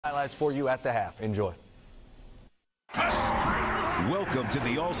highlights for you at the half. Enjoy. Welcome to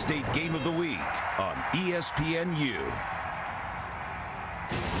the All-State Game of the Week on ESPNU.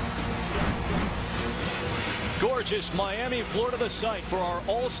 Gorgeous Miami, Florida, the site for our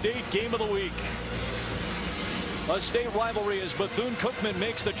All-State Game of the Week. A state rivalry as Bethune Cookman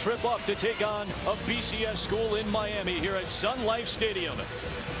makes the trip up to take on a BCS school in Miami here at Sun Life Stadium.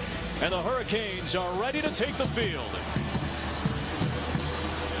 And the Hurricanes are ready to take the field.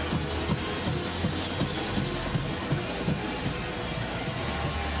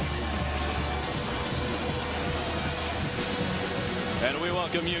 And we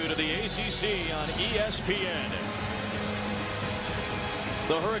welcome you to the ACC on ESPN.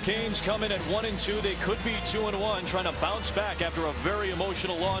 The Hurricanes come in at 1-2. They could be 2-1, trying to bounce back after a very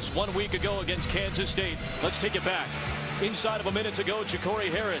emotional loss 1 week ago against Kansas State. Let's take it back. Inside of a minute to go,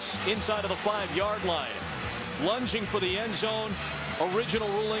 Ja'Cory Harris inside of the 5-yard line. Lunging for the end zone. Original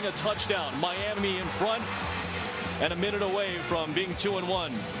ruling a touchdown. Miami in front and a minute away from being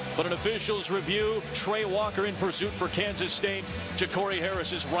 2-1. But an official's review, Trey Walker in pursuit for Kansas State. Ja'Cory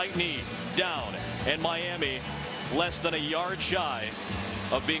Harris's right knee down. And Miami less than a yard shy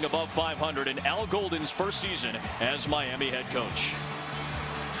of being above 500 in Al Golden's first season as Miami head coach.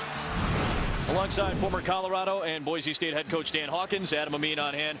 Alongside former Colorado and Boise State head coach Dan Hawkins, Adam Amin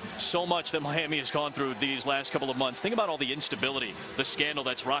on hand. So much that Miami has gone through these last couple of months. Think about all the instability, the scandal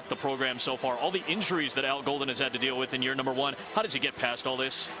that's rocked the program so far, all the injuries that Al Golden has had to deal with in year number 1. How does he get past all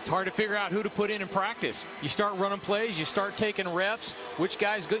this? It's hard to figure out who to put in practice. You start running plays, you start taking reps, which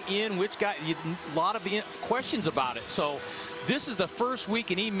guys go in, which guy, a lot of questions about it. So this is the first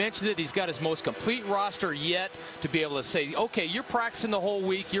week, and he mentioned it. He's got his most complete roster yet to be able to say, okay, you're practicing the whole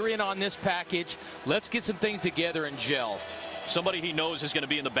week. You're in on this package. Let's get some things together and gel. Somebody he knows is going to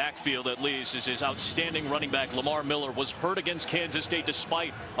be in the backfield at least is his outstanding running back, Lamar Miller. Was hurt against Kansas State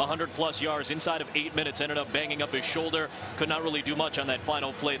despite 100-plus yards. Inside of 8 minutes, ended up banging up his shoulder. Could not really do much on that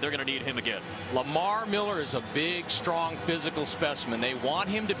final play. They're going to need him again. Lamar Miller is a big, strong, physical specimen. They want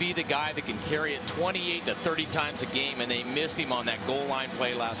him to be the guy that can carry it 28 to 30 times a game, and they missed him on that goal line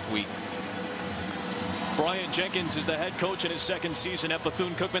play last week. Brian Jenkins is the head coach in his second season at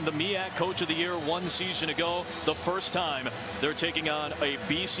Bethune Cookman, the MEAC Coach of the Year 1 season ago. The first time they're taking on a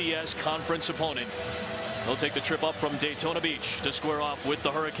BCS conference opponent. They'll take the trip up from Daytona Beach to square off with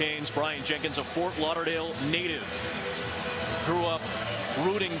the Hurricanes. Brian Jenkins, a Fort Lauderdale native, grew up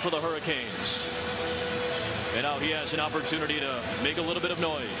rooting for the Hurricanes. And now he has an opportunity to make a little bit of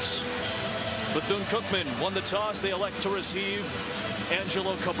noise. Bethune Cookman won the toss. They elect to receive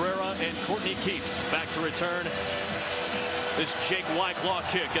Angelo Cabrera and Courtney Keith back to return this Jake Wyclaw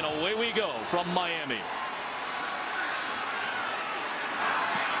kick, and away we go from Miami.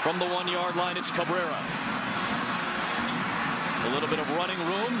 From the 1-yard line, it's Cabrera. A little bit of running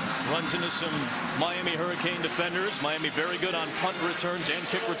room, runs into some Miami Hurricane defenders. Miami very good on punt returns and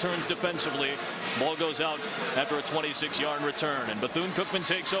kick returns defensively. Ball goes out after a 26-yard return, and Bethune-Cookman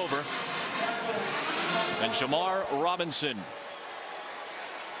takes over. And Jamar Robinson,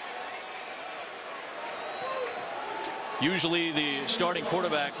 usually the starting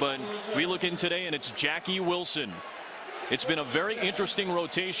quarterback, but we look in today and it's Jackie Wilson. It's been a very interesting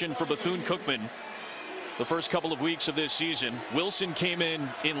rotation for Bethune-Cookman the first couple of weeks of this season. Wilson came in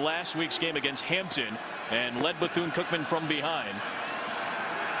last week's game against Hampton and led Bethune-Cookman from behind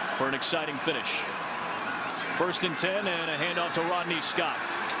for an exciting finish. 1st and 10, and a handoff to Rodney Scott,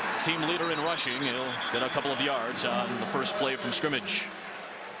 team leader in rushing. He'll get a couple of yards on the first play from scrimmage.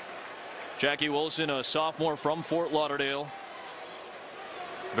 Jackie Wilson, a sophomore from Fort Lauderdale.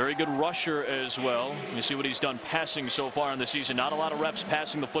 Very good rusher as well. You see what he's done passing so far in the season. Not a lot of reps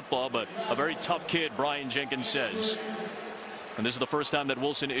passing the football, but a very tough kid, Brian Jenkins says. And this is the first time that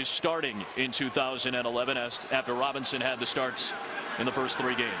Wilson is starting in 2011 after Robinson had the starts in the first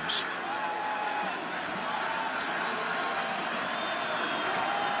 3 games.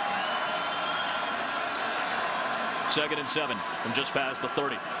 Second and 7 from just past the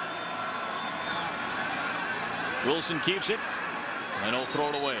 30. Wilson keeps it, and he'll throw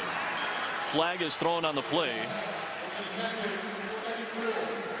it away. Flag is thrown on the play.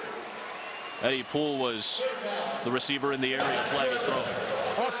 Eddie Poole was the receiver in the area. Flag is thrown.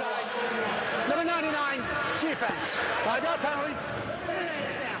 Offside. Number 99, defense. 5-yard penalty.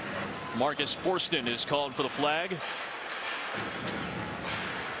 Marcus Forston is called for the flag.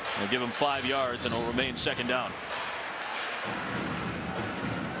 They'll give him 5 yards, and it'll remain second down.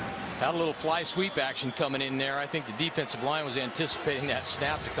 Had a little fly sweep action coming in there. I think the defensive line was anticipating that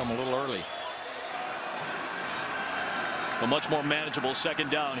snap to come a little early. A much more manageable second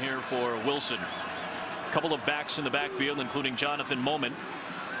down here for Wilson. A couple of backs in the backfield, including Jonathan Moment.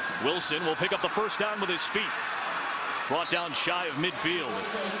 Wilson will pick up the first down with his feet. Brought down shy of midfield.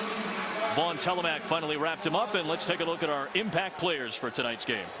 Vaughn Telemack finally wrapped him up, and let's take a look at our impact players for tonight's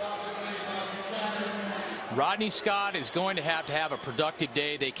game. Rodney Scott is going to have a productive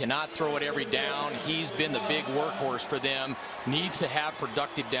day. They cannot throw it every down. He's been the big workhorse for them. Needs to have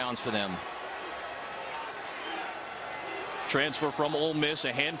productive downs for them. Transfer from Ole Miss,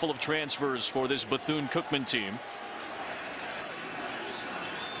 a handful of transfers for this Bethune Cookman team.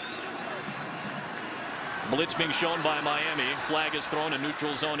 Blitz being shown by Miami. Flag is thrown, a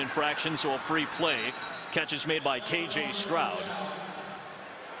neutral zone infraction, so a free play. Catch is made by KJ Stroud.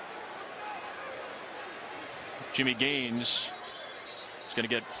 Jimmy Gaines is going to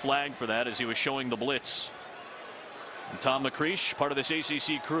get flagged for that as he was showing the blitz. And Tom McCreesh, part of this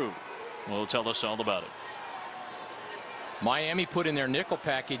ACC crew, will tell us all about it. Miami put in their nickel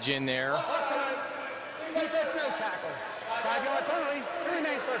package in there. Offside. Defense no tackle. 5-yard penalty. It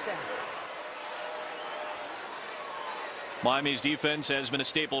remains first down. Miami's defense has been a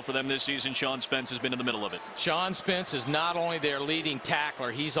staple for them this season. Sean Spence has been in the middle of it. Sean Spence is not only their leading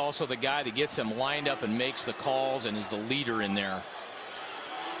tackler, he's also the guy that gets them lined up and makes the calls and is the leader in there.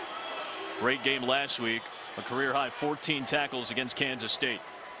 Great game last week. A career high 14 tackles against Kansas State.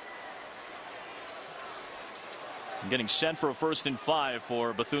 Getting set for a 1st and 5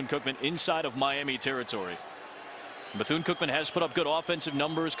 for Bethune Cookman inside of Miami territory. Bethune Cookman has put up good offensive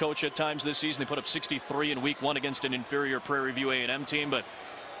numbers, coach, at times this season. They put up 63 in week 1 against an inferior Prairie View A&M team, but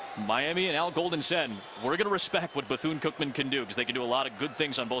Miami and Al Golden said, we're going to respect what Bethune Cookman can do because they can do a lot of good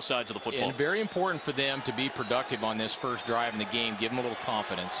things on both sides of the football. And very important for them to be productive on this first drive in the game. Give them a little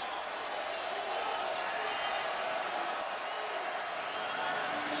confidence.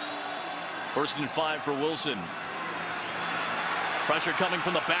 First and 5 for Wilson. Pressure coming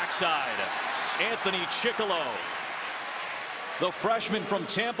from the backside. Anthony Chickalo, the freshman from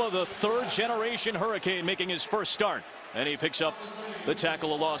Tampa, the 3rd-generation Hurricane, making his first start. And he picks up the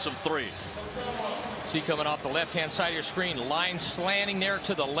tackle, a loss of 3. See, coming off the left-hand side of your screen, line slanting there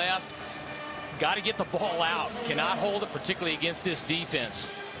to the left. Got to get the ball out. Cannot hold it, particularly against this defense.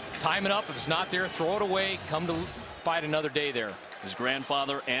 Time it up. If it's not there, throw it away. Come to fight another day there. His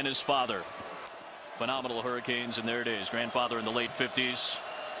grandfather and his father, phenomenal Hurricanes in their days. Grandfather in the late 50s,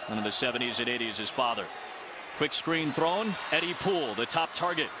 and in the 70s and 80s, his father. Quick screen thrown. Eddie Poole, the top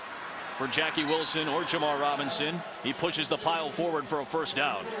target for Jackie Wilson or Jamar Robinson. He pushes the pile forward for a first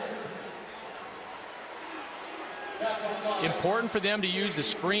down. Important for them to use the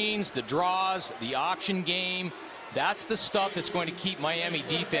screens, the draws, the option game. That's the stuff that's going to keep Miami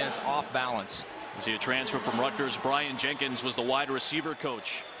defense off balance. You see a transfer from Rutgers. Brian Jenkins was the wide receiver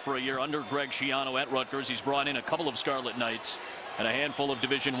coach for a year under Greg Schiano at Rutgers. He's brought in a couple of Scarlet Knights and a handful of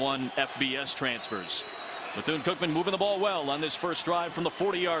Division I FBS transfers. Bethune Cookman moving the ball well on this first drive from the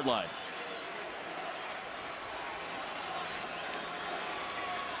 40-yard line.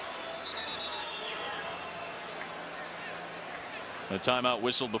 A timeout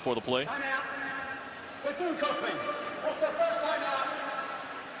whistled before the play. Timeout. Bethune Cookman. That's their first timeout.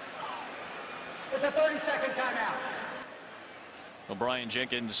 It's a 30-second timeout. Well, Brian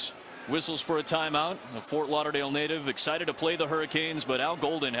Jenkins whistles for a timeout. A Fort Lauderdale native, excited to play the Hurricanes, but Al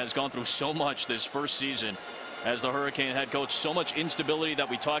Golden has gone through so much this first season as the Hurricane head coach. So much instability that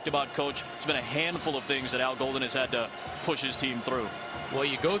we talked about, Coach. There's been a handful of things that Al Golden has had to push his team through. Well,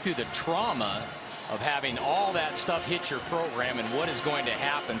 you go through the trauma of having all that stuff hit your program and what is going to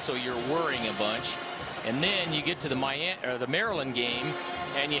happen, so you're worrying a bunch. And then you get to the Maryland game,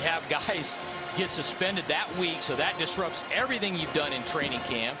 and you have guys get suspended that week, so that disrupts everything you've done in training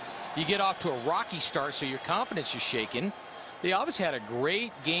camp. You get off to a rocky start, so your confidence is shaken. They obviously had a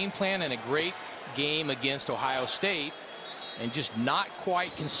great game plan and a great game against Ohio State, and just not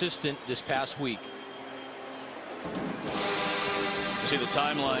quite consistent this past week. You see the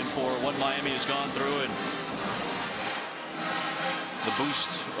timeline for what Miami has gone through, and the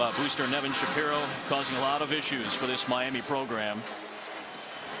booster Nevin Shapiro causing a lot of issues for this Miami program.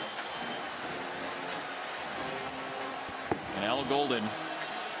 And Al Golden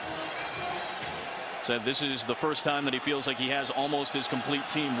said this is the first time that he feels like he has almost his complete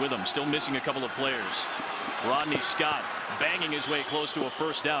team with him. Still missing a couple of players. Rodney Scott banging his way close to a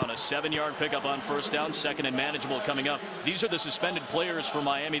first down. A 7-yard pickup on first down. 2nd and manageable coming up. These are the suspended players for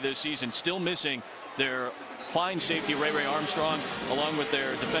Miami this season. Still missing their fine safety Ray Armstrong, along with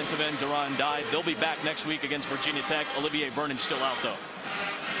their defensive end Duran Dye. They'll be back next week against Virginia Tech. Olivier Vernon's still out, though.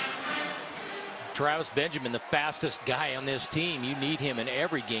 Travis Benjamin, the fastest guy on this team. You need him in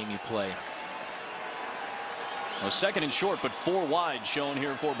every game you play. Well, 2nd and short, but 4 wide shown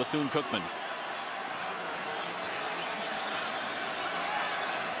here for Bethune Cookman.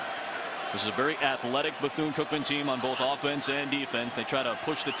 This is a very athletic Bethune Cookman team on both offense and defense. They try to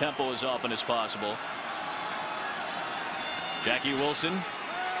push the tempo as often as possible. Jackie Wilson,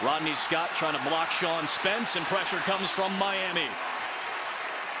 Rodney Scott trying to block Sean Spence, and pressure comes from Miami.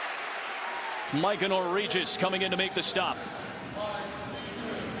 It's Micah Norregis coming in to make the stop.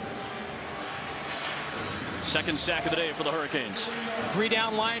 Second sack of the day for the Hurricanes.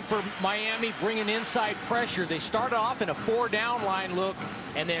 3-down line for Miami, bringing inside pressure. They started off in a 4-down line look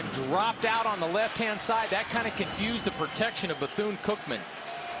and then dropped out on the left-hand side. That kind of confused the protection of Bethune Cookman.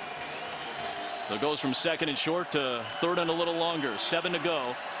 So it goes from second and short to third and a little longer. 7 to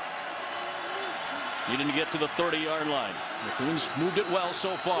go. Needing to get to the 30-yard line. Bethune's moved it well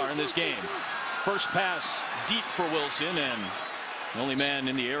so far in this game. First pass deep for Wilson, and the only man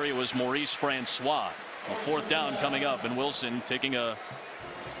in the area was Maurice Francois. A 4th down coming up, and Wilson taking a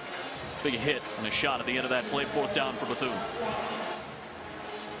big hit and a shot at the end of that play. 4th down for Bethune.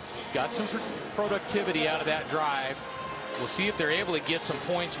 Got some productivity out of that drive. We'll see if they're able to get some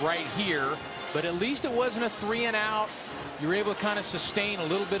points right here, but at least it wasn't a 3-and-out. You were able to kind of sustain a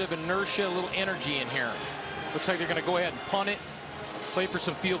little bit of inertia, a little energy in here. Looks like they're going to go ahead and punt it, play for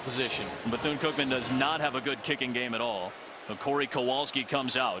some field position. Bethune Cookman does not have a good kicking game at all. So Corey Kowalski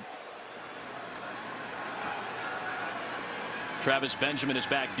comes out. Travis Benjamin is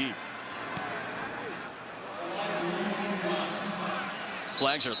back deep.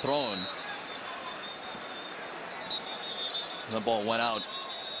 Flags are thrown. The ball went out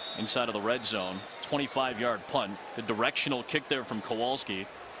inside of the red zone. 25-yard punt. The directional kick there from Kowalski.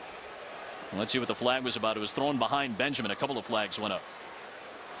 And let's see what the flag was about. It was thrown behind Benjamin. A couple of flags went up.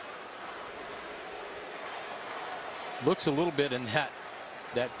 Looks a little bit in that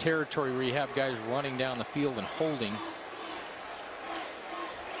territory where you have guys running down the field and holding.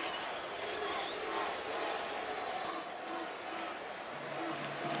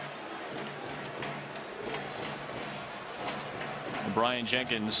 Brian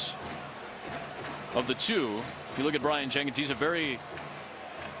Jenkins, of the two, if you look at Brian Jenkins, he's a very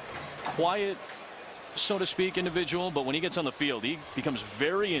quiet, so to speak, individual, but when he gets on the field, he becomes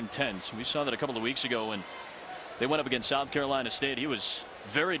very intense. We saw that a couple of weeks ago when they went up against South Carolina State. He was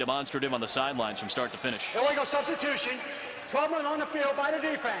very demonstrative on the sidelines from start to finish. Illegal substitution. 12 men on the field by the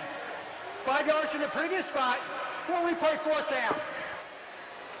defense. 5 yards from the previous spot. We'll replay 4th down.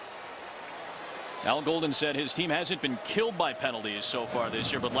 Al Golden said his team hasn't been killed by penalties so far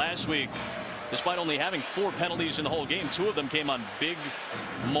this year, but last week, despite only having 4 penalties in the whole game, 2 of them came on big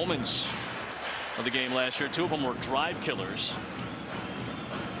moments of the game last year. 2 of them were drive killers.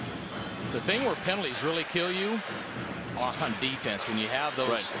 The thing where penalties really kill you are on defense. When you have those,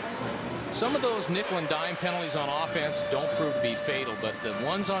 right. Some of those nickel and dime penalties on offense don't prove to be fatal, but the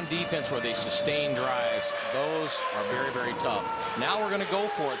ones on defense where they sustain drives, those are very, very tough. Now we're going to go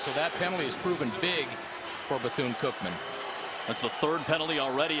for it, so that penalty has proven big for Bethune Cookman. That's the 3rd penalty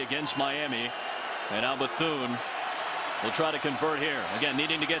already against Miami, and now Bethune will try to convert here. Again,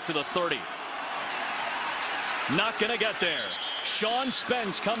 needing to get to the 30. Not going to get there. Sean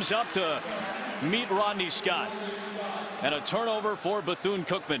Spence comes up to meet Rodney Scott, and a turnover for Bethune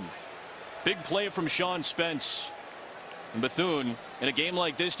Cookman. Big play from Sean Spence. And Bethune, in a game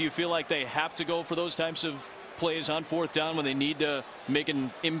like this, do you feel like they have to go for those types of plays on 4th down when they need to make an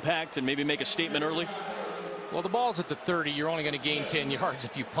impact and maybe make a statement early? Well, the ball's at the 30. You're only going to gain 10 yards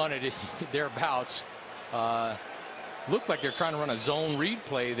if you punt it thereabouts. Looked like they're trying to run a zone read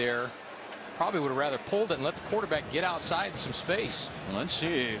play there. Probably would have rather pulled it and let the quarterback get outside some space. Let's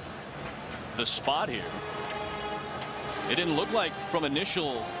see the spot here. It didn't look like from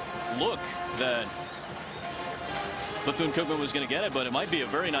initial look that Bethune Cookman was going to get it, but it might be a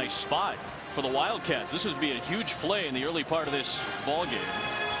very nice spot for the Wildcats. This would be a huge play in the early part of this ball game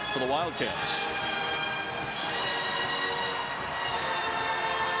for the Wildcats.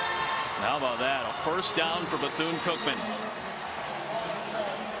 How about that? A 1st down for Bethune Cookman.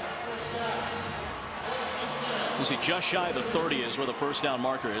 You see, just shy of the 30 is where the 1st down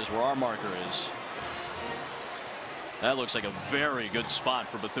marker is, where our marker is. That looks like a very good spot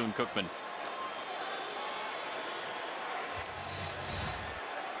for Bethune Cookman.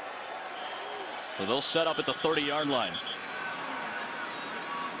 So they'll set up at the 30-yard line.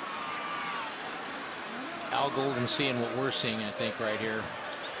 Al Golden seeing what we're seeing, I think, right here.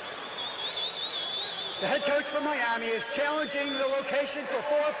 The head coach from Miami is challenging the location for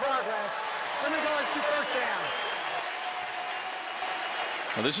forward progress in regards to 1st down.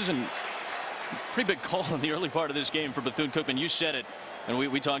 Well, this is a pretty big call in the early part of this game for Bethune Cookman. You said it, and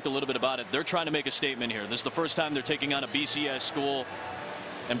we talked a little bit about it. They're trying to make a statement here. This is the first time they're taking on a BCS school.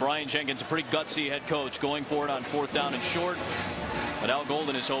 And Brian Jenkins, a pretty gutsy head coach, going for it on 4th down and short. But Al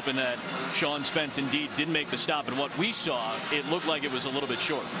Golden is hoping that Sean Spence indeed did make the stop. And what we saw, it looked like it was a little bit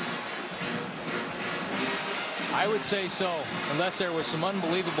short. I would say so, unless there was some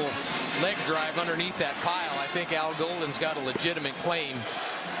unbelievable leg drive underneath that pile. I think Al Golden's got a legitimate claim.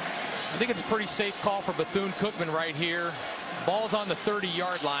 I think it's a pretty safe call for Bethune Cookman right here. Ball's on the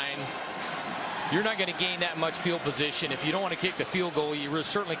 30-yard line. You're not going to gain that much field position. If you don't want to kick the field goal, you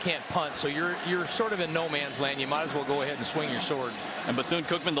certainly can't punt. So you're sort of in no man's land. You might as well go ahead and swing your sword. And Bethune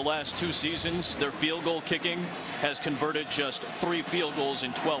Cookman, the last 2 seasons, their field goal kicking has converted just 3 field goals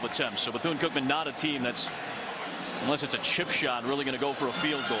in 12 attempts. So Bethune Cookman, not a team that's, unless it's a chip shot, really going to go for a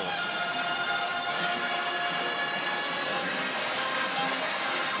field goal.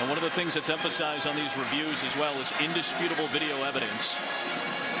 And one of the things that's emphasized on these reviews as well is indisputable video evidence.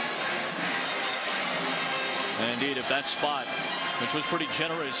 And indeed, if that spot, which was pretty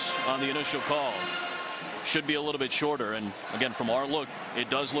generous on the initial call, should be a little bit shorter. And again, from our look, it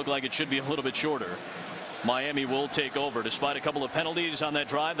does look like it should be a little bit shorter. Miami will take over despite a couple of penalties on that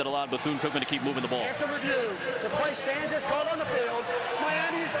drive that allowed Bethune Cookman to keep moving the ball. After review, the play stands as called on the field.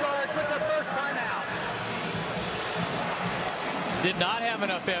 Miami is charged with their first timeout. Did not have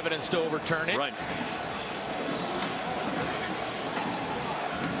enough evidence to overturn it. Right.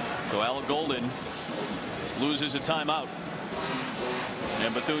 So Al Golden loses a timeout.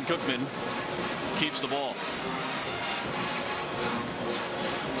 And Bethune Cookman keeps the ball.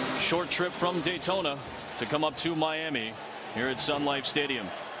 Short trip from Daytona to come up to Miami here at Sun Life Stadium.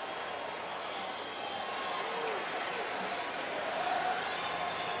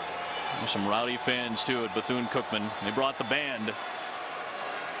 There's some rowdy fans too at Bethune Cookman. They brought the band.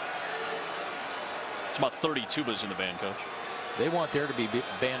 It's about 30 tubas in the band, Coach. They want their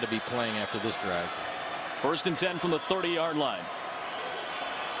band to be playing after this drive. 1st and 10 from the 30-yard line.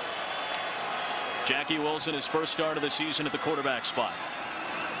 Jackie Wilson, his first start of the season at the quarterback spot.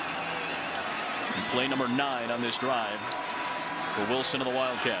 And play number 9 on this drive for Wilson of the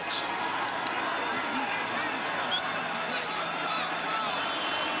Wildcats.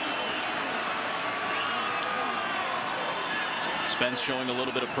 Spence showing a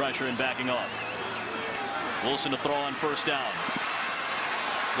little bit of pressure and backing off. Wilson to throw on 1st down.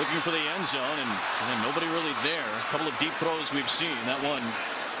 Looking for the end zone, and nobody really there. A couple of deep throws we've seen. That one.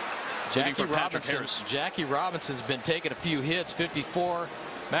 Jackie Robinson's been taking a few hits. 54.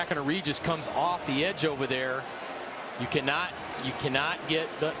 Mackinac Regis comes off the edge over there. You cannot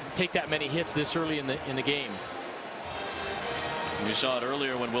take that many hits this early in the game. We saw it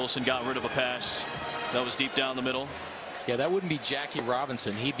earlier when Wilson got rid of a pass that was deep down the middle. Yeah, that wouldn't be Jackie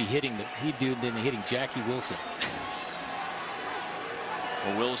Robinson. He'd be hitting Jackie Wilson.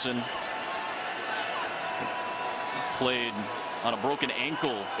 Well, Wilson played on a broken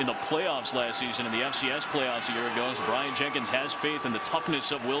ankle in the playoffs last season, in the FCS playoffs a year ago. So Brian Jenkins has faith in the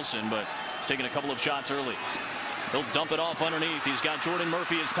toughness of Wilson, but he's taking a couple of shots early. He'll dump it off underneath. He's got Jordan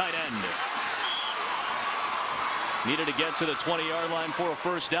Murphy as tight end. Needed to get to the 20-yard line for a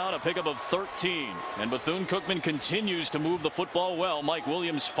 1st down, a pickup of 13. And Bethune Cookman continues to move the football well. Mike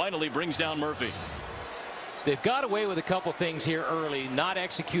Williams finally brings down Murphy. They've got away with a couple things here early, not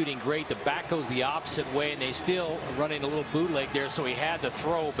executing great. The back goes the opposite way, and they still running a little bootleg there, so he had to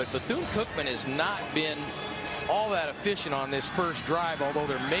throw. But Bethune Cookman has not been all that efficient on this first drive, although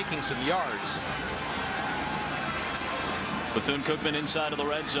they're making some yards. Bethune Cookman inside of the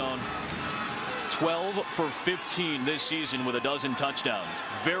red zone. 12 for 15 this season with a dozen touchdowns.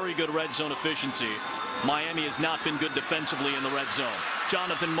 Very good red zone efficiency. Miami has not been good defensively in the red zone.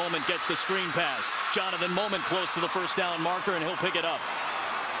 Jonathan Moment gets the screen pass. Jonathan Moment close to the 1st down marker, and he'll pick it up.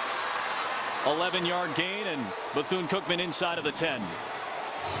 11-yard gain, and Bethune Cookman inside of the 10.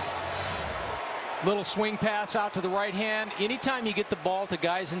 Little swing pass out to the right hand. Anytime you get the ball to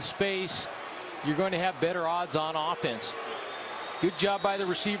guys in space, you're going to have better odds on offense. Good job by the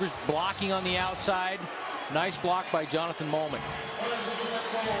receivers blocking on the outside. Nice block by Jonathan Moment.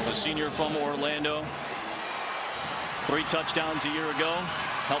 The senior from Orlando. 3 touchdowns a year ago.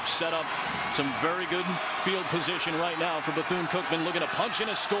 Helped set up some very good field position right now for Bethune Cookman, looking to punch in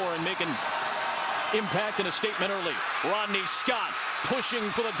a score and make an impact and a statement early. Rodney Scott pushing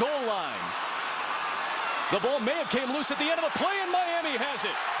for the goal line. The ball may have came loose at the end of the play, and Miami has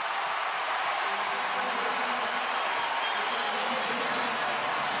it.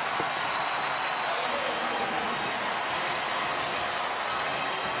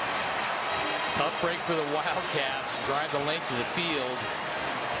 Tough break for the Wildcats. Drive the length of the field.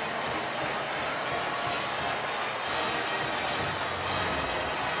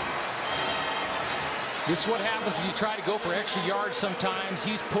 This is what happens when you try to go for extra yards sometimes.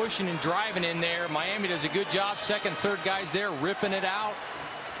 He's pushing and driving in there. Miami does a good job. Second, third guys there ripping it out.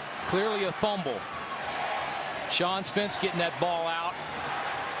 Clearly a fumble. Sean Spence getting that ball out.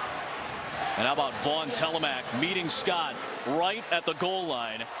 And how about Vaughn Telemack meeting Scott right at the goal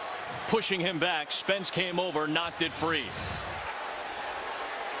line, pushing him back. Spence came over, knocked it free.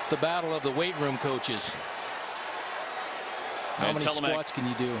 It's the battle of the weight room coaches. How many squats can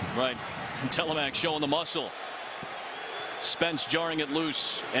you do? Right. Telemack showing the muscle. Spence jarring it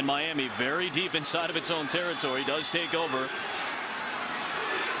loose, and Miami very deep inside of its own territory does take over.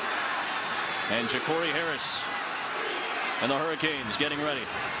 And Ja'Cory Harris and the Hurricanes getting ready.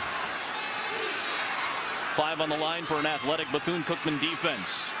 5 on the line for an athletic Bethune Cookman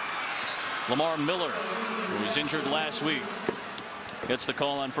defense. Lamar Miller, who was injured last week, gets the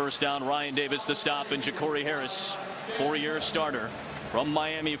call on first down. Ryan Davis the stop, and Ja'Cory Harris, 4-year starter from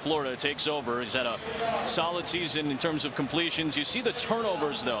Miami, Florida, takes over. He's had a solid season in terms of completions. You see the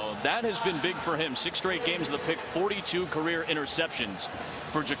turnovers, though. That has been big for him. 6 straight games of the pick, 42 career interceptions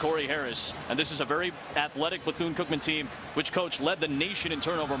for Ja'Cory Harris. And this is a very athletic Bethune Cookman team, which coach led the nation in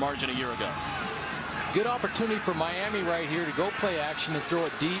turnover margin a year ago. Good opportunity for Miami right here to go play action and throw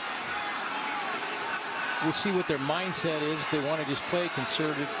it deep. We'll see what their mindset is if they want to just play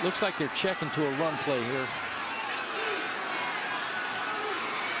conservative. Looks like they're checking to a run play here.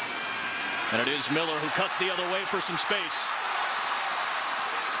 And it is Miller who cuts the other way for some space.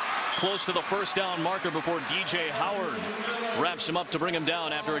 Close to the first down marker before DJ Howard wraps him up to bring him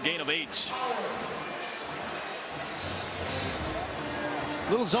down after a gain of 8.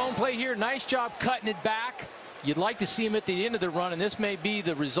 Little zone play here. Nice job cutting it back. You'd like to see him at the end of the run, and this may be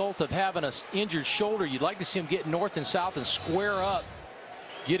the result of having an injured shoulder. You'd like to see him get north and south and square up,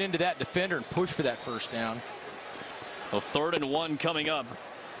 get into that defender and push for that first down. A 3rd and 1 coming up.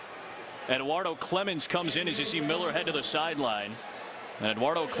 Eduardo Clemens comes in as you see Miller head to the sideline. And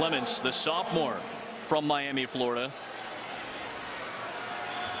Eduardo Clemens, the sophomore from Miami, Florida.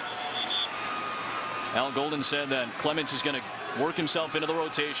 Al Golden said that Clemens is going to work himself into the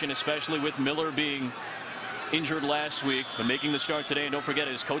rotation, especially with Miller being injured last week, but making the start today. And don't forget,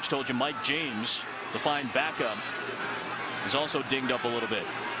 as coach told you, Mike James, the fine backup, is also dinged up a little bit.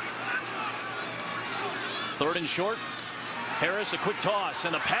 3rd and short. Harris, a quick toss,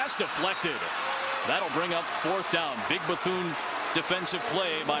 and the pass deflected. That'll bring up 4th down. Big Bethune defensive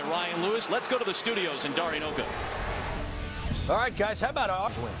play by Ryan Lewis. Let's go to the studios in Darinoka. All right, guys, how about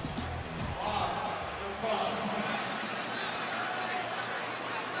our win?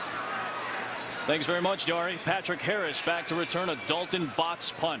 Thanks very much, Dari. Patrick Harris back to return a Dalton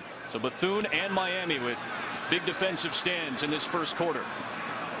Botts punt. So Bethune and Miami with big defensive stands in this first quarter.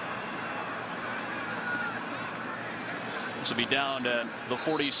 This will be down at the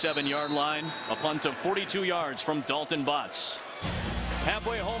 47-yard line. A punt of 42 yards from Dalton Botts.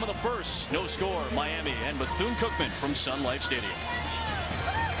 Halfway home in the first. No score. Miami and Bethune Cookman from Sun Life Stadium.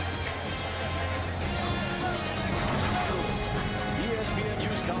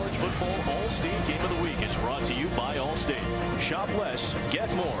 ESPNU's College Football All-State Game of the Week is brought to you by Allstate. Shop less,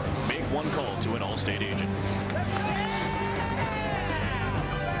 get more. Make one call to an Allstate agent.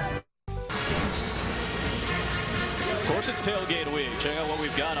 Of course, it's tailgate week. Check out what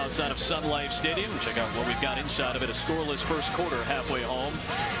we've got outside of Sun Life Stadium. Check out what we've got inside of it. A scoreless first quarter halfway home.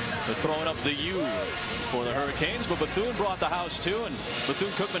 They're throwing up the U for the Hurricanes, but Bethune brought the house too, and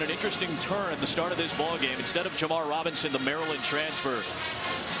Bethune-Cookman an interesting turn at the start of this ball game. Instead of Jamar Robinson, the Maryland transfer,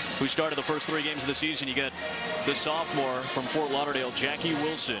 who started the first 3 games of the season, you get the sophomore from Fort Lauderdale, Jackie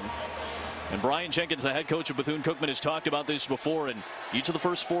Wilson. And Brian Jenkins, the head coach of Bethune-Cookman, has talked about this before. And each of the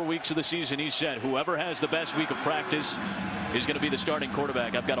first 4 weeks of the season, he said, whoever has the best week of practice is going to be the starting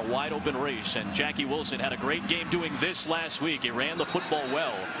quarterback. I've got a wide open race. And Jackie Wilson had a great game doing this last week. He ran the football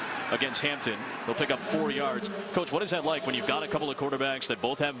well against Hampton. He'll pick up 4 yards. Coach, what is that like when you've got a couple of quarterbacks that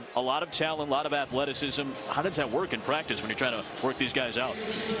both have a lot of talent, a lot of athleticism? How does that work in practice when you're trying to work these guys out?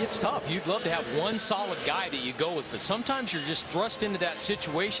 It's tough. You'd love to have one solid guy that you go with, but sometimes you're just thrust into that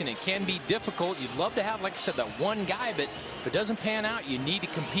situation. It can be difficult. You'd love to have, like I said, that one guy, but if it doesn't pan out, you need to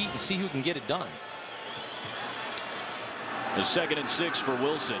compete and see who can get it done. The 2nd and 6 for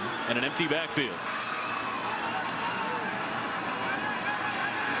Wilson and an empty backfield.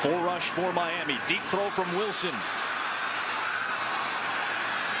 4 rush for Miami. Deep throw from Wilson.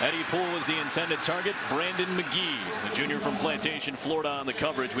 Eddie Poole is the intended target. Brandon McGee, the junior from Plantation, Florida, on the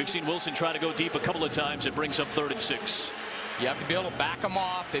coverage. We've seen Wilson try to go deep a couple of times. It brings up 3rd and 6. You have to be able to back them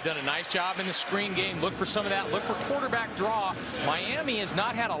off. They've done a nice job in the screen game. Look for some of that. Look for quarterback draw. Miami has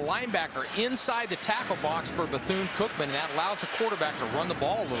not had a linebacker inside the tackle box for Bethune Cookman, and that allows the quarterback to run the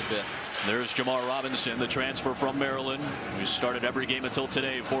ball a little bit. There's Jamar Robinson, the transfer from Maryland, who started every game until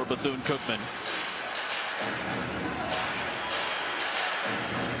today for Bethune Cookman.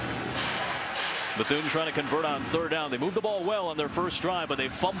 Bethune trying to convert on third down. They moved the ball well on their first drive, but they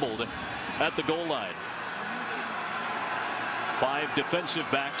fumbled at the goal line. 5 defensive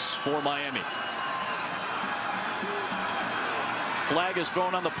backs for Miami. Flag is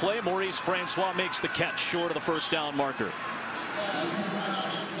thrown on the play. Maurice Francois makes the catch short of the first down marker.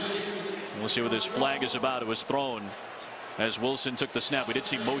 We'll see what this flag is about. It was thrown as Wilson took the snap. We did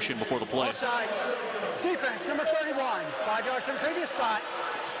see motion before the play. Offside. Defense, number 31. 5 yards from previous spot.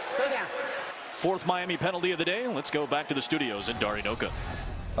 Third down. 4th Miami penalty of the day. Let's go back to the studios in Darinoka.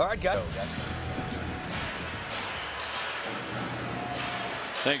 All right, guys.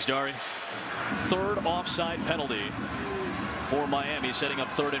 Thanks, Dari. 3rd offside penalty for Miami, setting up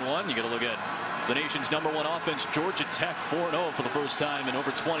 3rd and 1. You got to look at the nation's #1 offense, Georgia Tech, 4-0 for the first time in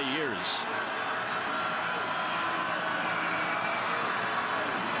over 20 years.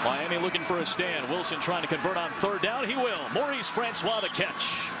 Miami looking for a stand. Wilson trying to convert on third down. He will. Maurice Francois the catch.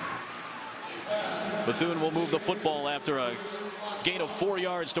 Bethune will move the football after a gain of 4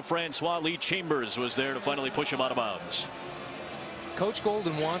 yards to Francois. Lee Chambers was there to finally push him out of bounds. Coach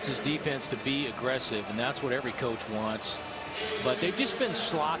Golden wants his defense to be aggressive, and that's what every coach wants. But they've just been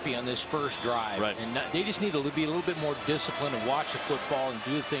sloppy on this first drive. Right. And they just need to be a little bit more disciplined and watch the football and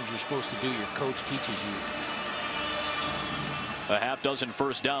do the things you're supposed to do. Your coach teaches you. A half dozen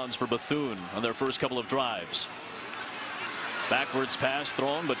first downs for Bethune on their first couple of drives. Backwards pass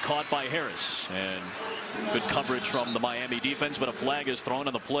thrown, but caught by Harris. And good coverage from the Miami defense, but a flag is thrown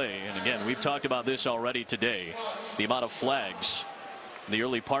on the play. And again, we've talked about this already today. The amount of flags in the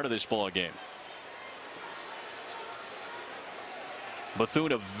early part of this ball game.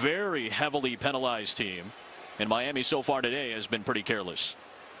 Bethune, a very heavily penalized team, and Miami so far today has been pretty careless.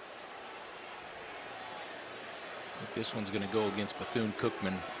 I think this one's going to go against Bethune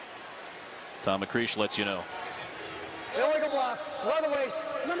Cookman. Tom McCreesh lets you know. Illegal block. Below the waist.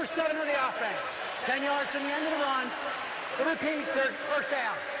 Number 7 of the offense. 10 yards from the end of the run. The repeat. Third first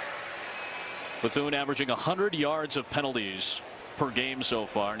down. Bethune averaging 100 yards of penalties per game so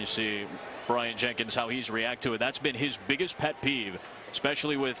far, and you see Brian Jenkins, how he's react to it. That's been his biggest pet peeve,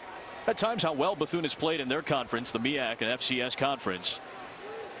 especially with at times how well Bethune has played in their conference, the MEAC and FCS conference.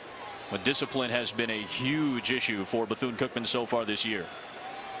 But discipline has been a huge issue for Bethune Cookman so far this year.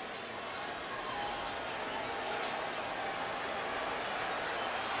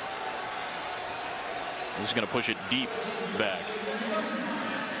 This is going to push it deep back.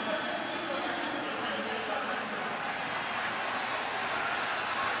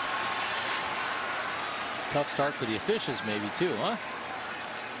 Tough start for the officials maybe too, huh?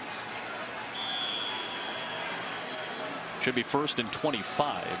 Should be 1st and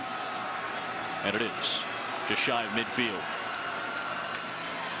 25. And it is. Just shy of midfield.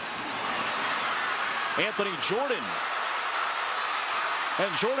 Anthony Jordan.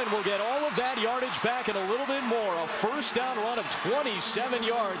 And Jordan will get all of that yardage back and a little bit more. A first down run of 27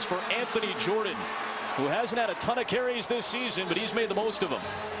 yards for Anthony Jordan, who hasn't had a ton of carries this season, but he's made the most of them.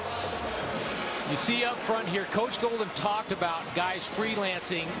 You see up front here, Coach Golden talked about guys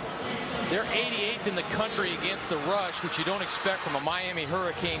freelancing. They're 88th in the country against the rush, which you don't expect from a Miami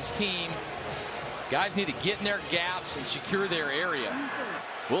Hurricanes team. Guys need to get in their gaps and secure their area.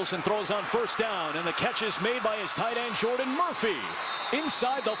 Wilson throws on first down, and the catch is made by his tight end Jordan Murphy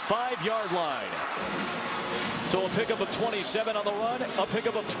inside the 5-yard line. So a pickup of 27 on the run, a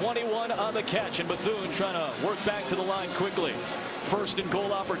pickup of 21 on the catch, and Bethune trying to work back to the line quickly. 1st and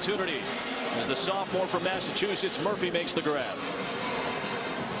goal opportunity as the sophomore from Massachusetts, Murphy, makes the grab.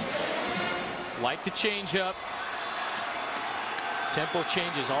 Like the change up. Tempo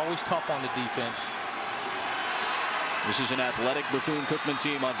change is always tough on the defense. This is an athletic Bethune Cookman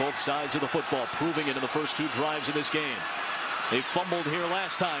team on both sides of the football, proving it in the first 2 drives of this game. They fumbled here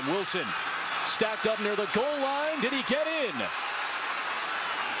last time. Wilson stacked up near the goal line. Did he get in?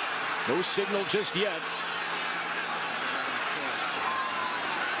 No signal just yet.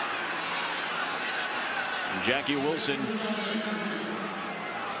 And Jackie Wilson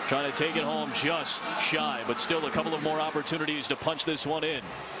trying to take it home just shy, but still a couple of more opportunities to punch this one in.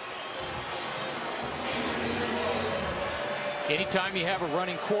 Anytime you have a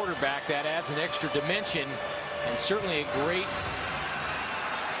running quarterback, that adds an extra dimension, and certainly a great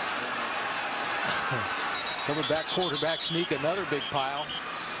coming back quarterback sneak, another big pile.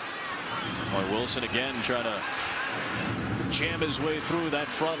 Wilson again trying to jam his way through that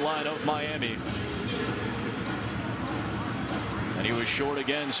front line of Miami. And he was short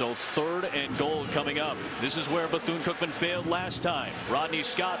again, so 3rd and goal coming up. This is where Bethune-Cookman failed last time. Rodney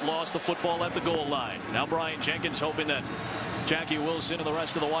Scott lost the football at the goal line. Now Brian Jenkins hoping that Jackie Wilson and the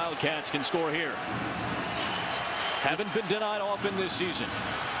rest of the Wildcats can score here. Haven't been denied often this season.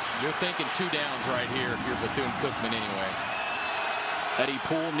 You're thinking 2 downs right here if you're Bethune-Cookman anyway. Eddie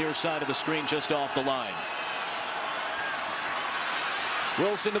Poole near side of the screen just off the line.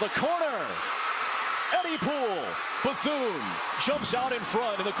 Wilson to the corner. Eddie Poole. Bethune jumps out in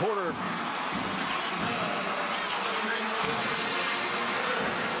front in the corner.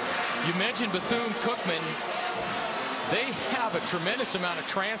 You mentioned Bethune-Cookman. They have a tremendous amount of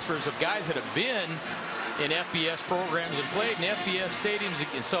transfers of guys that have been in FBS programs and played in FBS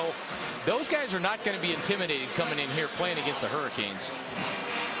stadiums. And so those guys are not going to be intimidated coming in here playing against the Hurricanes.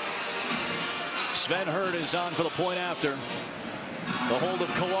 Sven Hurd is on for the point after. The hold of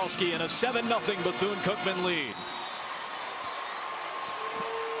Kowalski and a 7-0 Bethune-Cookman lead.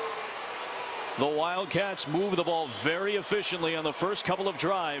 The Wildcats move the ball very efficiently on the first couple of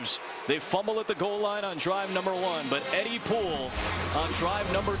drives. They fumble at the goal line on drive number 1, but Eddie Poole on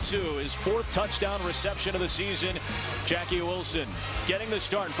drive number 2, his 4th touchdown reception of the season. Jackie Wilson getting the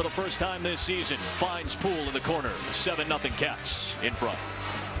start for the first time this season. Finds Poole in the corner. 7-0 Cats in front.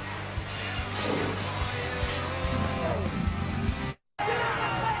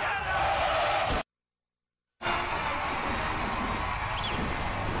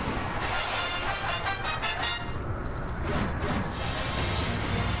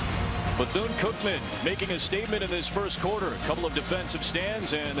 Bethune-Cookman making a statement in this first quarter. A couple of defensive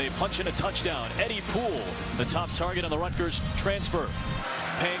stands, and they punch in a touchdown. Eddie Poole, the top target on the Rutgers transfer,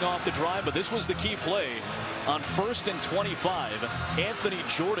 paying off the drive, but this was the key play. On 1st and 25, Anthony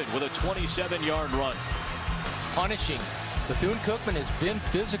Jordan with a 27-yard run. Punishing. Bethune-Cookman has been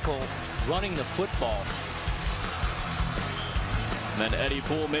physical running the football. And then Eddie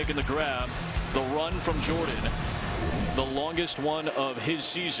Poole making the grab. The run from Jordan, the longest one of his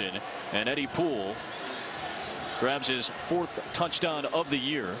season, and Eddie Poole grabs his 4th touchdown of the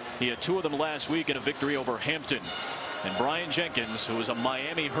year. He had 2 of them last week in a victory over Hampton. And Brian Jenkins, who was a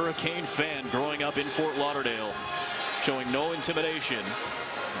Miami Hurricane fan growing up in Fort Lauderdale, showing no intimidation.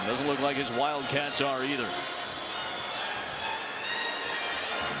 And doesn't look like his Wildcats are either.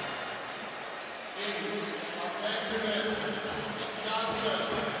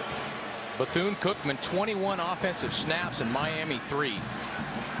 Bethune-Cookman 21 offensive snaps and Miami 3.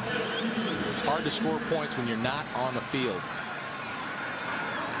 Hard to score points when you're not on the field.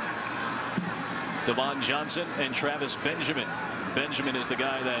 Devon Johnson and Travis Benjamin. Benjamin is the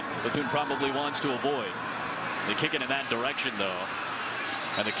guy that Bethune probably wants to avoid. They kick it in that direction, though.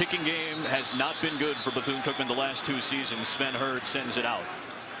 And the kicking game has not been good for Bethune-Cookman the last 2 seasons. Sven Hurd sends it out.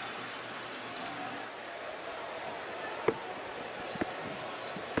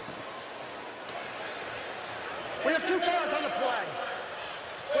 We have 2 fouls on the play.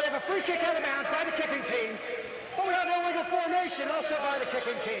 We have a free kick out of bounds by the kicking team, but we have an illegal formation also by the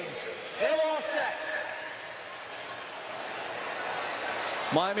kicking team. They're all set.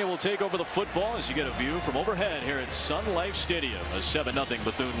 Miami will take over the football as you get a view from overhead here at Sun Life Stadium. A 7-0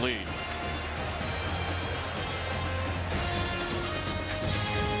 Bethune lead.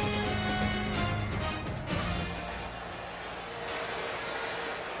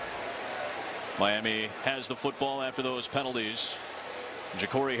 Miami has the football after those penalties.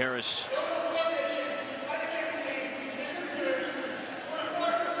 Ja'Cory Harris.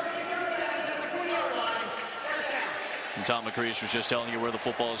 And Tom McCreesh was just telling you where the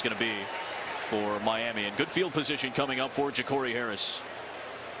football is going to be for Miami. And good field position coming up for Ja'Cory Harris.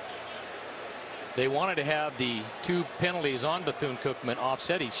 They wanted to have the 2 penalties on Bethune-Cookman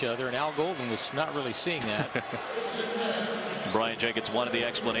offset each other, and Al Golden was not really seeing that. Brian Jenkins wanted the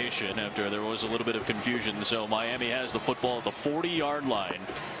explanation after there was a little bit of confusion. So Miami has the football at the 40-yard line.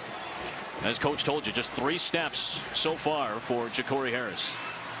 As coach told you, just 3 snaps so far for Ja'Cory Harris.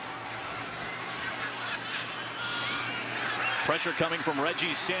 Pressure coming from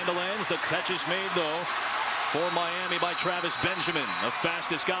Reggie Sandilands. The catch is made, though, for Miami by Travis Benjamin, the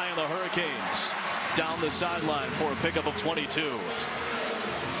fastest guy on the Hurricanes, down the sideline for a pickup of 22.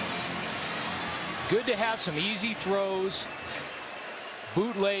 Good to have some easy throws.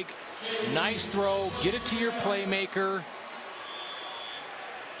 Bootleg, nice throw, get it to your playmaker.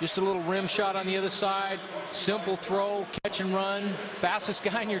 Just a little rim shot on the other side. Simple throw, catch and run. Fastest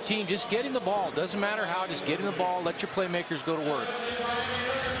guy on your team. Just get him the ball. Doesn't matter how, just get him the ball. Let your playmakers go to work.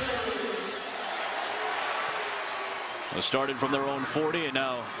 They started from their own 40 and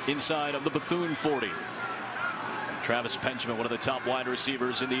now inside of the Bethune 40. Travis Benjamin, one of the top wide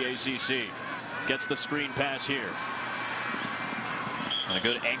receivers in the ACC, gets the screen pass here. And a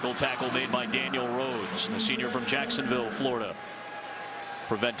good ankle tackle made by Daniel Rhodes, the senior from Jacksonville, Florida,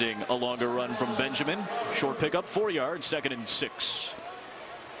 preventing a longer run from Benjamin. Short pickup, 4 yards, 2nd and 6.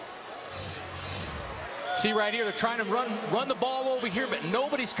 See right here, they're trying to run the ball over here, but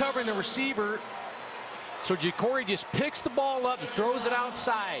nobody's covering the receiver. So Jacory just picks the ball up and throws it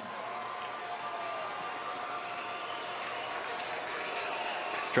outside.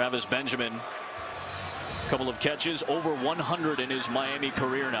 Travis Benjamin, a couple of catches, over 100 in his Miami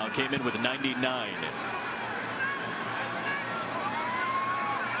career now. Came in with 99.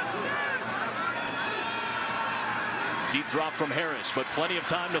 Deep drop from Harris, but plenty of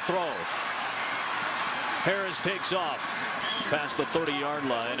time to throw. Harris takes off past the 30-yard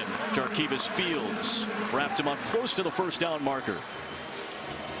line, and Jarkevis Fields wrapped him up close to the first down marker.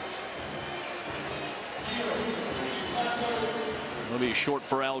 It'll be short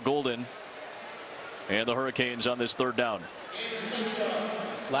for Al Golden and the Hurricanes on this 3rd down.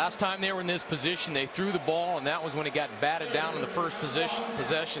 Last time they were in this position, they threw the ball, and that was when it got batted down in the first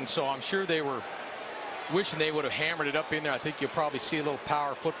possession. So I'm sure they were wishing they would have hammered it up in there. I think you'll probably see a little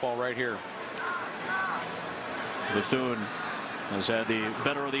power football right here. Bethune has had the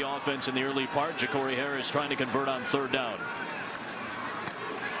better of the offense in the early part. Jacory Harris trying to convert on 3rd down.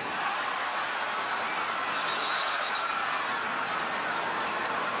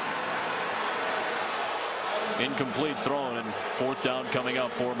 Incomplete throw, and 4th down coming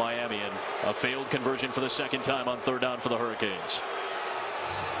up for Miami, and a failed conversion for the 2nd time on 3rd down for the Hurricanes.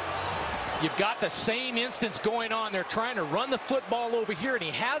 You've got the same instance going on. They're trying to run the football over here, and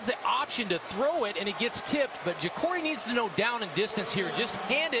he has the option to throw it, and it gets tipped. But Jacory needs to know down and distance here. Just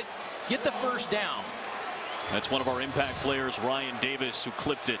hand it, get the 1st down. That's one of our impact players, Ryan Davis, who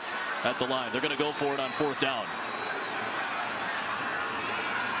clipped it at the line. They're going to go for it on 4th down.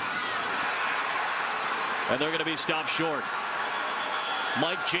 And they're going to be stopped short.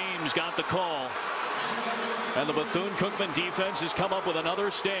 Mike James got the call. And the Bethune Cookman defense has come up with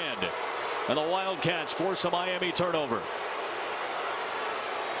another stand. And the Wildcats force a Miami turnover.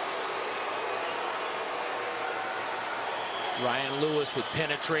 Ryan Lewis with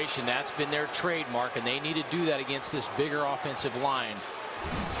penetration. That's been their trademark, and they need to do that against this bigger offensive line.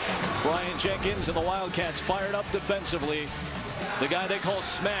 Brian Jenkins and the Wildcats fired up defensively. The guy they call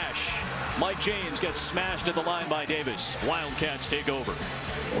Smash, Mike James, gets smashed at the line by Davis. Wildcats take over.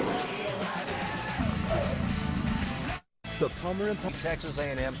 The Palmer and Texas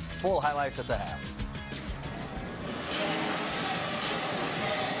A&M, full highlights at the half.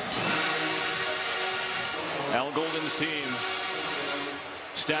 Al Golden's team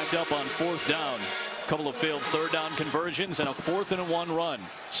stacked up on 4th down. A couple of failed 3rd down conversions and a 4th and 1 run.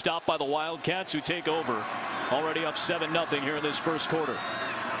 Stopped by the Wildcats, who take over. Already up 7-0 here in this 1st quarter.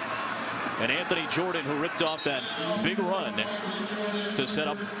 And Anthony Jordan, who ripped off that big run to set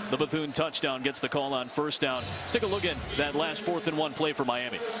up the Bethune touchdown, gets the call on 1st down. Let's take a look at that last 4th and 1 play for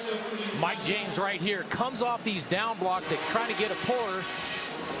Miami. Mike James right here comes off these down blocks. They try to get a puller,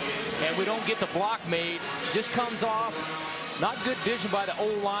 and we don't get the block made. Just comes off. Not good vision by the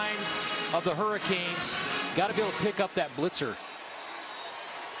O-line of the Hurricanes. Got to be able to pick up that blitzer.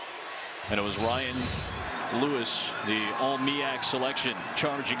 And it was Ryan Lewis, the all-MEAC selection,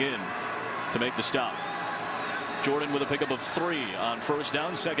 charging in to make the stop. Jordan with a pickup of 3 on 1st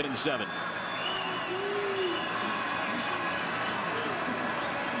down, 2nd and 7.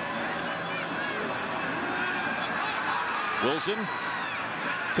 Wilson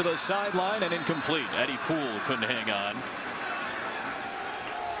to the sideline and incomplete. Eddie Poole couldn't hang on.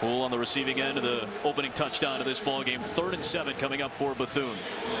 Poole on the receiving end of the opening touchdown of this ball game. 3rd and 7 coming up for Bethune.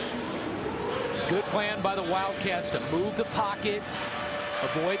 Good plan by the Wildcats to move the pocket,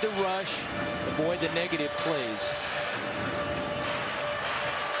 avoid the rush, avoid the negative plays.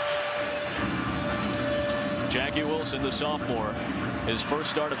 Jackie Wilson, the sophomore, his first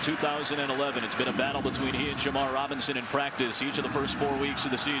start of 2011. It's been a battle between he and Jamar Robinson in practice each of the first 4 weeks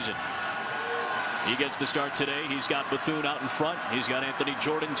of the season. He gets the start today. He's got Bethune out in front. He's got Anthony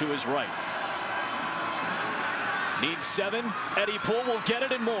Jordan to his right. Needs 7. Eddie Poole will get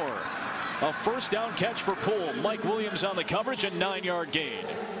it and more. A 1st down catch for Poole. Mike Williams on the coverage, and 9-yard gain.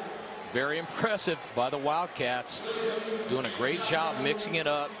 Very impressive by the Wildcats. Doing a great job mixing it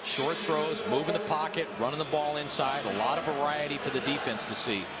up. Short throws, moving the pocket, running the ball inside. A lot of variety for the defense to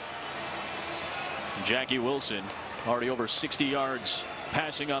see. Jackie Wilson already over 60 yards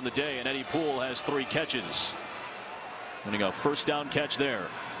passing on the day, and Eddie Poole has 3 catches. Winning a 1st down catch there.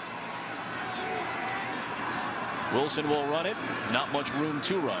 Wilson will run it. Not much room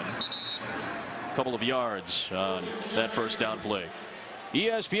to run. couple of yards on that first down play.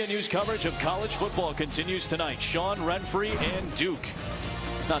 ESPN News coverage of college football continues tonight. Sean Renfree and Duke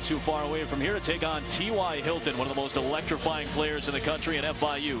not too far away from here to take on T.Y. Hilton, one of the most electrifying players in the country in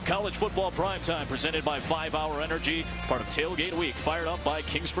FIU. College football primetime presented by 5 Hour Energy, part of Tailgate Week, fired up by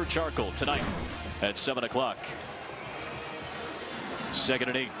Kingsford Charcoal tonight at 7 o'clock. 2nd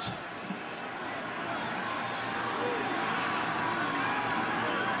and 8.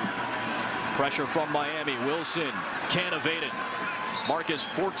 Pressure from Miami. Wilson can't evade it. Marcus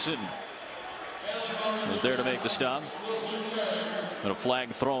Fortson is there to make the stop. And a flag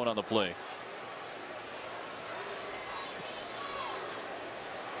thrown on the play.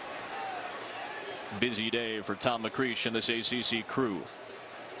 Busy day for Tom McCreesh and this ACC crew.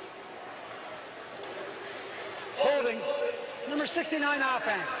 Holding. Number 69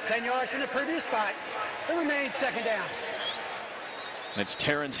 offense. 10 yards from the previous spot. It remains 2nd down. It's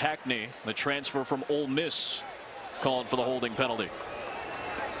Terrence Hackney, the transfer from Ole Miss, called for the holding penalty.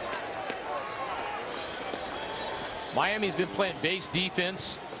 Miami's been playing base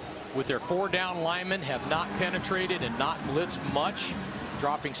defense with their 4-down linemen, have not penetrated and not blitzed much,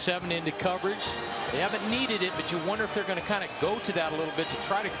 dropping 7 into coverage. They haven't needed it, but you wonder if they're going to kind of go to that a little bit to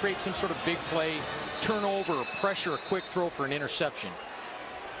try to create some sort of big play, turnover, or pressure, a quick throw for an interception.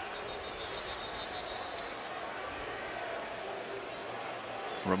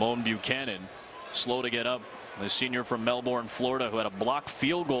 Ramon Buchanan slow to get up. The senior from Melbourne, Florida, who had a blocked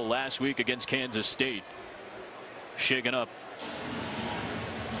field goal last week against Kansas State. Shaken up.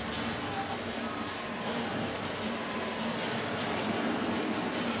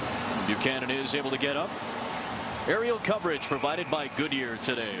 Buchanan is able to get up. Aerial coverage provided by Goodyear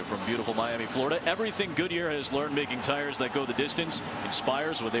today from beautiful Miami, Florida. Everything Goodyear has learned making tires that go the distance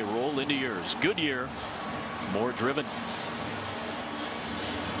inspires when they roll into yours. Goodyear, more driven.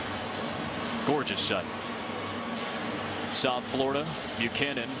 Gorgeous sight. South Florida,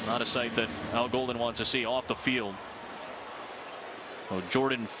 Buchanan, not a sight that Al Golden wants to see off the field. Oh,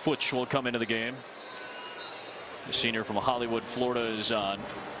 Jordan Futch will come into the game. The senior from Hollywood, Florida, is on.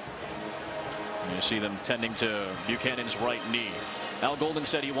 You see them tending to Buchanan's right knee. Al Golden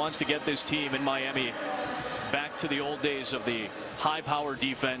said he wants to get this team in Miami back to the old days of the high-power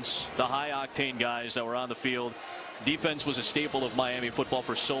defense, the high-octane guys that were on the field. Defense was a staple of Miami football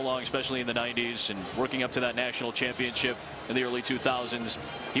for so long, especially in the 90s and working up to that national championship in the early 2000s.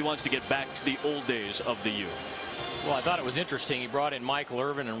 He wants to get back to the old days of the U. Well, I thought it was interesting. He brought in Michael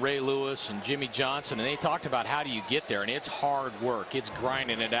Irvin and Ray Lewis and Jimmy Johnson, and they talked about how do you get there, and it's hard work. It's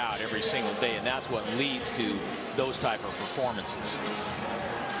grinding it out every single day, and that's what leads to those type of performances.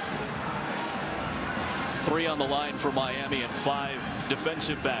 3 on the line for Miami and 5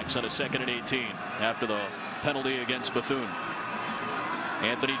 defensive backs on a 2nd and 18 after the penalty against Bethune.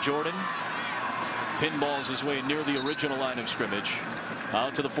 Anthony Jordan pinballs his way near the original line of scrimmage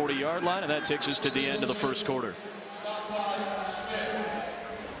out to the 40-yard line, and that takes us to the end of the first quarter.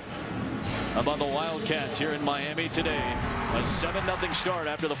 How about the Wildcats here in Miami today? A 7-0 start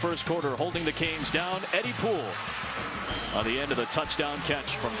after the first quarter, holding the Canes down. Eddie Poole on the end of the touchdown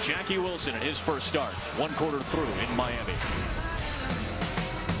catch from Jackie Wilson in his first start, 1 quarter through in Miami.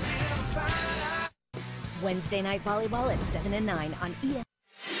 Wednesday night volleyball at 7 and 9 on ESPN.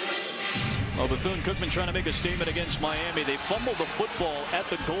 Well, Bethune Cookman trying to make a statement against Miami. They fumbled the football at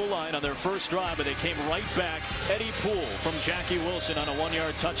the goal line on their first drive, but they came right back. Eddie Poole from Jackie Wilson on a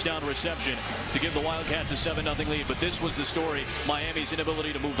 1-yard touchdown reception to give the Wildcats a 7-0 lead. But this was the story, Miami's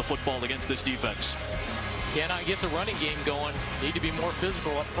inability to move the football against this defense. Cannot get the running game going. Need to be more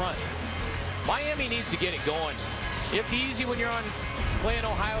physical up front. Miami needs to get it going. It's easy when you're on playing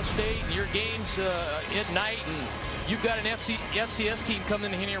Ohio State and your game's at night and you've got an FCS team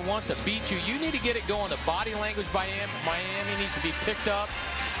coming in here wants to beat you. You need to get it going. The body language by Miami needs to be picked up.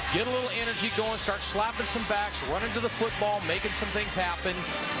 Get a little energy going. Start slapping some backs. Running to the football. Making some things happen.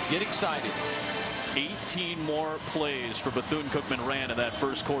 Get excited. 18 more plays for Bethune Cookman ran in that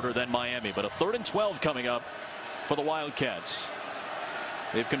first quarter than Miami. But a 3rd and 12 coming up for the Wildcats.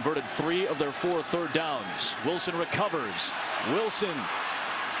 They've converted 3 of their 4 third downs. Wilson recovers. Wilson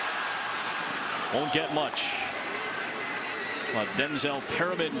won't get much. Denzel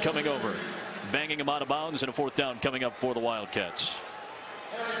Perriman coming over, banging him out of bounds, and a 4th down coming up for the Wildcats.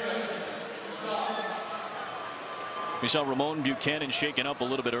 We saw Ramon Buchanan shaken up a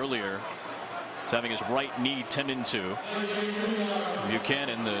little bit earlier. He's having his right knee tended to.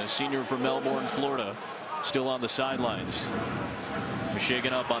 Buchanan, the senior from Melbourne, Florida, still on the sidelines. He's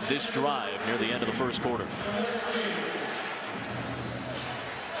shaken up on this drive near the end of the first quarter.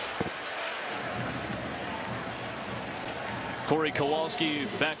 Corey Kowalski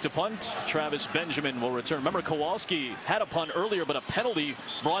back to punt. Travis Benjamin will return. Remember, Kowalski had a punt earlier, but a penalty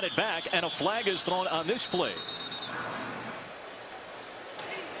brought it back, and a flag is thrown on this play.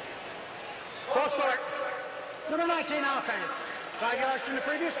 Ball start. Number 19 offense. 5 yards from the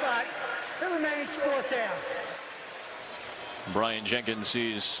previous spot. It remains 4th down. Brian Jenkins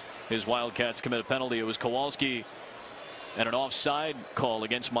sees his Wildcats commit a penalty. It was Kowalski and an offside call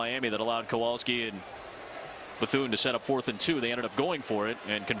against Miami that allowed Kowalski and Bethune to set up 4th and 2. They ended up going for it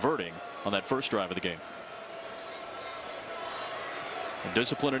and converting on that first drive of the game. A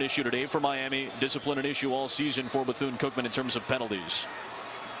discipline issue today for Miami. Discipline issue all season for Bethune Cookman in terms of penalties.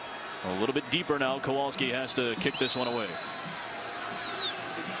 A little bit deeper now. Kowalski has to kick this one away.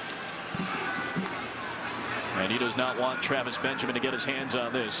 And he does not want Travis Benjamin to get his hands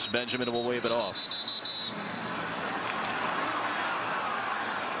on this. Benjamin will wave it off.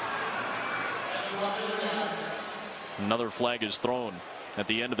 Another flag is thrown at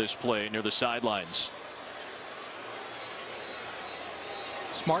the end of this play near the sidelines.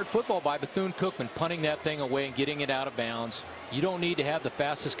 Smart football by Bethune Cookman, punting that thing away and getting it out of bounds. You don't need to have the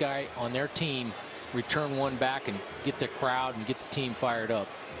fastest guy on their team return one back and get the crowd and get the team fired up.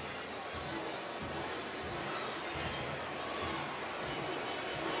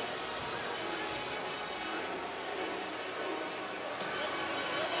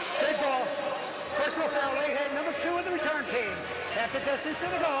 Big ball. Personal foul, late hit, number 2 of the return team. Half the distance to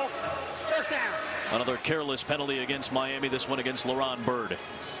the goal. First down. Another careless penalty against Miami. This one against LaRon Byrd,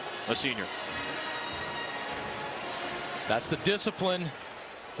 a senior. That's the discipline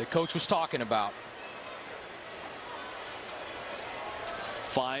that coach was talking about.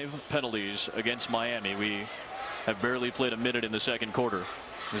 5 penalties against Miami. We have barely played a minute in the second quarter.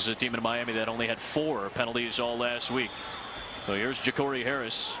 This is a team in Miami that only had 4 penalties all last week. So here's Ja'Cory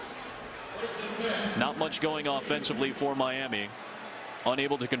Harris. Not much going offensively for Miami.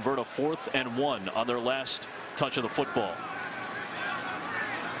 Unable to convert a 4th and 1 on their last touch of the football.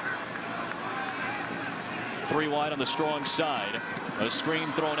 3 wide on the strong side. A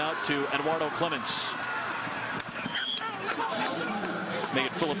screen thrown out to Eduardo Clements. Make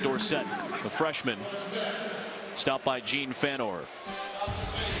it Philip Dorsett, the freshman. Stopped by Gene Fanor.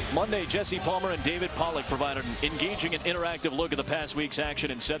 Monday, Jesse Palmer and David Pollack provided an engaging and interactive look at the past week's action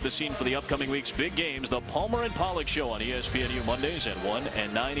and set the scene for the upcoming week's big games. The Palmer and Pollack Show on ESPNU Mondays at 1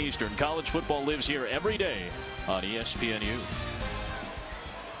 and 9 Eastern. College football lives here every day on ESPNU.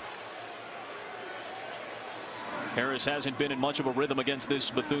 Harris hasn't been in much of a rhythm against this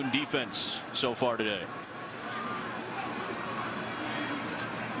Bethune defense so far today.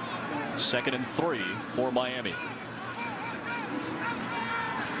 2nd and 3 for Miami.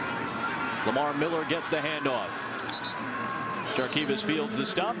 Lamar Miller gets the handoff. Jarquivas fields the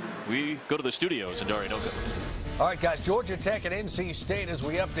stop. We go to the studios in Darien-Oka. All right, guys, Georgia Tech and NC State as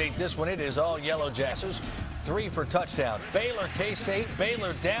we update this one. It is all Yellow Jackets. 3 for touchdowns. Baylor, K-State.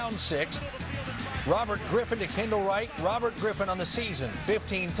 Baylor down 6. Robert Griffin to Kendall Wright. Robert Griffin on the season.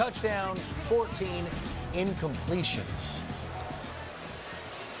 15 touchdowns, 14 incompletions.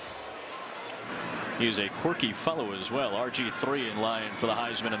 He's a quirky fellow as well. RG3 in line for the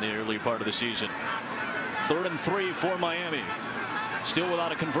Heisman in the early part of the season. 3rd and 3 for Miami. Still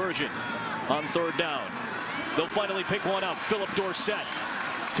without a conversion on 3rd down. They'll finally pick one up. Philip Dorsett.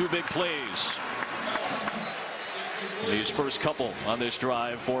 2 big plays. These first couple on this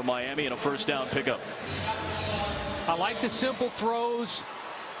drive for Miami and a 1st down pickup. I like the simple throws.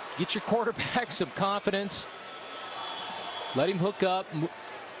 Get your quarterback some confidence. Let him hook up.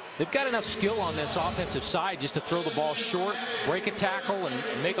 They've got enough skill on this offensive side just to throw the ball short, break a tackle, and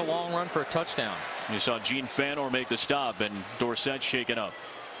make a long run for a touchdown. You saw Gene Fanor make the stop, and Dorsett shaken up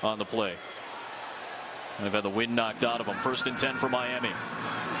on the play. And they've had the wind knocked out of them. 1st and 10 for Miami.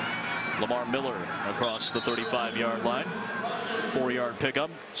 Lamar Miller across the 35-yard line. 4-yard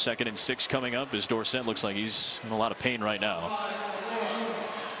pickup. 2nd and 6 coming up as Dorsett looks like he's in a lot of pain right now.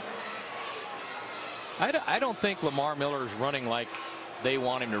 I don't think Lamar Miller is running like they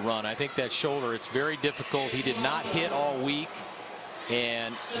want him to run. I think that shoulder, it's very difficult. He did not hit all week,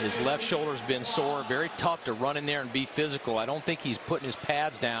 and his left shoulder's been sore. Very tough to run in there and be physical. I don't think he's putting his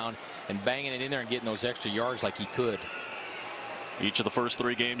pads down and banging it in there and getting those extra yards like he could. Each of the first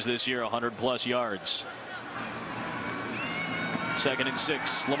 3 games this year, 100+ yards. 2nd and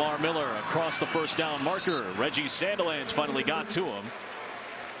 6. Lamar Miller across the 1st down marker. Reggie Sandilands finally got to him.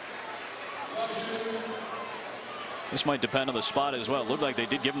 This might depend on the spot as well. It looked like they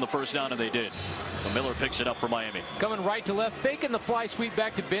did give him the 1st down, and they did. But Miller picks it up for Miami. Coming right to left, faking the fly sweep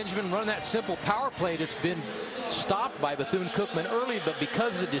back to Benjamin. Run that simple power play that's been stopped by Bethune-Cookman early, but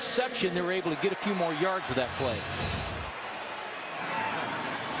because of the deception, they were able to get a few more yards with that play.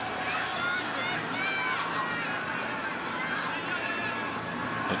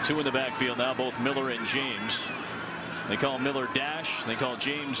 And two in the backfield now, both Miller and James. They call Miller dash. They call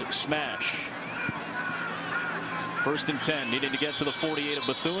James smash. 1st and 10, needing to get to the 48 of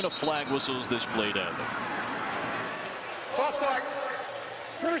Bethune. A flag whistles this play down. False start.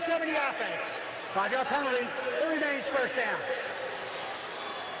 Number 70 offense. 5-yard penalty. It remains 1st down.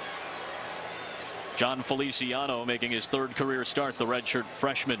 John Feliciano making his 3rd career start. The redshirt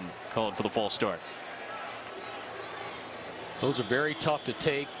freshman called for the false start. Those are very tough to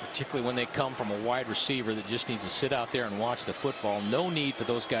take, particularly when they come from a wide receiver that just needs to sit out there and watch the football. No need for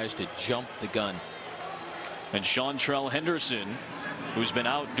those guys to jump the gun. And Seantrell Henderson, who's been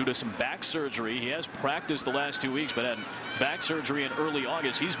out due to some back surgery. He has practiced the last 2 weeks, but had back surgery in early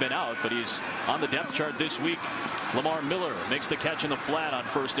August. He's been out, but he's on the depth chart this week. Lamar Miller makes the catch in the flat on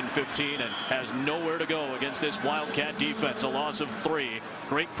 1st and 15 and has nowhere to go against this Wildcat defense. A loss of 3.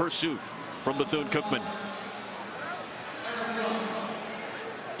 Great pursuit from Bethune Cookman.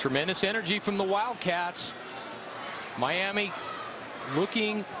 Tremendous energy from the Wildcats. Miami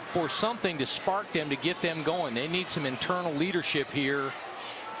looking for something to spark them, to get them going. They need some internal leadership here.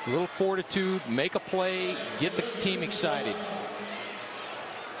 A little fortitude, make a play, get the team excited.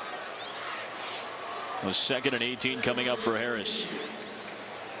 The 2nd and 18 coming up for Harris.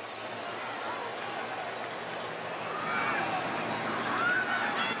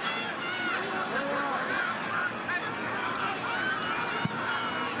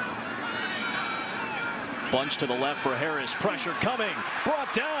 Bunch to the left for Harris. Pressure coming.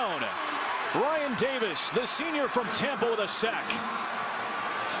 Brought down. Ryan Davis, the senior from Tampa, with a sack.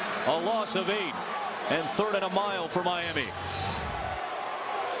 A loss of 8. And 3rd and a mile for Miami.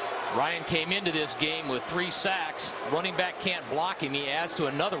 Ryan came into this game with 3 sacks. Running back can't block him. He adds to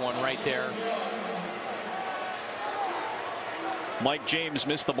another one right there. Mike James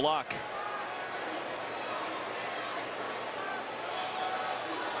missed the block.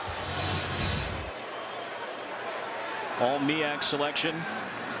 All MEAC selection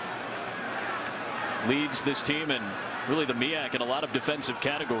leads this team, and really the MEAC in a lot of defensive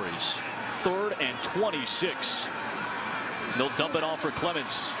categories. 3rd and 26. They'll dump it off for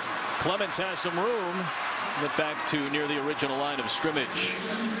Clements. Clements has some room. Get back to near the original line of scrimmage.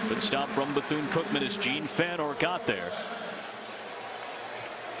 Good stop from Bethune Cookman as Gene Fanor got there.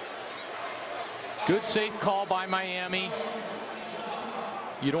 Good safe call by Miami.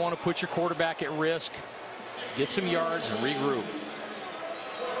 You don't want to put your quarterback at risk. Get some yards and regroup.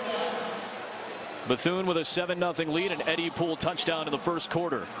 Bethune with a 7-0 lead, and Eddie Poole touchdown in the 1st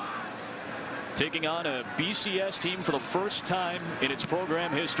quarter. Taking on a BCS team for the first time in its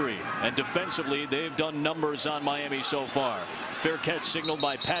program history. And defensively, they've done numbers on Miami so far. Fair catch signaled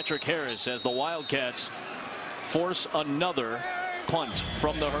by Patrick Harris as the Wildcats force another punt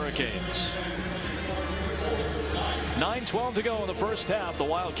from the Hurricanes. 9:12 to go in the 1st half. The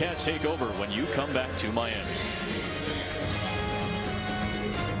Wildcats take over when you come back to Miami.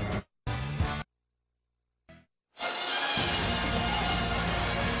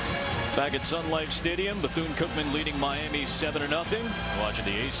 Back at Sun Life Stadium, Bethune-Cookman leading Miami 7-0. Watching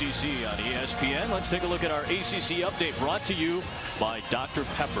the ACC on ESPN. Let's take a look at our ACC update, brought to you by Dr.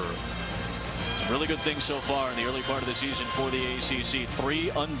 Pepper. Some really good things so far in the early part of the season for the ACC. 3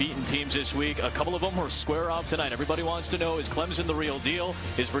 unbeaten teams this week. A couple of them were square off tonight. Everybody wants to know, is Clemson the real deal?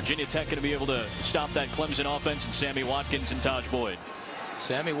 Is Virginia Tech going to be able to stop that Clemson offense and Sammy Watkins and Taj Boyd?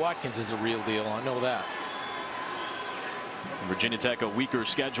 Sammy Watkins is a real deal. I know that. Virginia Tech a weaker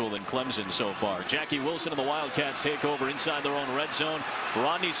schedule than Clemson so far. Jackie Wilson and the Wildcats take over inside their own red zone.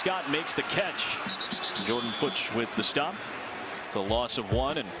 Rodney Scott makes the catch. Jordan Futch with the stop. It's a loss of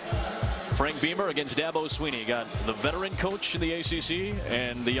 1, and Frank Beamer against Dabo Sweeney. Got the veteran coach in the ACC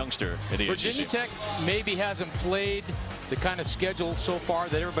and the youngster in the Virginia ACC. Tech maybe hasn't played the kind of schedule so far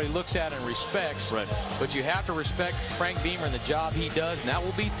that everybody looks at and respects. Right. But you have to respect Frank Beamer and the job he does, and that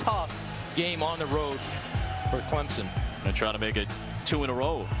will be tough game on the road for Clemson. And trying to make it 2 in a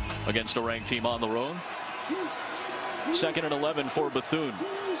row against a ranked team on the road. 2nd and 11 for Bethune.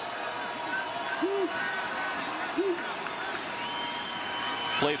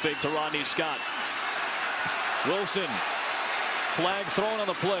 Play fake to Rodney Scott. Wilson. Flag thrown on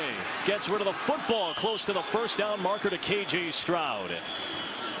the play. Gets rid of the football close to the 1st down marker to KJ Stroud.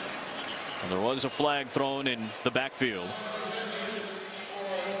 And there was a flag thrown in the backfield.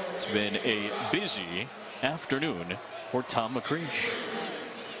 It's been a busy afternoon for Tom McCreesh.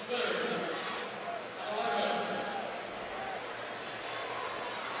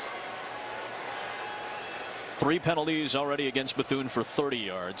 Three penalties already against Bethune for 30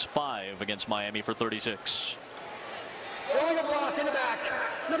 yards, 5 against Miami for 36. Rolling a block in the back.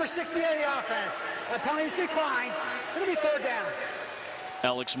 Number 68 offense. That penalty's declined. It'll be 3rd down.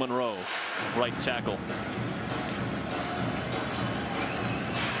 Alex Monroe, right tackle.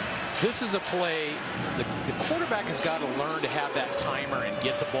 This is a play, the quarterback has got to learn to have that timer and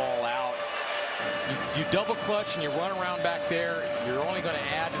get the ball out. You double clutch and you run around back there, you're only going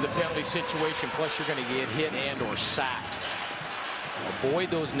to add to the penalty situation, plus you're going to get hit and or sacked. Avoid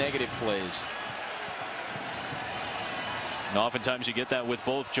those negative plays. And oftentimes you get that with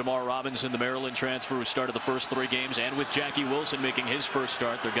both Jamar Robinson, the Maryland transfer who started the first 3 games, and with Jackie Wilson making his first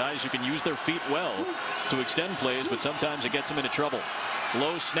start. They're guys who can use their feet well to extend plays, but sometimes it gets them into trouble.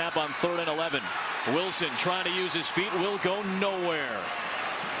 Low snap on 3rd and 11. Wilson trying to use his feet, will go nowhere.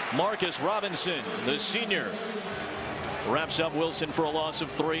 Marcus Robinson, the senior, wraps up Wilson for a loss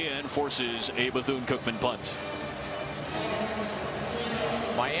of 3 and forces a Bethune-Cookman punt.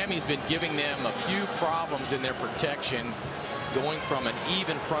 Miami's been giving them a few problems in their protection, going from an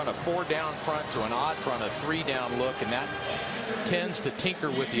even front, a 4-down front, to an odd front, a 3-down look, and that tends to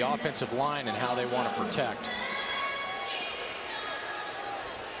tinker with the offensive line and how they want to protect.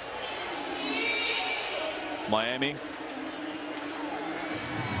 Miami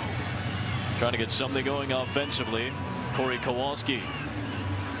trying to get something going offensively. Corey Kowalski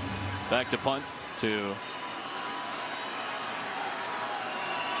back to punt to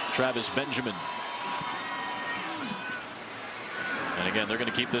Travis Benjamin. And again, they're going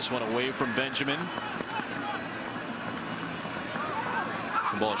to keep this one away from Benjamin.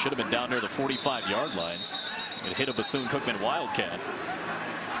 The ball should have been down near the 45-yard line. It hit a Bethune-Cookman Wildcat.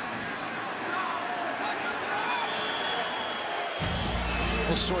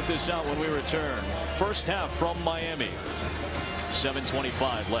 We'll sort this out when we return. First half from Miami.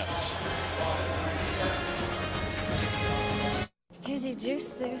 7:25 left. Juicy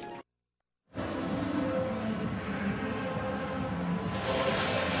juices.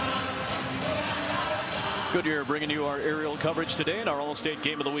 Goodyear bringing you our aerial coverage today in our All-State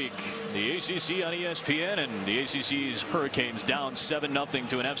Game of the Week. The ACC on ESPN, and the ACC's Hurricanes down 7-0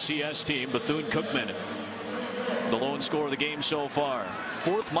 to an FCS team, Bethune-Cookman. The lone score of the game so far.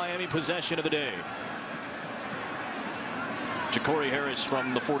 4th Miami possession of the day. Ja'Cory Harris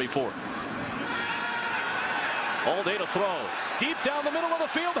from the 44. All day to throw. Deep down the middle of the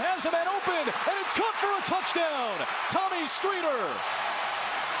field, has a man open, and it's caught for a touchdown. Tommy Streeter.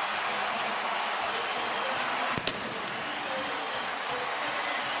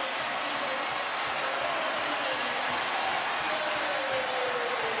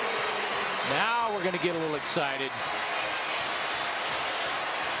 Now we're going to get a little excited.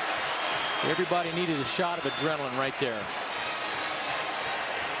 Everybody needed a shot of adrenaline right there.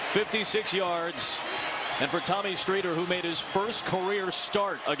 56 yards. And for Tommy Streeter, who made his first career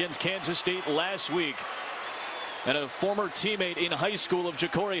start against Kansas State last week, and a former teammate in high school of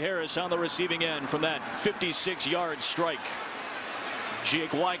Ja'Cory Harris on the receiving end from that 56-yard strike.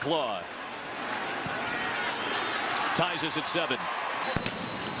 Jake Wyclaw ties us at 7.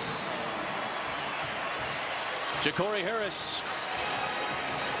 Ja'Cory Harris,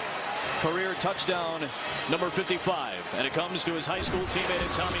 career touchdown number 55, and it comes to his high school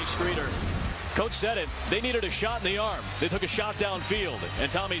teammate Tommy Streeter. Coach said it, they needed a shot in the arm. They took a shot downfield,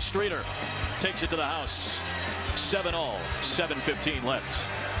 and Tommy Streeter takes it to the house. 7-all, 7:15 left.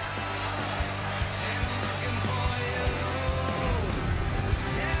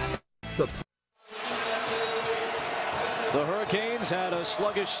 The Hurricanes had a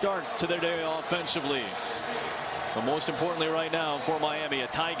sluggish start to their day offensively. But most importantly right now for Miami, a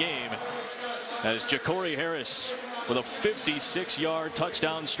tie game as Ja'Cory Harris with a 56-yard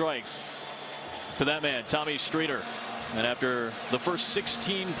touchdown strike to that man, Tommy Streeter. And after the first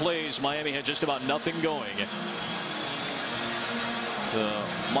 16 plays, Miami had just about nothing going. The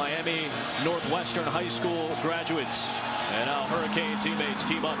Miami Northwestern High School graduates and now Hurricane teammates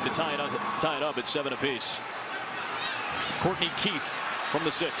team up to tie it up at 7 apiece. Courtney Keefe from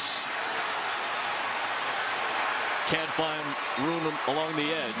the 6. Can't find room along the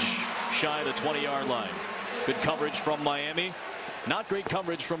edge, shy of the 20-yard line. Good coverage from Miami. Not great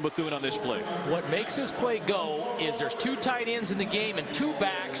coverage from Bethune on this play. What makes this play go is there's 2 tight ends in the game and 2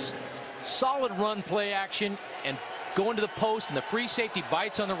 backs. Solid run play action and going to the post, and the free safety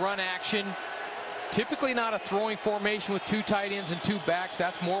bites on the run action. Typically not a throwing formation with 2 tight ends and 2 backs.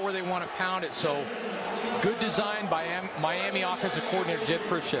 That's more where they want to pound it. So good design by Miami offensive coordinator Jed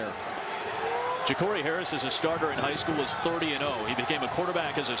Prisher. Ja'Cory Harris as a starter in high school is 30-0. He became a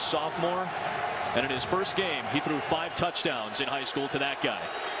quarterback as a sophomore, and in his first game he threw 5 touchdowns in high school to that guy.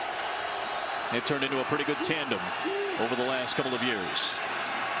 It turned into a pretty good tandem over the last couple of years.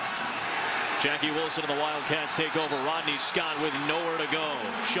 Jackie Wilson and the Wildcats take over. Rodney Scott with nowhere to go.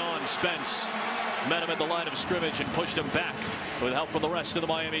 Sean Spence met him at the line of scrimmage and pushed him back with help from the rest of the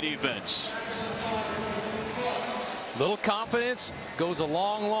Miami defense. Little confidence goes a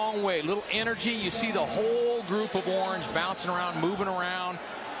long, long way. Little energy. You see the whole group of Orange bouncing around, moving around,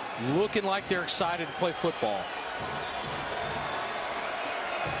 looking like they're excited to play football.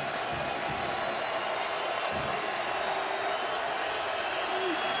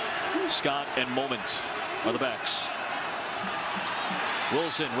 Scott and Moment are the backs.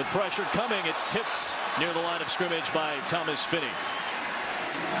 Wilson with pressure coming. It's tipped near the line of scrimmage by Thomas Finney.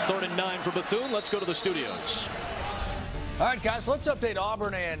 3rd and 9 for Bethune. Let's go to the studios. All right, guys, let's update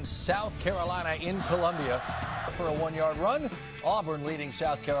Auburn and South Carolina in Columbia for a 1-yard run. Auburn leading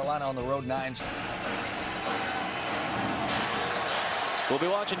South Carolina on the road 9s. We'll be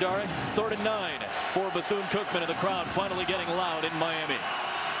watching, Dari. 3rd and 9 for Bethune Cookman, and the crowd finally getting loud in Miami.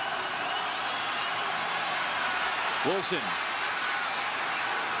 Wilson.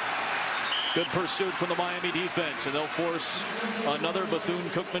 Good pursuit from the Miami defense, and they'll force another Bethune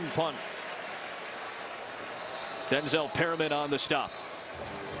Cookman punt. Denzel Perriman on the stop.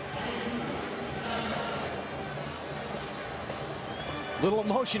 Little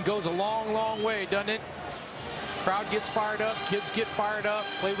emotion goes a long, long way, doesn't it? Crowd gets fired up, kids get fired up,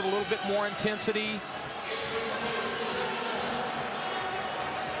 play with a little bit more intensity.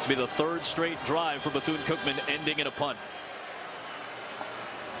 This will be the 3rd straight drive for Bethune Cookman, ending in a punt.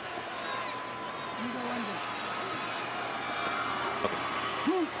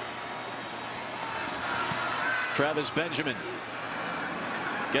 Travis Benjamin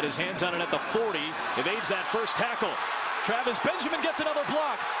get his hands on it at the 40, evades that first tackle. Travis Benjamin gets another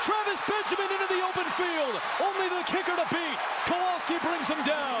block. Travis Benjamin into the open field. Only the kicker to beat. Kowalski brings him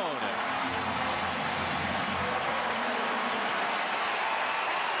down.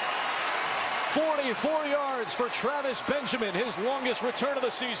 "44 yards for Travis Benjamin, his longest return of the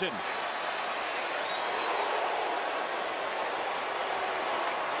season.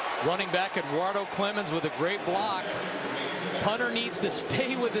 Running back Eduardo Clemens with a great block. Punter needs to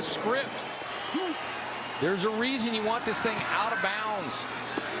stay with the script. There's a reason you want this thing out of bounds.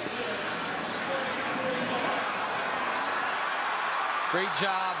 Great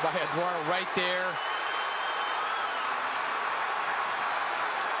job by Eduardo right there.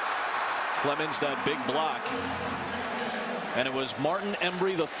 Clemens, that big block. And it was Martin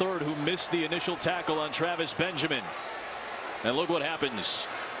Embry III who missed the initial tackle on Travis Benjamin. And look what happens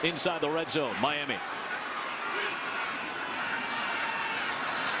inside the red zone, Miami.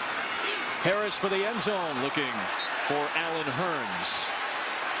 Harris for the end zone, looking for Allen Hurns.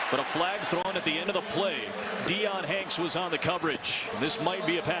 But a flag thrown at the end of the play. Deion Hanks was on the coverage. This might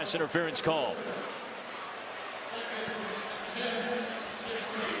be a pass interference call.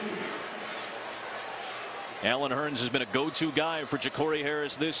 Allen Hurns has been a go-to guy for Ja'Cory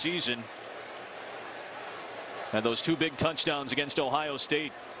Harris this season. And those 2 big touchdowns against Ohio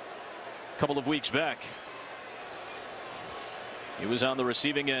State a couple of weeks back. He was on the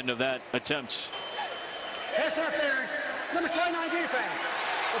receiving end of that attempt. Pass interference. Number 29 defense.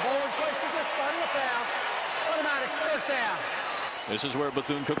 The ball was placed at this spot in the foul. Automatic first down. This is where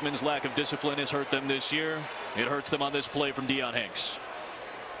Bethune Cookman's lack of discipline has hurt them this year. It hurts them on this play from Deion Hanks.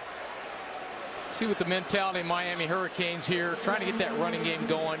 See what the mentality of Miami Hurricanes here, trying to get that running game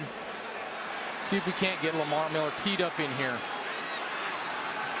going. See if we can't get Lamar Miller teed up in here.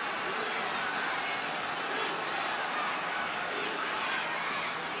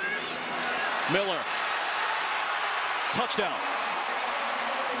 Miller. Touchdown.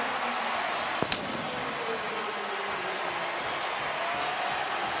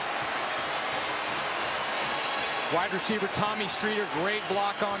 Wide receiver Tommy Streeter, great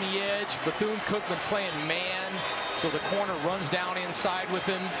block on the edge. Bethune Cookman playing man, so the corner runs down inside with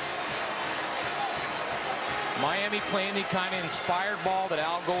him. Miami playing the kind of inspired ball that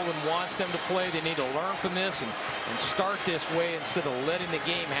Al Golden wants them to play. They need to learn from this and start this way instead of letting the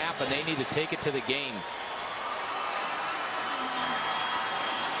game happen. They need to take it to the game.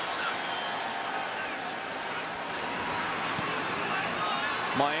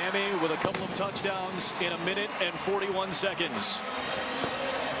 Miami with a couple of touchdowns in 1 minute and 41 seconds.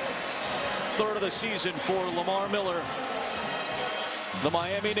 3rd of the season for Lamar Miller, the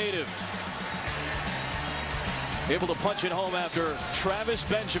Miami native. Able to punch it home after Travis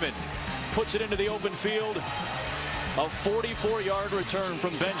Benjamin puts it into the open field. A 44-yard return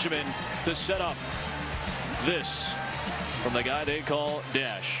from Benjamin to set up this from the guy they call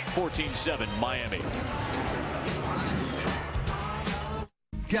Dash. 14-7 Miami.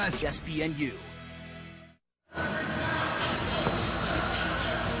 ESPNU.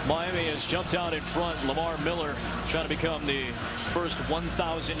 Miami Miami has jumped out in front. Lamar Miller trying to become the first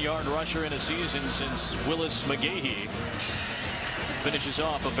 1,000-yard rusher in a season since Willis McGahee. Finishes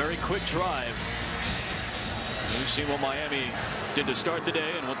off a very quick drive. We've seen what Miami did to start the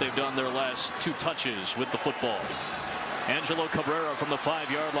day and what they've done their last 2 touches with the football. Angelo Cabrera from the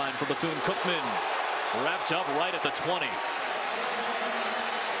 5-yard line for Bethune Cookman. Wrapped up right at the 20.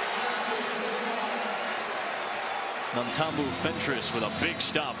 Nantambu Fentress with a big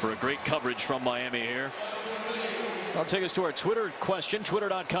stop for a great coverage from Miami here. I'll take us to our Twitter question,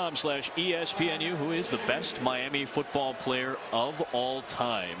 twitter.com/ESPNU. Who is the best Miami football player of all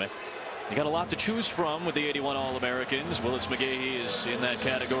time? You got a lot to choose from with the 81 All-Americans. Willis McGahee is in that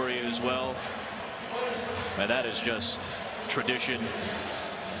category as well. And that is just tradition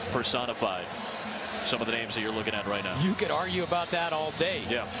personified. Some of the names that you're looking at right now. You could argue about that all day.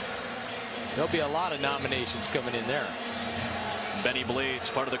 Yeah. There'll be a lot of nominations coming in there. Benny Blades,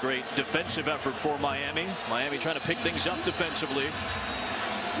 part of the great defensive effort for Miami. Miami trying to pick things up defensively.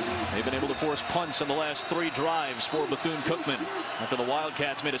 They've been able to force punts on the last 3 drives for Bethune Cookman after the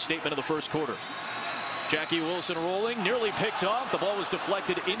Wildcats made a statement in the first quarter. Jackie Wilson rolling, nearly picked off. The ball was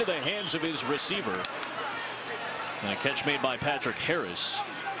deflected into the hands of his receiver. And a catch made by Patrick Harris.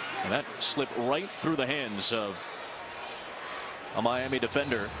 And that slipped right through the hands of a Miami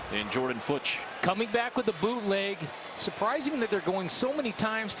defender in Jordan Futch. Coming back with the bootleg. Surprising that they're going so many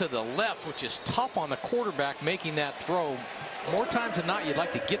times to the left, which is tough on the quarterback making that throw. More times than not, you'd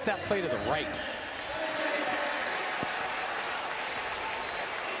like to get that play to the right.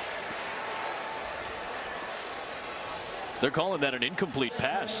 They're calling that an incomplete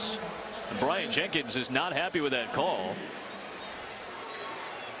pass. And Brian Jenkins is not happy with that call.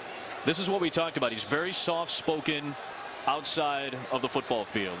 This is what we talked about. He's very soft-spoken outside of the football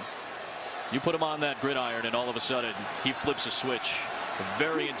field. You put him on that gridiron and all of a sudden he flips a switch. A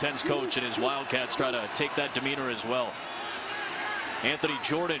very intense coach, and his Wildcats try to take that demeanor as well. Anthony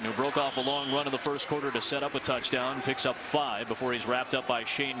Jordan, who broke off a long run in the first quarter to set up a touchdown, picks up 5 before he's wrapped up by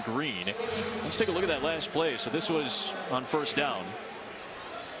Shane Green. Let's take a look at that last play. So this was on first down.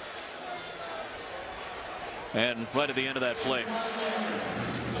 And right at the end of that play.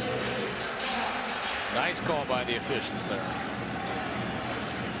 Nice call by the officials there.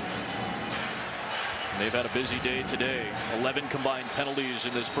 They've had a busy day today. 11 combined penalties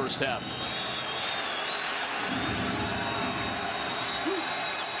in this first half.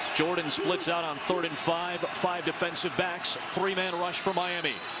 Jordan splits out on 3rd and 5. 5 defensive backs. 3-man rush for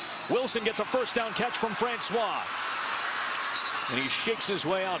Miami. Wilson gets a first down catch from Francois. And he shakes his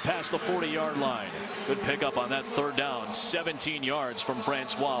way out past the 40-yard line. Good pickup on that 3rd down. 17 yards from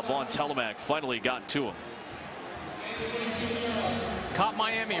Francois. Vaughn Telemack finally got to him. Caught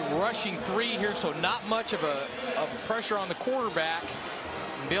Miami rushing 3 here, so not much of a pressure on the quarterback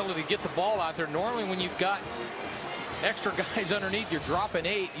and be able to get the ball out there. Normally when you've got extra guys underneath, you're dropping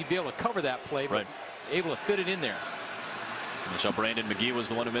 8, you'd be able to cover that play, but able to fit it in there. And so Brandon McGee was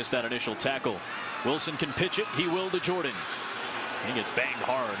the one who missed that initial tackle. Wilson can pitch it. He will to Jordan. He gets banged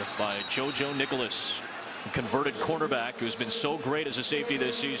hard by JoJo Nicholas, a converted cornerback who's been so great as a safety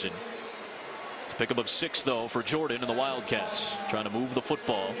this season. It's a pickup of 6, though, for Jordan and the Wildcats, trying to move the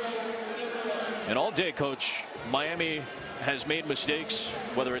football. And all day, Coach, Miami has made mistakes,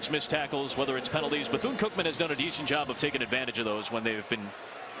 whether it's missed tackles, whether it's penalties. Bethune Cookman has done a decent job of taking advantage of those when they've been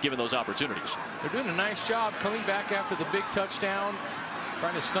given those opportunities. They're doing a nice job coming back after the big touchdown,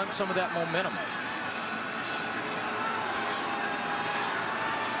 trying to stunt some of that momentum.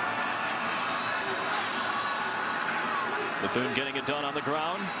 Bethune getting it done on the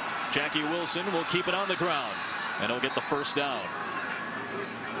ground. Jackie Wilson will keep it on the ground, and he'll get the first down.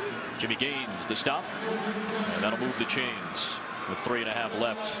 Jimmy Gaines the stop, and that'll move the chains with 3.5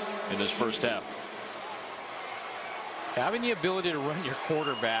 left in this first half. Having the ability to run your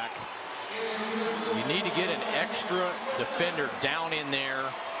quarterback, you need to get an extra defender down in there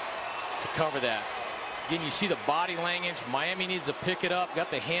to cover that. Again, you see the body language. Miami needs to pick it up, got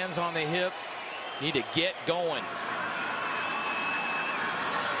the hands on the hip, need to get going.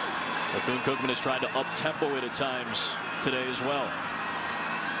 Bethune Cookman has tried to up-tempo it at times today as well.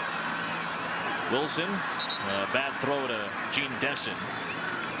 Wilson, a bad throw to Gene Desson.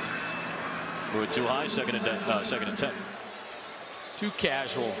 Threw it too high, second and 10. Too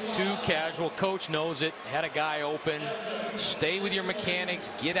casual. Coach knows it. Had a guy open. Stay with your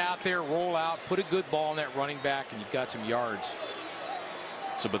mechanics. Get out there, roll out, put a good ball in that running back, and you've got some yards.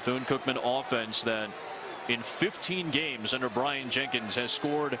 It's a Bethune Cookman offense that in 15 games under Brian Jenkins has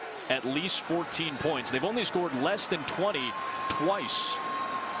scored at least 14 points. They've only scored less than 20 twice,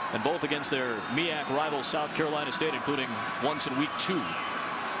 and both against their MEAC rival South Carolina State, including once in week 2.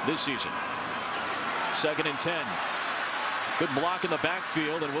 this season. 2nd and 10. Good block in the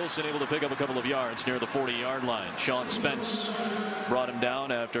backfield, and Wilson able to pick up a couple of yards near the 40-yard line. Sean Spence brought him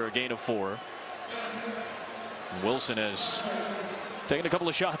down after a gain of 4. Wilson has taken a couple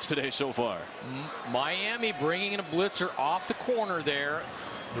of shots today so far. Miami bringing in a blitzer off the corner there.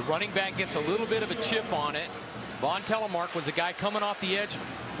 The running back gets a little bit of a chip on it. Von Telemark was the guy coming off the edge.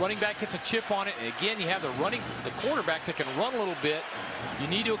 Running back gets a chip on it. And again, you have the quarterback that can run a little bit. You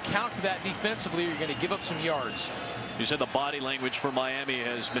need to account for that defensively, or you're going to give up some yards. You said the body language for Miami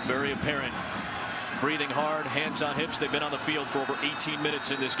has been very apparent. Breathing hard, hands on hips. They've been on the field for over 18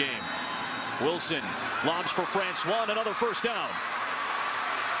 minutes in this game. Wilson lobs for Francois, another first down.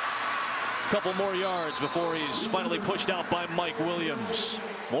 Couple more yards before he's finally pushed out by Mike Williams.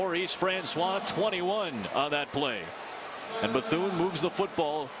 Maurice Francois, 21 on that play. And Bethune moves the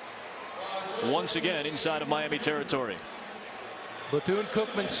football once again inside of Miami territory. Bethune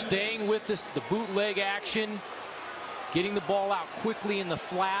Cookman staying with the bootleg action, getting the ball out quickly in the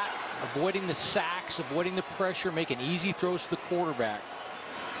flat, avoiding the sacks, avoiding the pressure, making easy throws to the quarterback.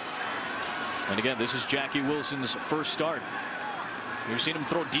 And again, this is Jackie Wilson's first start. We've seen him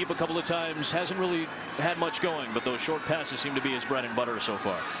throw deep a couple of times. Hasn't really had much going, but those short passes seem to be his bread and butter so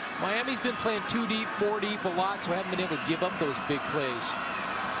far. Miami's been playing 2 deep, 4 deep a lot, so haven't been able to give up those big plays.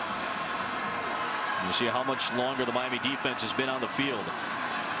 You see how much longer the Miami defense has been on the field.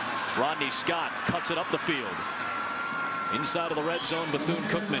 Rodney Scott cuts it up the field. Inside of the red zone, Bethune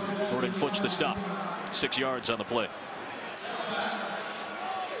Cookman. Gordon Futch the stop. 6 yards on the play.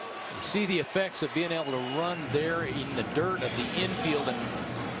 You see the effects of being able to run there in the dirt of the infield, and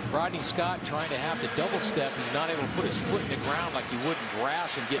Rodney Scott trying to have to double step and not able to put his foot in the ground like he would in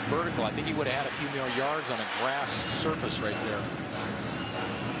grass and get vertical. I think he would have had a few more yards on a grass surface right there.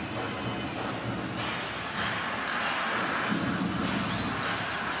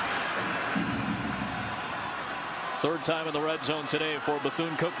 Third time in the red zone today for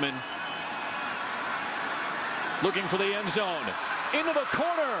Bethune Cookman. Looking for the end zone. Into the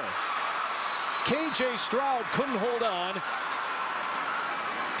corner. KJ Stroud couldn't hold on.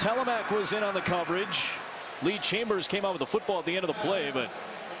 Telemac was in on the coverage. Lee Chambers came out with the football at the end of the play, but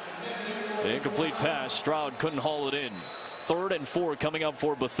an incomplete pass. Stroud couldn't haul it in. 3rd and 4 coming up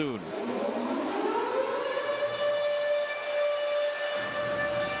for Bethune.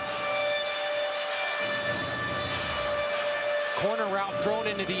 Corner route thrown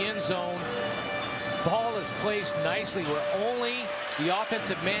into the end zone. Ball is placed nicely where only the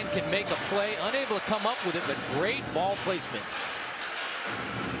offensive man can make a play. Unable to come up with it, but great ball placement.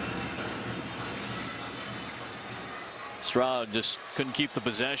 Stroud just couldn't keep the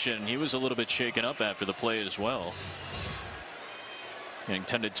possession. He was a little bit shaken up after the play as well. Getting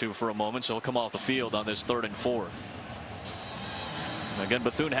tended to for a moment, so he'll come off the field on this 3rd and 4. Again,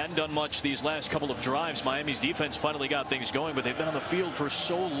 Bethune hadn't done much these last couple of drives. Miami's defense finally got things going, but they've been on the field for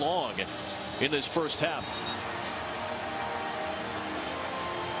so long in this first half.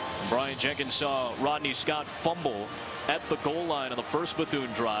 Brian Jenkins saw Rodney Scott fumble at the goal line on the first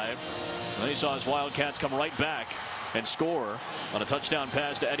Bethune drive. And then he saw his Wildcats come right back and score on a touchdown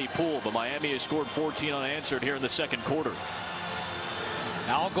pass to Eddie Poole, but Miami has scored 14 unanswered here in the second quarter.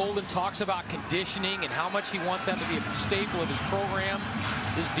 Al Golden talks about conditioning and how much he wants that to be a staple of his program.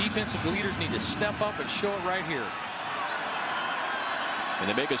 His defensive leaders need to step up and show it right here. And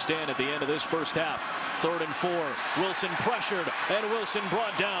they make a stand at the end of this first half. 3rd and 4. Wilson pressured, and Wilson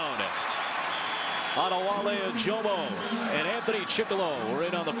brought down. Adewale Ajomo and Anthony Chickalo were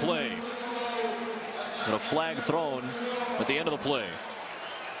in on the play. And a flag thrown at the end of the play.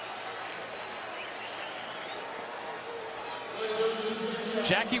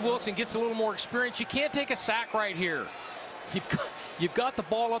 Jackie Wilson gets a little more experience. You can't take a sack right here. You've got the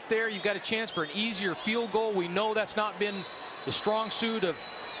ball up there. You've got a chance for an easier field goal. We know that's not been the strong suit of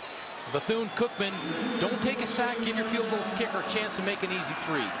Bethune Cookman. Don't take a sack. Give your field goal kicker a chance to make an easy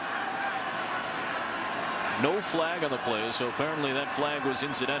 3. No flag on the play, so apparently that flag was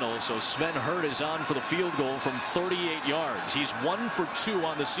incidental. So Sven Hurt is on for the field goal from 38 yards. He's 1 for 2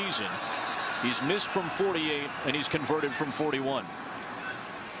 on the season. He's missed from 48, and he's converted from 41.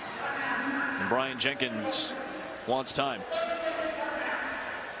 And Brian Jenkins wants time.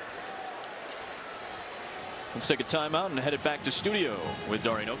 Let's take a timeout and head it back to studio with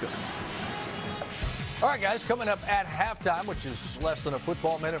Dari Nowkhah. All right, guys, coming up at halftime, which is less than a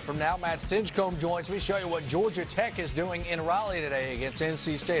football minute from now, Matt Stinchcomb joins me, show you what Georgia Tech is doing in Raleigh today against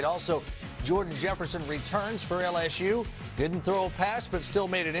NC State. Also, Jordan Jefferson returns for LSU. Didn't throw a pass, but still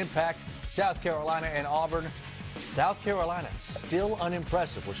made an impact. South Carolina and Auburn. South Carolina still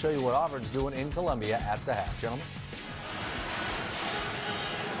unimpressive. We'll show you what Auburn's doing in Columbia at the half, gentlemen.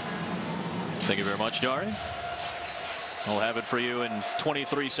 Thank you very much, Dari. I'll have it for you in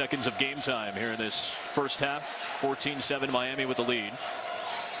 23 seconds of game time here in this first half. 14-7 Miami with the lead.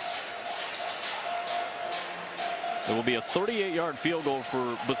 It will be a 38-yard field goal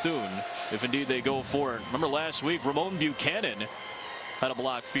for Bethune if indeed they go for it. Remember last week, Ramon Buchanan had a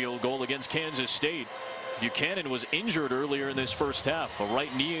blocked field goal against Kansas State. Buchanan was injured earlier in this first half, a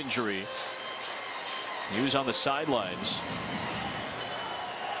right knee injury. He was on the sidelines.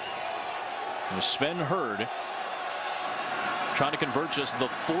 And Sven Hurd trying to convert just the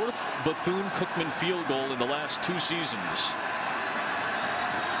 4th Bethune Cookman field goal in the last 2 seasons.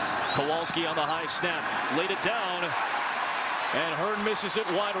 Kowalski on the high snap, laid it down, and Hurd misses it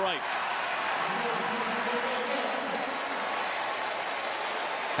wide right.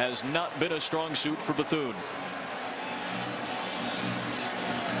 Has not been a strong suit for Bethune.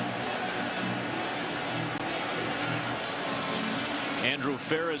 Andrew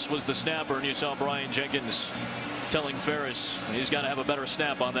Ferris was the snapper, and you saw Brian Jenkins telling Ferris he's got to have a better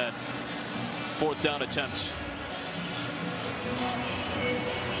snap on that 4th down attempt.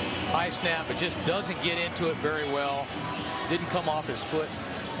 High snap, it just doesn't get into it very well. Didn't come off his foot.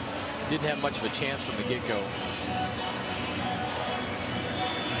 Didn't have much of a chance from the get-go.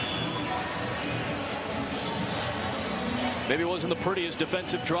 Maybe it wasn't the prettiest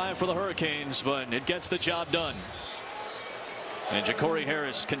defensive drive for the Hurricanes, but it gets the job done. And Ja'Cory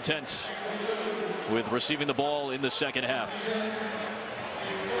Harris content with receiving the ball in the second half.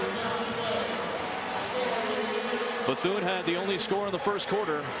 Bethune had the only score in the first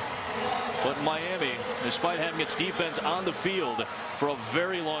quarter, but Miami, despite having its defense on the field for a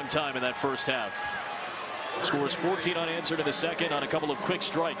very long time in that first half, scores 14 unanswered in the second on a couple of quick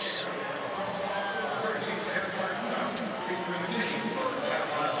strikes.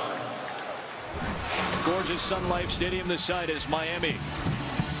 Gorgeous Sun Life Stadium. This side is Miami,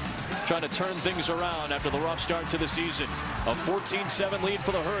 trying to turn things around after the rough start to the season. A 14-7 lead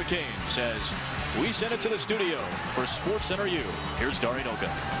for the Hurricanes as we send it to the studio for SportsCenter U. Here's Dari Noka.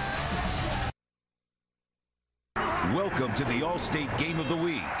 Welcome to the All-State Game of the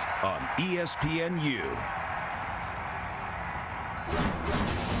Week on ESPNU.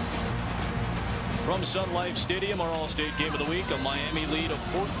 From Sun Life Stadium, our All-State Game of the Week, a Miami lead of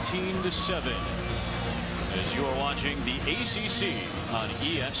 14-7. As you are watching the ACC on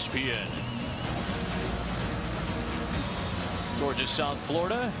ESPN. Gorgeous South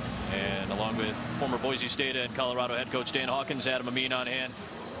Florida, and along with former Boise State and Colorado head coach Dan Hawkins, Adam Amin on hand.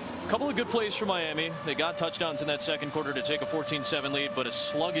 A couple of good plays for Miami. They got touchdowns in that second quarter to take a 14-7 lead, but a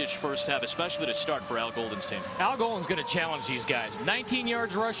sluggish first half, especially to start for Al Golden's team. Al Golden's going to challenge these guys. 19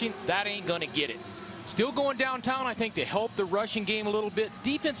 yards rushing, that ain't going to get it. Still going downtown, I think, to help the rushing game a little bit.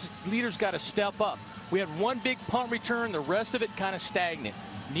 Defense leaders got to step up. We had one big punt return, the rest of it kind of stagnant.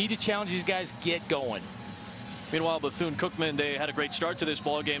 Need to challenge these guys, get going. Meanwhile, Bethune Cookman, they had a great start to this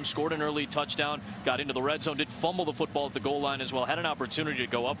ball game, scored an early touchdown, got into the red zone, did fumble the football at the goal line as well, had an opportunity to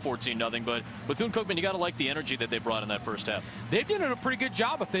go up 14-0, but Bethune Cookman, you got to like the energy that they brought in that first half. They've done a pretty good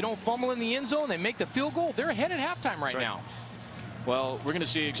job. If they don't fumble in the end zone, they make the field goal, they're ahead at halftime right now. Well, we're going to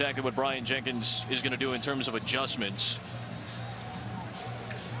see exactly what Brian Jenkins is going to do in terms of adjustments.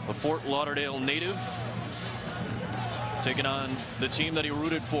 A Fort Lauderdale native taking on the team that he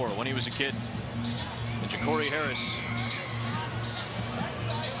rooted for when he was a kid. And Ja'Cory Harris.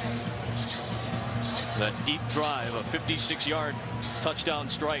 That deep drive, a 56-yard touchdown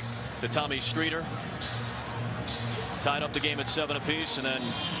strike to Tommy Streeter. Tied up the game at 7 apiece, and then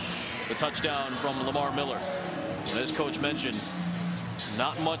the touchdown from Lamar Miller. And as Coach mentioned,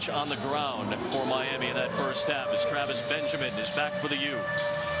 not much on the ground for Miami in that first half as Travis Benjamin is back for the U.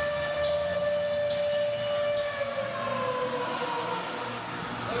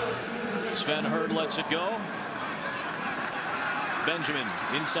 Sven Hurd lets it go. Benjamin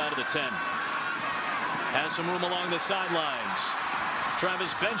inside of the 10. Has some room along the sidelines.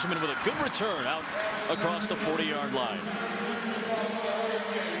 Travis Benjamin with a good return out across the 40-yard line.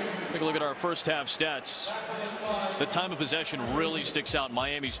 Take a look at our first half stats. The time of possession really sticks out.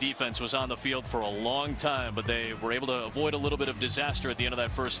 Miami's defense was on the field for a long time, but they were able to avoid a little bit of disaster at the end of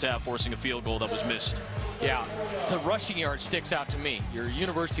that first half, forcing a field goal that was missed. Yeah, the rushing yard sticks out to me. Your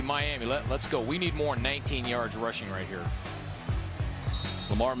University of Miami, let's go. We need more 19 yards rushing right here.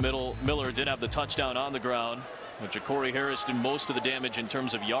 Lamar Miller did have the touchdown on the ground, but Ja'Cory Harris did most of the damage in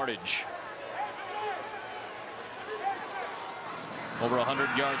terms of yardage. Over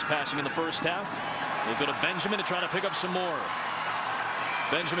 100 yards passing in the first half. We'll go to Benjamin to try to pick up some more.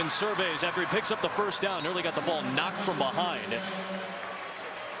 Benjamin surveys after he picks up the first down. Nearly got the ball knocked from behind.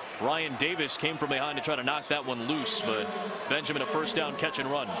 Ryan Davis came from behind to try to knock that one loose, but Benjamin a first down catch and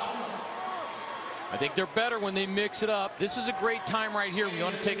run. I think they're better when they mix it up. This is a great time right here when you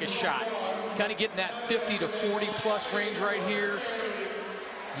want to take a shot. Kind of getting that 50 to 40 plus range right here.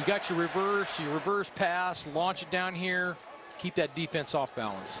 You got your reverse pass, launch it down here, keep that defense off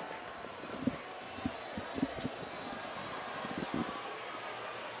balance.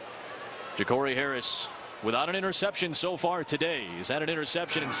 Ja'Cory Harris without an interception so far today. He's had an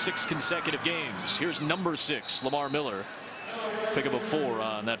interception in 6 consecutive games. Here's number 6, Lamar Miller. Pick up a 4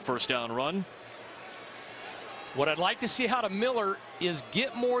 on that first down run. What I'd like to see out of Miller is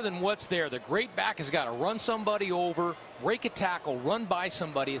get more than what's there. The great back has got to run somebody over, break a tackle, run by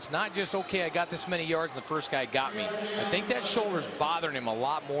somebody. It's not just, okay, I got this many yards and the first guy got me. I think that shoulder's bothering him a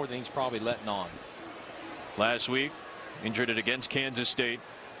lot more than he's probably letting on. Last week, injured it against Kansas State.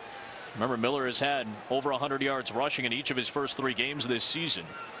 Remember, Miller has had over 100 yards rushing in each of his first 3 games this season.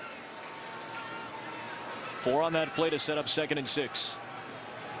 4 on that play to set up 2nd and 6.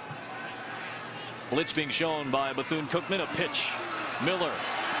 Blitz being shown by Bethune Cookman. A pitch. Miller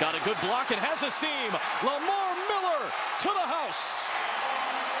got a good block and has a seam. Lamar Miller to the house.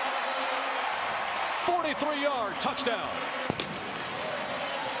 43-yard touchdown.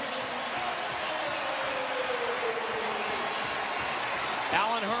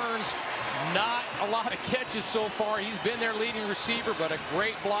 Allen Hurns, not a lot of catches so far. He's been their leading receiver, but a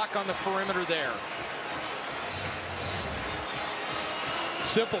great block on the perimeter there.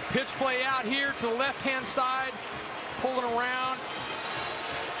 Simple pitch play out here to the left-hand side, pulling around.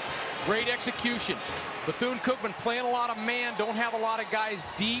 Great execution. Bethune-Cookman playing a lot of man, don't have a lot of guys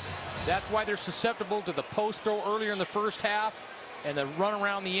deep. That's why they're susceptible to the post throw earlier in the first half and the run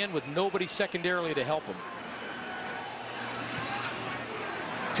around the end with nobody secondarily to help them.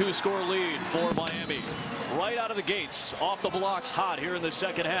 2-score lead for Miami. Right out of the gates, off the blocks hot here in the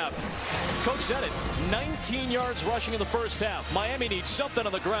second half. Coach said it, 19 yards rushing in the first half. Miami needs something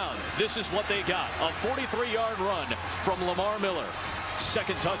on the ground. This is what they got. A 43-yard run from Lamar Miller.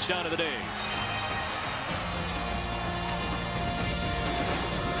 2nd touchdown of the day.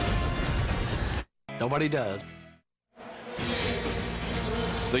 Nobody does.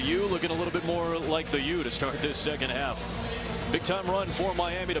 The U looking a little bit more like the U to start this second half. Big time run for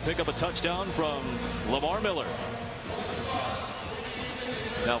Miami to pick up a touchdown from Lamar Miller.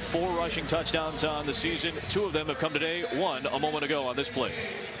 Now 4 rushing touchdowns on the season. 2 of them have come today. 1 a moment ago on this play.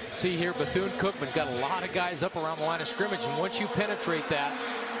 See here, Bethune-Cookman's got a lot of guys up around the line of scrimmage, and once you penetrate that,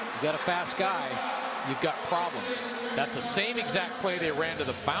 you got a fast guy, you've got problems. That's the same exact play they ran to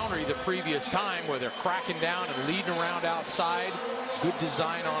the boundary the previous time, where they're cracking down and leading around outside. Good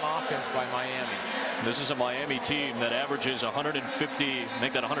design on offense by Miami. This is a Miami team that averages 150,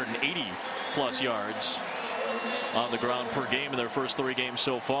 make that 180 plus yards on the ground per game in their first 3 games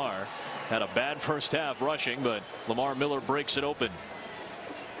so far. Had a bad first half rushing, but Lamar Miller breaks it open.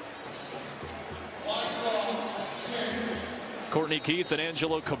 Courtney Keith and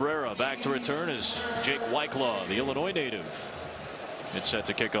Angelo Cabrera back to return as Jake Wyclaw, the Illinois native, it's set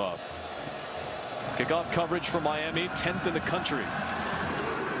to kick off. Kickoff coverage for Miami, 10th in the country.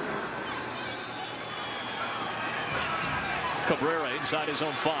 Cabrera inside his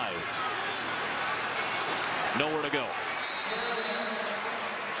own 5. Nowhere to go.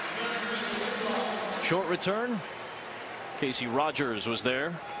 Short return. Casey Rogers was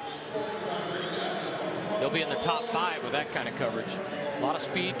there. They'll be in the top 5 with that kind of coverage. A lot of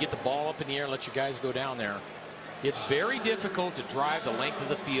speed, get the ball up in the air, let your guys go down there. It's very difficult to drive the length of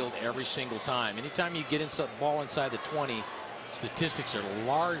the field every single time. Anytime you get inside ball inside the 20, statistics are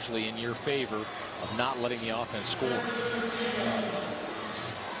largely in your favor of not letting the offense score.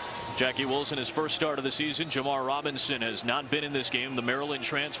 Jackie Wilson, his first start of the season. Jamar Robinson has not been in this game. The Maryland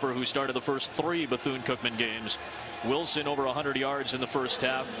transfer who started the first 3 Bethune-Cookman games. Wilson over 100 yards in the first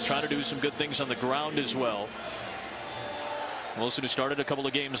half. Trying to do some good things on the ground as well. Wilson, who started a couple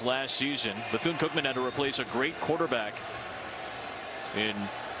of games last season. Bethune-Cookman had to replace a great quarterback in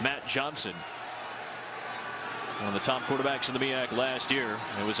Matt Johnson, one of the top quarterbacks in the MEAC last year.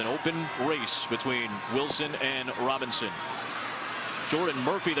 It was an open race between Wilson and Robinson. Jordan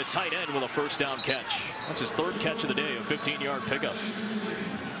Murphy, the tight end, with a first down catch. That's his 3rd catch of the day, a 15-yard pickup.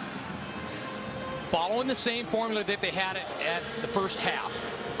 Following the same formula that they had at the first half.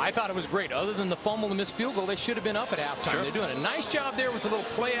 I thought it was great. Other than the fumble and missed field goal, they should have been up at halftime. Sure. They're doing a nice job there with the little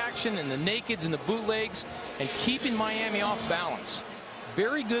play action and the nakeds and the bootlegs and keeping Miami off balance.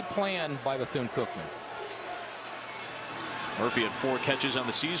 Very good plan by Bethune-Cookman. Murphy had 4 catches on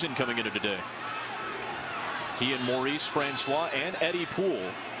the season coming into today. He and Maurice Francois and Eddie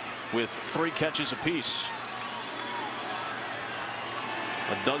Poole with 3 catches apiece.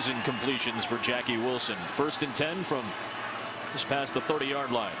 A dozen completions for Jackie Wilson. 1st and 10 from just past the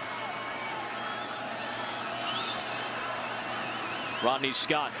 30-yard line. Rodney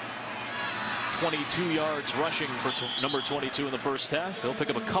Scott, 22 yards rushing for number 22 in the first half. He'll pick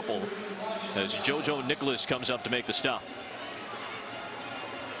up a couple as JoJo Nicholas comes up to make the stop.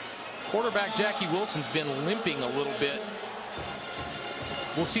 Quarterback Jackie Wilson's been limping a little bit.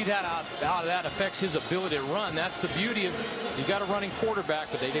 We'll see that how that affects his ability to run. That's the beauty of, you got a running quarterback,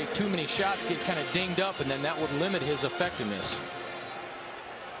 but they take too many shots, get kind of dinged up, and then that would limit his effectiveness.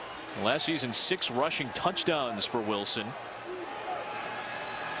 Last season, 6 rushing touchdowns for Wilson.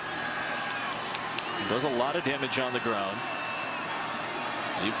 He does a lot of damage on the ground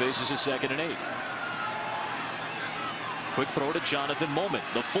as he faces a 2nd and 8. Quick throw to Jonathan Moment,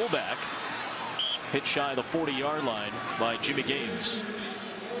 the fullback, hit shy of the 40-yard line by Jimmy Gaines.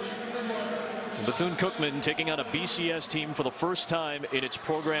 Bethune Cookman taking on a BCS team for the first time in its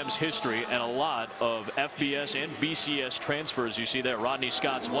program's history, and a lot of FBS and BCS transfers. You see there, Rodney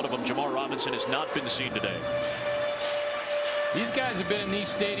Scott's one of them. Jamar Robinson has not been seen today. These guys have been in these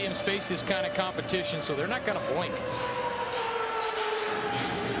stadiums, faced this kind of competition, so they're not going to blink.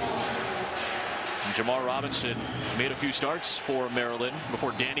 Jamar Robinson made a few starts for Maryland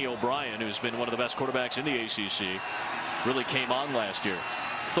before Danny O'Brien, who's been one of the best quarterbacks in the ACC, really came on last year.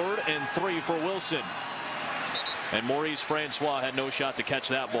 3rd and 3 for Wilson. And Maurice Francois had no shot to catch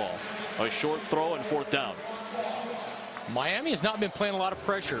that ball. A short throw and 4th down. Miami has not been playing a lot of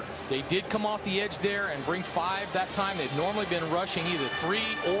pressure. They did come off the edge there and bring 5 that time. They've normally been rushing either 3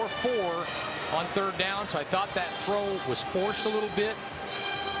 or 4 on 3rd down, so I thought that throw was forced a little bit.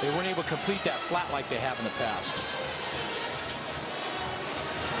 They weren't able to complete that flat like they have in the past.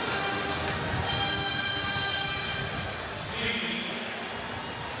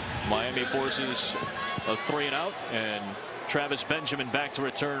 Miami forces a 3 and out, and Travis Benjamin back to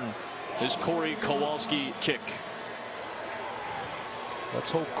return his Corey Kowalski kick. Let's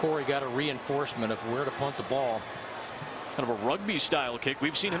hope Corey got a reinforcement of where to punt the ball. Kind of a rugby style kick.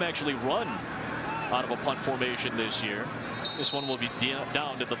 We've seen him actually run out of a punt formation this year. This one will be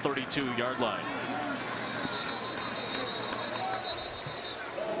down at the 32-yard line.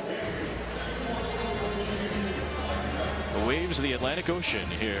 The waves of the Atlantic Ocean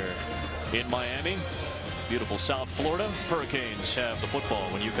here in Miami. Beautiful South Florida. Hurricanes have the football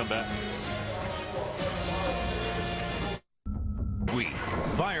when you come back. We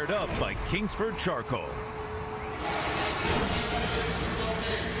fired up by Kingsford Charcoal.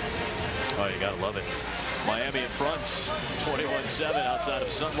 Oh, you gotta love it. Miami in front, 21-7 outside of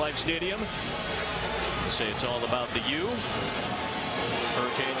Sun Life Stadium. They say it's all about the U.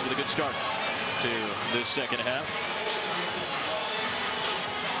 Hurricanes with a good start to this 2nd half.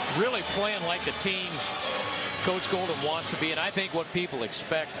 Really playing like the team Coach Golden wants to be, and I think what people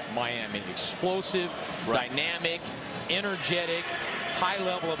expect Miami. Explosive, dynamic, energetic, high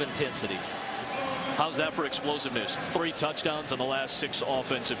level of intensity. How's that for explosiveness? 3 touchdowns on the last 6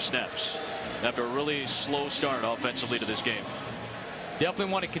 offensive snaps after a really slow start offensively to this game.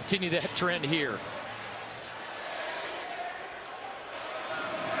 Definitely want to continue that trend here.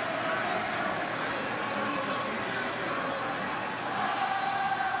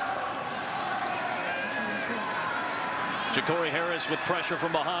 Ja'Cory Harris with pressure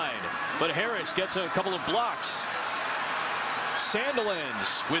from behind, but Harris gets a couple of blocks.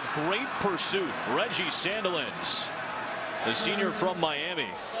 Sandilands with great pursuit. Reggie Sandilands, the senior from Miami,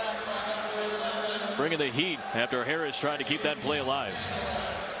 bringing the heat after Harris tried to keep that play alive.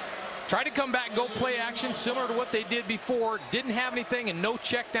 Tried to come back and go play action similar to what they did before. Didn't have anything and no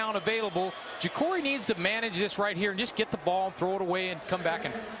check down available. Ja'Cory needs to manage this right here and just get the ball and throw it away and come back.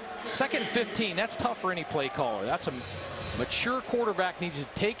 And 2nd and 15, that's tough for any play caller. That's a mature quarterback, needs to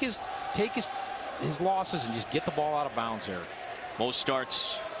take his losses and just get the ball out of bounds there. Most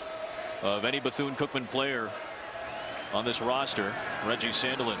starts of any Bethune Cookman player on this roster. Reggie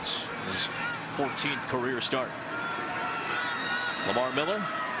Sandilands, his 14th career start. Lamar Miller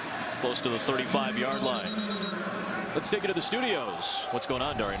close to the 35-yard line. Let's take it to the studios. What's going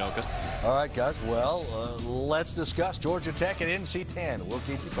on, Dario Nokas? All right, guys. Well, let's discuss Georgia Tech and NC10. We'll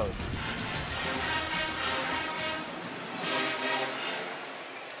keep you posted.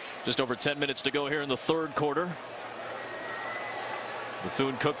 Just over 10 minutes to go here in the 3rd quarter.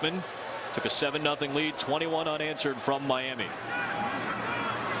 Bethune Cookman took a 7-0 lead, 21 unanswered from Miami.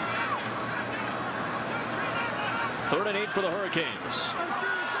 3rd and 8 for the Hurricanes.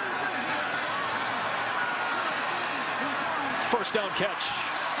 First down catch.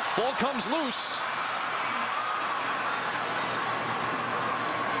 Ball comes loose.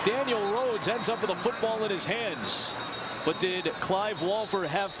 Daniel Rhodes ends up with a football in his hands. But did Clive Walford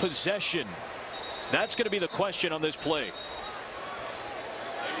have possession? That's going to be the question on this play.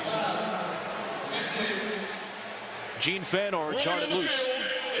 Gene Fanor jarred it loose.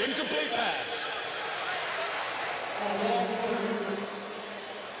 Incomplete pass.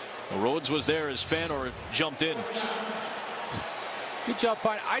 Rhodes was there as Fanor jumped in. Good job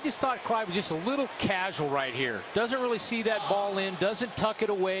finding. I just thought Clive was just a little casual right here. Doesn't really see that ball in, doesn't tuck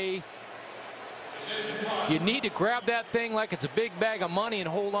it away. You need to grab that thing like it's a big bag of money and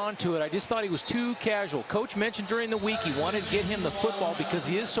hold on to it. I just thought he was too casual. Coach mentioned during the week he wanted to get him the football because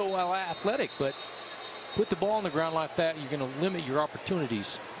he is so well athletic, but put the ball on the ground like that, you're going to limit your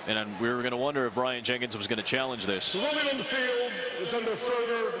opportunities. And we were going to wonder if Brian Jenkins was going to challenge this. The ruling on the field is under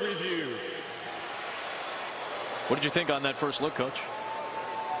further review. What did you think on that first look, Coach?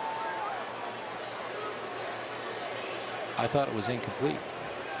 I thought it was incomplete.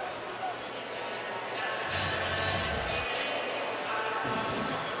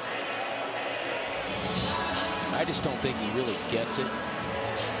 I just don't think he really gets it.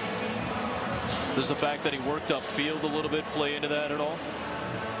 Does the fact that he worked upfield a little bit play into that at all?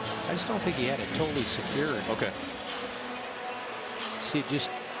 I just don't think he had it totally secured. Okay. See,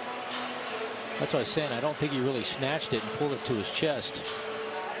 that's what I was saying. I don't think he really snatched it and pulled it to his chest.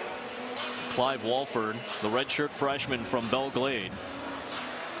 Clive Walford, the redshirt freshman from Belglade.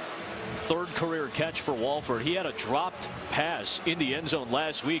 Third career catch for Walford. He had a dropped pass in the end zone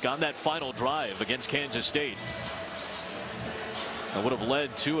last week on that final drive against Kansas State. That would have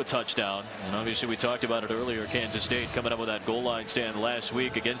led to a touchdown. And obviously we talked about it earlier. Kansas State coming up with that goal line stand last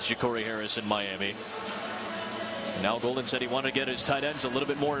week against Ja'Cory Harris in Miami. And now Golden said he wanted to get his tight ends a little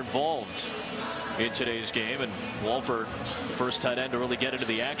bit more involved in today's game. And Walford, the first tight end to really get into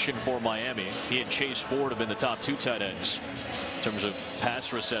the action for Miami. He and Chase Ford have been the top two tight ends in terms of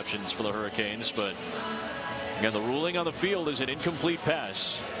pass receptions for the Hurricanes. But again, the ruling on the field is an incomplete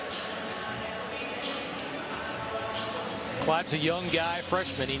pass. Clive's a young guy,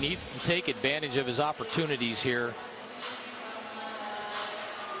 freshman. He needs to take advantage of his opportunities here.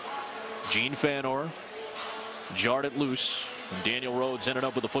 Gene Fanor jarred it loose, and Daniel Rhodes ended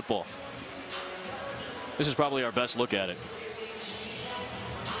up with the football. This is probably our best look at it.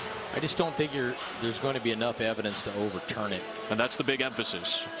 I just don't think there's going to be enough evidence to overturn it. And that's the big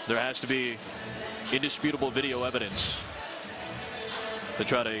emphasis. There has to be indisputable video evidence to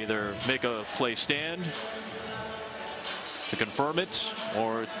try to either make a play stand, to confirm it,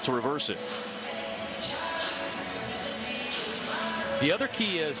 or to reverse it. The other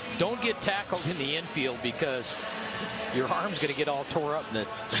key is don't get tackled in the infield because your arm's going to get all tore up and the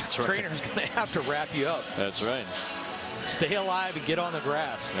trainer's going to have to wrap you up. That's right. Stay alive and get on the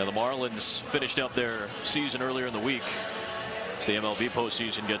grass. Now the Marlins finished up their season earlier in the week as the MLB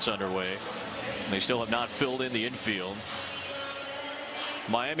postseason gets underway. And they still have not filled in the infield.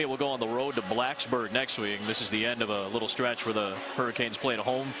 Miami will go on the road to Blacksburg next week. This is the end of a little stretch where the Hurricanes played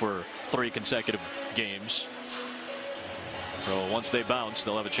home for 3 consecutive games. So once they bounce,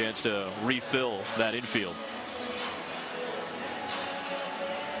 they'll have a chance to refill that infield.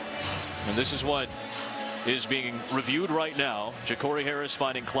 And this is what is being reviewed right now. Ja'Cory Harris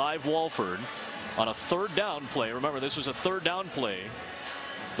finding Clive Walford on a third down play. Remember, this was a third down play.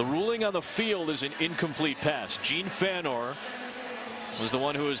 The ruling on the field is an incomplete pass. Gene Fanor was the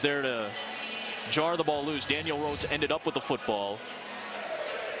one who was there to jar the ball loose. Daniel Rhodes ended up with the football.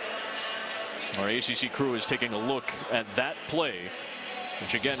 Our ACC crew is taking a look at that play,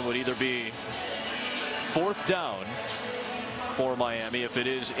 which again would either be 4th down for Miami if it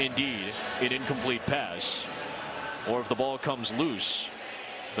is indeed an incomplete pass, or if the ball comes loose,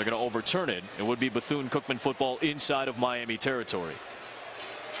 they're going to overturn it. It would be Bethune Cookman football inside of Miami territory.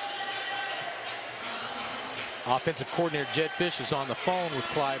 Offensive coordinator Jed Fish is on the phone with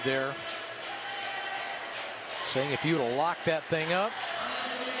Clive there, saying if you would have locked that thing up,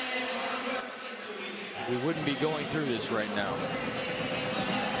 we wouldn't be going through this right now.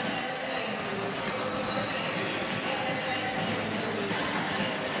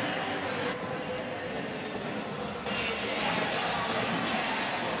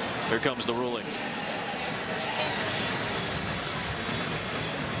 Here comes the ruling.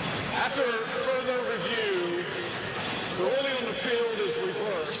 After further review, the ruling on the field is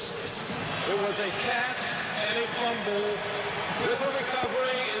reversed. It was a catch and a fumble with a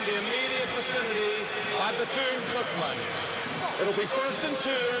recovery in the immediate vicinity by Bethune Cookman. It'll be 1st and 2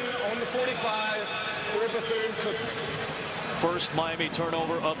 on the 45 for Bethune Cookman. First Miami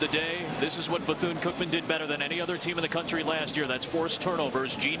turnover of the day. This is what Bethune Cookman did better than any other team in the country last year. That's forced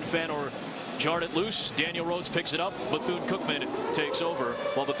turnovers. Gene Fanor jarred it loose. Daniel Rhodes picks it up. Bethune Cookman takes over.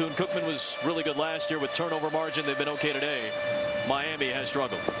 While Bethune Cookman was really good last year with turnover margin, they've been okay today. Miami has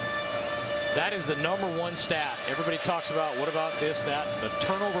struggled. That is the #1 stat. Everybody talks about what about this, that. The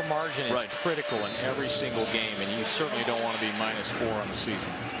turnover margin is critical in every single game, and you certainly don't want to be -4 on the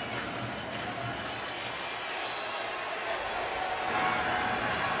season.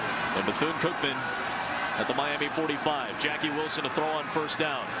 And Bethune Cookman at the Miami 45. Jackie Wilson to throw on first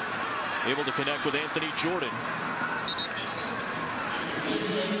down. Able to connect with Anthony Jordan.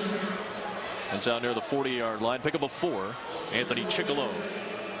 It's out near the 40-yard line. Pick up a 4. Anthony Chickalo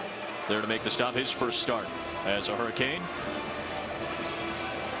there to make the stop. His first start as a Hurricane.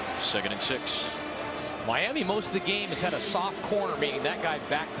 2nd and 6. Miami most of the game has had a soft corner, meaning that guy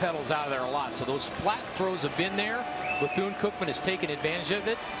backpedals out of there a lot. So those flat throws have been there. Bethune Cookman has taken advantage of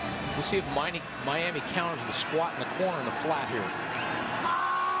it. We'll see if Miami counters the squat in the corner and the flat here.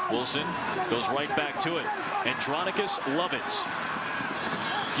 Wilson goes right back to it. Andronicus Lovitz.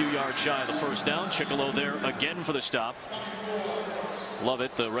 A few yards shy of the first down. Chickalo there again for the stop.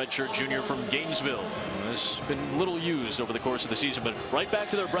 Lovett, the redshirt junior from Gainesville, has been little used over the course of the season, but right back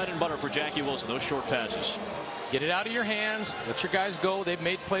to their bread and butter for Jackie Wilson. Those short passes. Get it out of your hands. Let your guys go. They've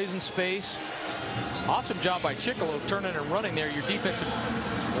made plays in space. Awesome job by Chickalo turning and running there. Your defensive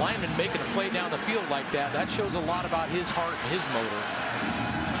lineman making a play down the field like that. That shows a lot about his heart and his motor.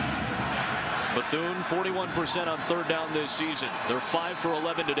 Bethune 41% on 3rd down this season. They're 5 for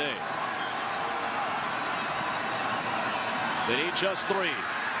 11 today. They need just 3.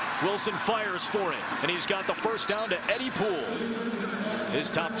 Wilson fires for it, and he's got the first down to Eddie Poole. His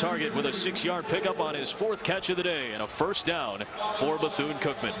top target with a 6-yard pickup on his 4th catch of the day, and a first down for Bethune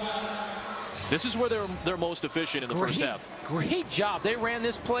Cookman. This is where they're most efficient in the first half. Great job. They ran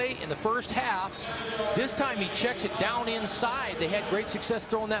this play in the first half. This time he checks it down inside. They had great success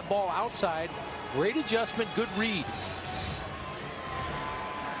throwing that ball outside. Great adjustment, good read.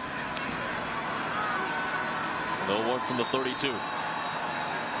 They'll work from the 32.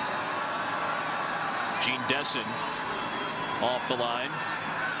 Gene Desson off the line.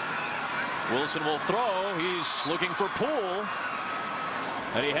 Wilson will throw. He's looking for Poole.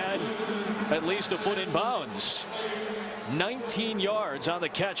 And he had at least a foot in bounds. 19 yards on the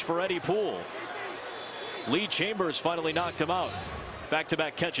catch for Eddie Poole. Lee Chambers finally knocked him out.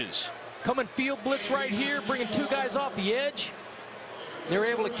 Back-to-back catches. Coming field blitz right here, bringing 2 guys off the edge. They were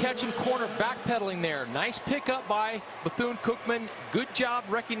able to catch him corner backpedaling there. Nice pickup by Bethune Cookman. Good job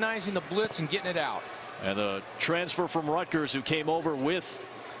recognizing the blitz and getting it out. And the transfer from Rutgers who came over with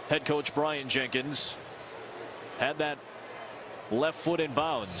head coach Brian Jenkins had that left foot in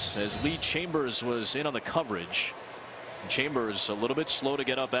bounds as Lee Chambers was in on the coverage. Chambers a little bit slow to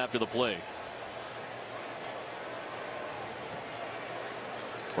get up after the play.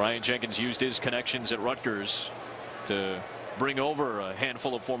 Brian Jenkins used his connections at Rutgers to bring over a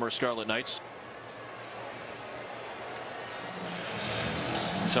handful of former Scarlet Knights.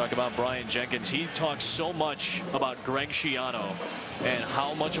 Talk about Brian Jenkins. He talks so much about Greg Schiano and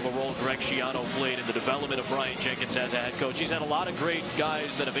how much of a role Greg Schiano played in the development of Brian Jenkins as a head coach. He's had a lot of great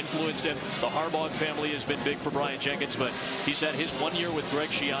guys that have influenced him. The Harbaugh family has been big for Brian Jenkins, but he said his 1 year with Greg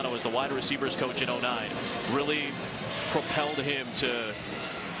Schiano as the wide receivers coach in '09 really propelled him to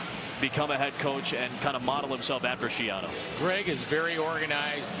become a head coach and kind of model himself after Schiano. Greg is very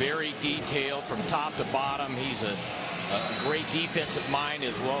organized, very detailed from top to bottom. He's a great defensive mind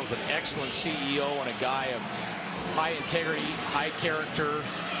as well as an excellent CEO and a guy of high integrity, high character.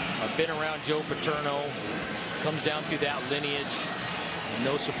 I've been around Joe Paterno. Comes down through that lineage.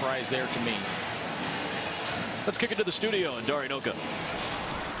 No surprise there to me. Let's kick it to the studio and Dari Noka.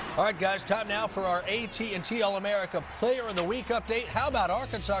 All right, guys, time now for our AT&T All-America Player of the Week update. How about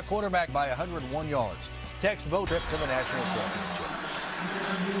Arkansas quarterback by 101 yards? Text vote trip to the national championship.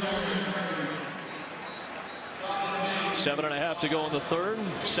 7.5 to go in the 3rd.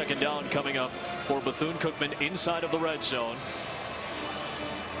 2nd down coming up for Bethune Cookman inside of the red zone.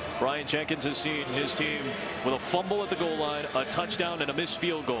 Brian Jenkins has seen his team with a fumble at the goal line, a touchdown, and a missed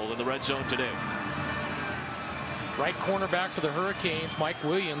field goal in the red zone today. Right cornerback for the Hurricanes, Mike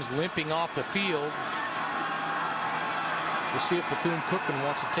Williams, limping off the field. We'll see if Bethune Cookman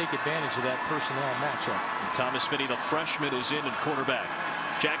wants to take advantage of that personnel matchup. And Thomas Finney, the freshman, is in at cornerback.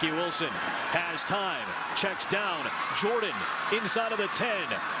 Jackie Wilson has time, checks down. Jordan inside of the 10,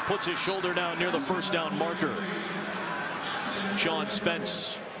 puts his shoulder down near the first down marker. Sean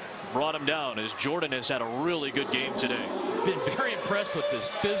Spence brought him down as Jordan has had a really good game today. Been very impressed with his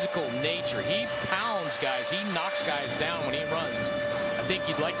physical nature. He pounds guys, he knocks guys down when he runs. I think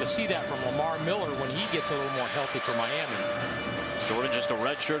you'd like to see that from Lamar Miller when he gets a little more healthy for Miami. Jordan, just a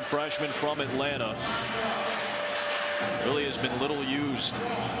redshirt freshman from Atlanta. Really has been little used.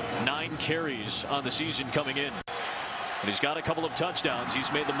 9 carries on the season coming in. And he's got a couple of touchdowns.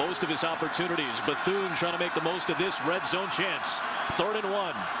 He's made the most of his opportunities. Bethune trying to make the most of this red zone chance. 3rd and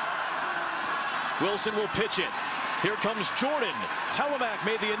 1. Wilson will pitch it. Here comes Jordan. Telemac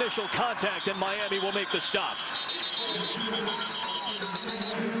made the initial contact, and Miami will make the stop.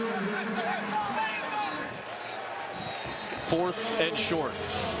 Fourth and short.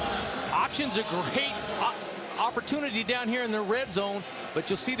 Option's a great opportunity down here in the red zone, but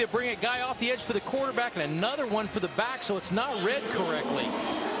you'll see they bring a guy off the edge for the quarterback and another one for the back, so it's not read correctly.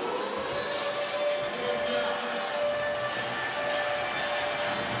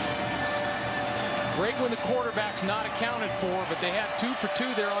 Great when the quarterback's not accounted for, but they had 2 for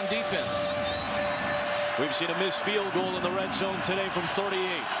 2 there on defense. We've seen a missed field goal in the red zone today from 38.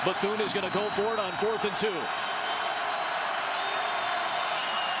 Bethune is going to go for it on 4th and 2.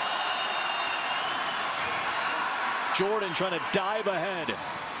 Jordan trying to dive ahead.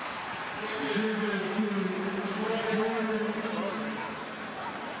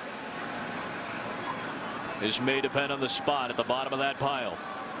 This may depend on the spot at the bottom of that pile.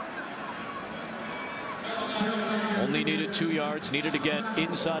 Only needed 2 yards, needed to get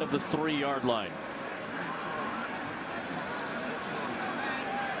inside of the 3-yard line.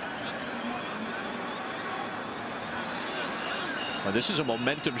 Well, this is a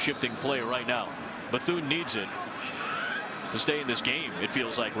momentum shifting play right now. Bethune needs it to stay in this game, it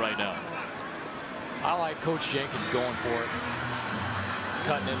feels like right now. I like Coach Jenkins going for it,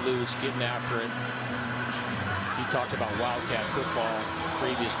 cutting it loose, getting after it. He talked about Wildcat football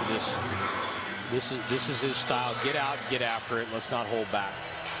previous to this. This is his style. Get out, get after it. Let's not hold back.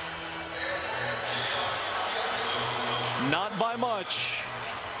 Not by much,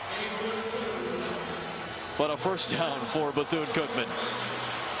 but a first down for Bethune Cookman.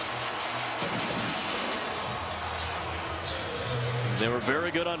 They were very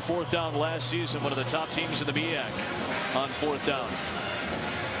good on 4th down last season, one of the top teams in the MEAC on 4th down.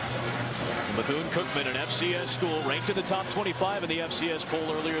 Bethune Cookman, an FCS school, ranked in the top 25 in the FCS poll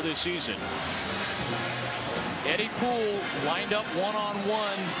earlier this season. Eddie Poole lined up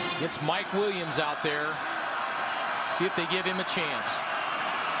one-on-one against Mike Williams out there. See if they give him a chance.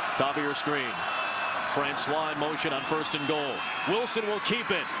 Top of your screen. Francois in motion on 1st and goal. Wilson will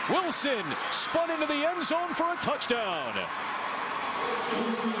keep it. Wilson spun into the end zone for a touchdown.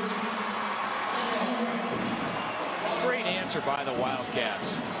 Great answer by the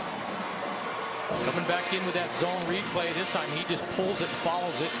Wildcats. Coming back in with that zone replay. This time he just pulls it and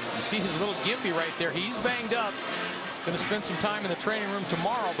follows it. You see his little gimpy right there. He's banged up. Going to spend some time in the training room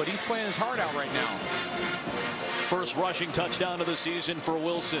tomorrow, but he's playing his heart out right now. First rushing touchdown of the season for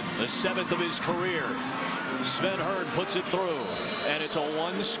Wilson, the 7th of his career. Sven Hurd puts it through, and it's a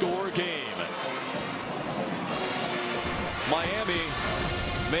 1-score game. Miami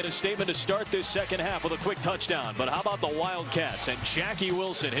made a statement to start this second half with a quick touchdown. But how about the Wildcats and Jackie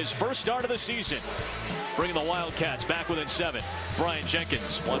Wilson, his first start of the season, bringing the Wildcats back within 7. Brian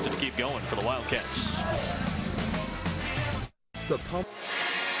Jenkins wants it to keep going for the Wildcats. The pump.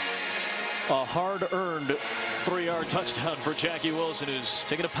 A hard-earned 3-yard touchdown for Jackie Wilson, who's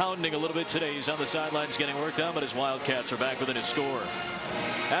taking a pounding a little bit today. He's on the sidelines getting worked on, but his Wildcats are back within his score.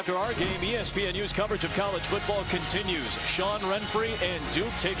 After our game, ESPNU's coverage of college football continues. Sean Renfrey and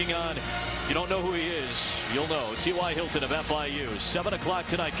Duke taking on, if you don't know who he is, you'll know, T.Y. Hilton of FIU. 7 o'clock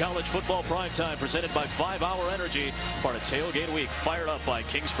tonight, college football primetime presented by 5 Hour Energy, part of Tailgate Week, fired up by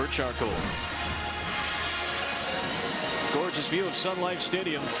Kingsford Charcoal. Gorgeous view of Sun Life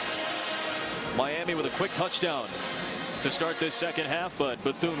Stadium. Miami with a quick touchdown to start this second half, but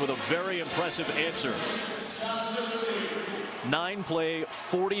Bethune with a very impressive answer. 9-play,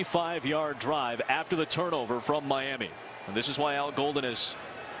 45-yard drive after the turnover from Miami. And this is why Al Golden has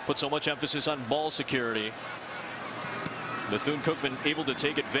put so much emphasis on ball security. Bethune Cookman able to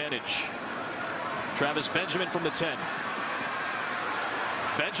take advantage. Travis Benjamin from the 10.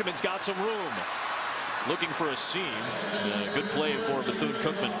 Benjamin's got some room. Looking for a seam. Good play for Bethune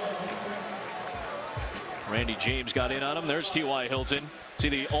Cookman. Randy James got in on him. There's T.Y. Hilton. See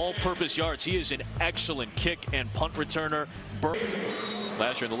the all-purpose yards. He is an excellent kick and punt returner.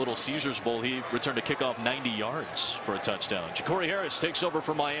 Last year in the Little Caesars Bowl, he returned a kickoff 90 yards for a touchdown. Ja'Cory Harris takes over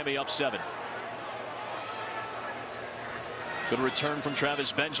for Miami, up 7. Good return from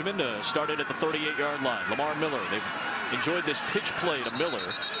Travis Benjamin to start it at the 38-yard line. Lamar Miller, they've enjoyed this pitch play to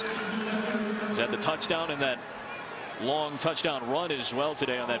Miller. He's had the touchdown and that long touchdown run as well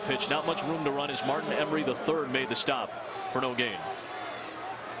today on that pitch. Not much room to run as Martin Emery III made the stop for no gain.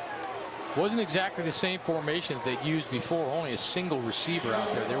 Wasn't exactly the same formation that they'd used before. Only a single receiver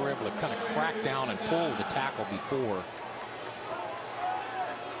out there. They were able to kind of crack down and pull the tackle before.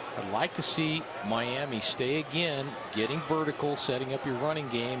 I'd like to see Miami stay again, getting vertical, setting up your running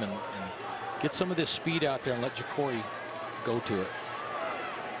game, and get some of this speed out there and let Jacory go to it.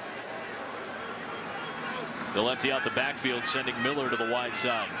 They'll empty out the backfield, sending Miller to the wide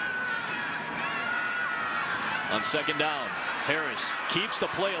side. On second down, Harris keeps the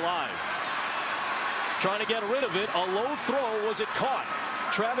play alive. Trying to get rid of it. A low throw. Was it caught?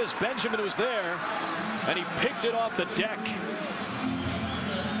 Travis Benjamin was there, and he picked it off the deck.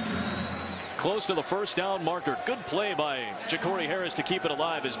 Close to the first down marker. Good play by Jacory Harris to keep it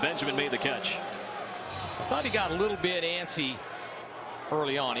alive as Benjamin made the catch. I thought he got a little bit antsy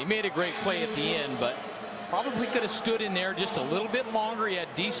early on. He made a great play at the end, but probably could have stood in there just a little bit longer. He had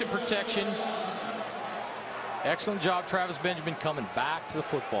decent protection. Excellent job, Travis Benjamin, coming back to the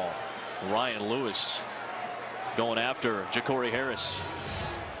football. Ryan Lewis going after Jacory Harris.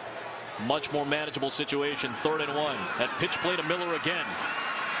 Much more manageable situation. 3rd and 1. That pitch play to Miller again.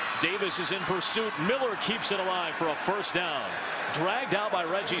 Davis is in pursuit. Miller keeps it alive for a first down. Dragged out by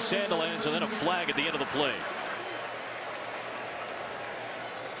Reggie Sandilands, and then a flag at the end of the play.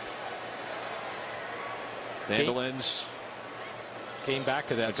 Sandilands came back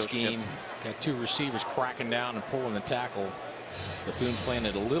to that scheme. Got 2 receivers cracking down and pulling the tackle. Bethune playing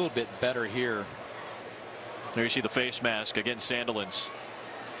it a little bit better here. There you see the face mask against Sandilands.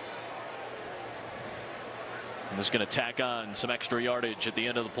 And this is going to tack on some extra yardage at the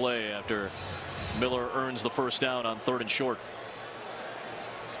end of the play after Miller earns the first down on 3rd and short.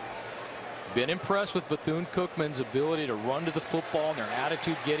 Been impressed with Bethune Cookman's ability to run to the football and their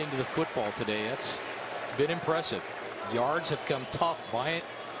attitude getting to the football today. That's been impressive. Yards have come tough by it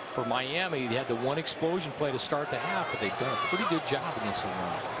for Miami. They had the 1 explosion play to start the half, but they've done a pretty good job against the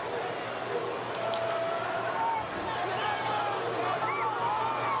run.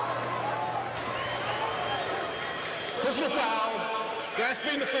 Personal foul,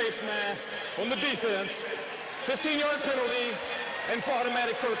 grasping the face mask on the defense, 15-yard penalty, and for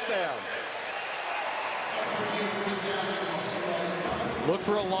automatic first down. Look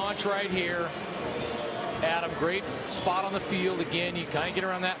for a launch right here. Adam, great spot on the field. Again, you kind of get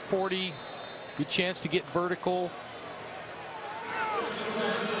around that 40. Good chance to get vertical.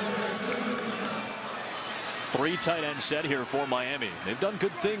 3 tight end set here for Miami. They've done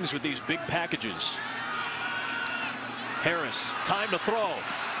good things with these big packages. Harris, time to throw.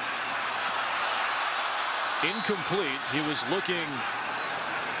 Incomplete. He was looking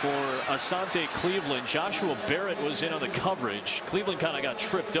for Asante Cleveland. Joshua Barrett was in on the coverage. Cleveland kind of got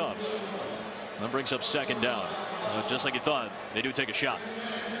tripped up. That brings up 2nd down. Just like you thought, they do take a shot.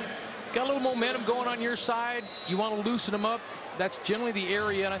 Got a little momentum going on your side. You want to loosen them up. That's generally the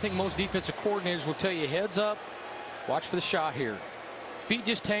area, and I think most defensive coordinators will tell you, heads up, watch for the shot here. Feet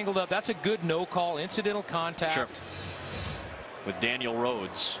just tangled up. That's a good no call, incidental contact. Sure. With Daniel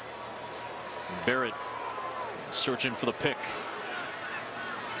Rhodes. Barrett searching for the pick.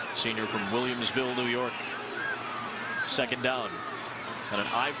 Senior from Williamsville, New York. 2nd down. And an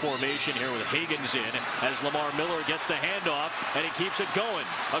I formation here with Higgins in as Lamar Miller gets the handoff, and he keeps it going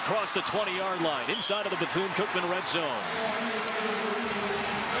across the 20-yard line inside of the Bethune-Cookman red zone.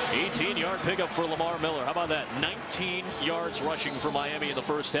 18-yard pickup for Lamar Miller. How about that? 19 yards rushing for Miami in the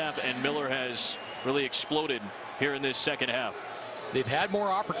first half, and Miller has really exploded here in this second half. They've had more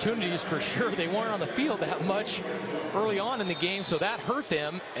opportunities for sure. They weren't on the field that much early on in the game, so that hurt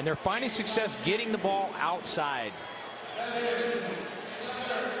them, and they're finding success getting the ball outside.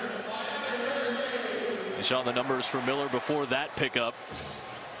 You saw the numbers for Miller before that pickup.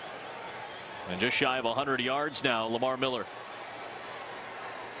 And just shy of 100 yards now, Lamar Miller.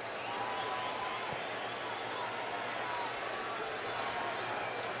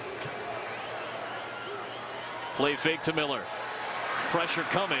 Play fake to Miller. Pressure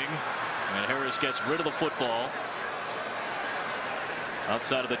coming, and Harris gets rid of the football.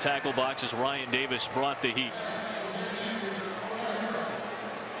 Outside of the tackle box as Ryan Davis brought the heat.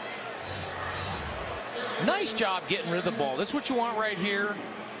 Nice job getting rid of the ball. That's what you want right here.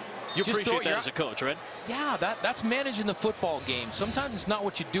 You appreciate that as a coach, right? Yeah, that's managing the football game. Sometimes it's not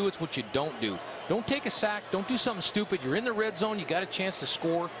what you do, it's what you don't do. Don't take a sack. Don't do something stupid. You're in the red zone. You got a chance to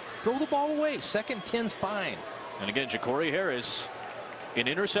score. Throw the ball away. 2nd and 10's fine. And again, Jacory Harris, an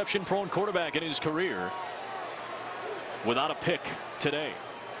interception-prone quarterback in his career, without a pick today.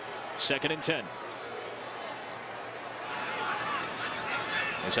 2nd and 10.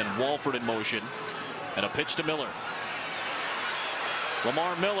 They send Walford in motion. And a pitch to Miller.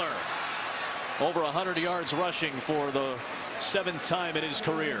 Lamar Miller, over 100 yards rushing for the 7th time in his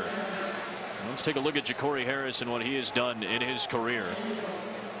career. Let's take a look at Jacory Harris and what he has done in his career.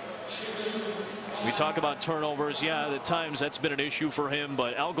 We talk about turnovers. Yeah, at times that's been an issue for him.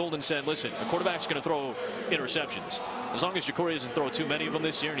 But Al Golden said, listen, a quarterback's going to throw interceptions. As long as Ja'Cory doesn't throw too many of them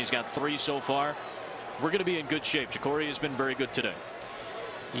this year, and he's got 3 so far, we're going to be in good shape. Ja'Cory has been very good today.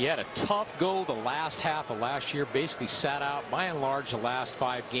 He had a tough go the last half of last year. Basically sat out by and large the last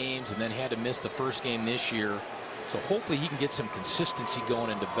 5 games, and then had to miss the first game this year. So hopefully he can get some consistency going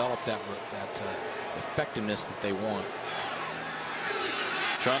and develop that effectiveness that they want.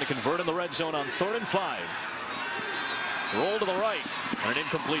 Trying to convert in the red zone on 3rd and 5. Roll to the right, and an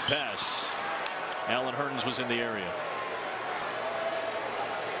incomplete pass. Alan Hearns was in the area.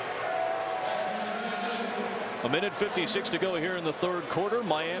 A minute 56 to go here in the 3rd quarter.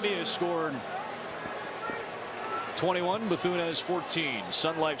 Miami has scored 21. Bethune has 14.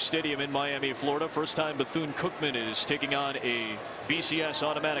 Sun Life Stadium in Miami, Florida. First time Bethune Cookman is taking on a BCS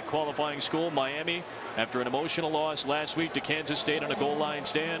automatic qualifying school. Miami, after an emotional loss last week to Kansas State on a goal line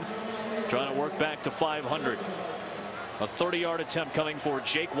stand, trying to work back to 500. A 30-yard attempt coming for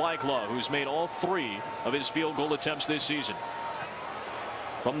Jake Wyclaw, who's made all 3 of his field goal attempts this season.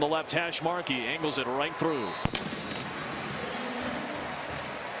 From the left hash mark, he angles it right through.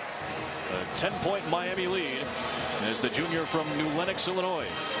 A 10-point Miami lead as the junior from New Lenox, Illinois,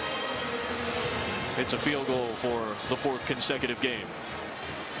 hits a field goal for the 4th consecutive game.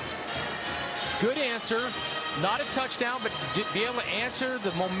 Good answer. Not a touchdown, but to be able to answer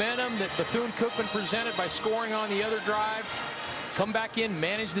the momentum that Bethune-Cookman presented by scoring on the other drive. Come back in,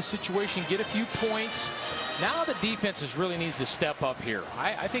 manage the situation, get a few points. Now the defense really needs to step up here.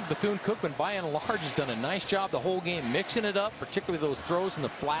 I think Bethune-Cookman, by and large, has done a nice job the whole game mixing it up, particularly those throws in the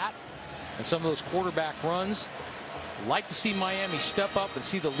flat and some of those quarterback runs. Like to see Miami step up and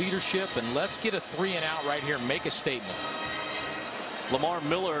see the leadership, and let's get a 3-and-out right here and make a statement. Lamar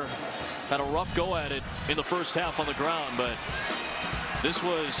Miller had a rough go at it in the first half on the ground, but this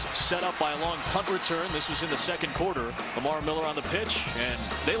was set up by a long punt return. This was in the 2nd quarter. Lamar Miller on the pitch, and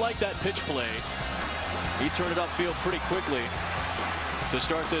they like that pitch play. He turned it upfield pretty quickly to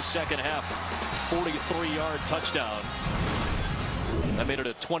start this second half. 43-yard touchdown. That made it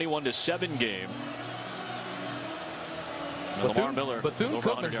a 21-7 game.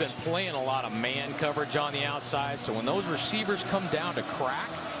 Bethune-Cookman's been playing a lot of man coverage on the outside, so when those receivers come down to crack,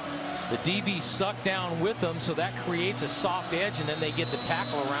 the DBs suck down with them, so that creates a soft edge, and then they get the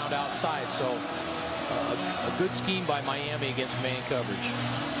tackle around outside. So a good scheme by Miami against man coverage.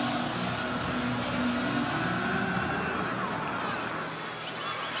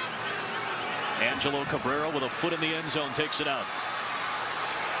 Angelo Cabrera with a foot in the end zone takes it out.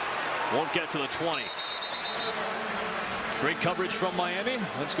 Won't get to the 20. Great coverage from Miami.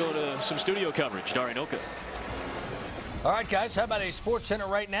 Let's go to some studio coverage. Dari Noka. All right, guys, how about a Sports Center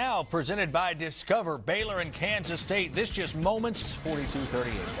right now presented by Discover, Baylor and Kansas State. This just moments,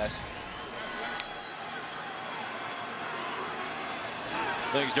 42-38, guys.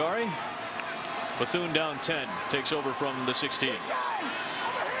 Thanks, Dari. Bethune down 10, takes over from the 16.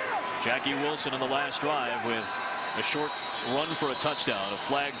 Jackie Wilson on the last drive with a short run for a touchdown, a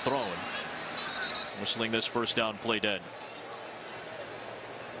flag thrown. Whistling this first down play dead.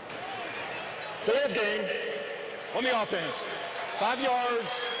 Third game on the offense. 5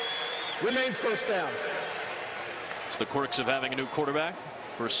 yards, remains first down. It's the quirks of having a new quarterback.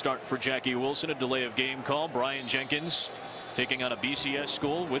 First start for Jackie Wilson, a delay of game call. Brian Jenkins taking on a BCS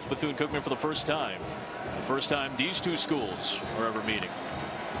school with Bethune-Cookman for the first time. The first time these 2 schools are ever meeting.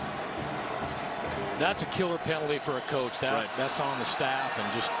 That's a killer penalty for a coach. That's on the staff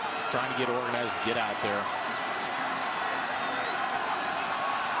and just trying to get organized and get out there.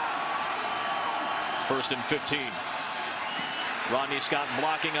 First and 15. Rodney Scott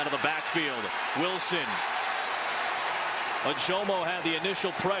blocking out of the backfield. Wilson. Ajomo had the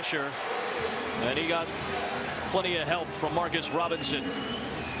initial pressure, and he got plenty of help from Marcus Robinson.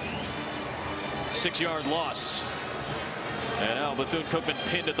 6-yard loss. And now Bethune-Cookman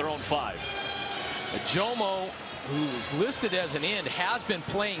pinned at their own 5. Ajomo, who is listed as an end, has been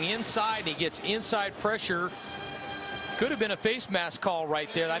playing inside, and he gets inside pressure. Could have been a face mask call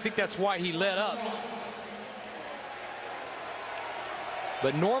right there. I think that's why he let up.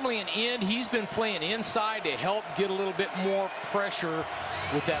 But normally an end, he's been playing inside to help get a little bit more pressure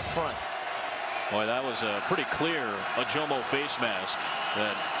with that front. Boy, that was a pretty clear Ajomo face mask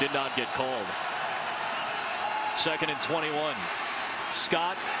that did not get called. 2nd and 21.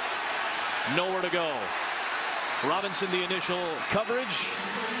 Scott, nowhere to go. Robinson the initial coverage.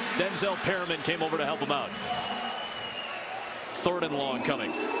 Denzel Perriman came over to help him out. 3rd and long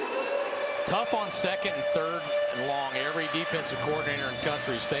coming. Tough on 2nd and 3rd and long. Every defensive coordinator in the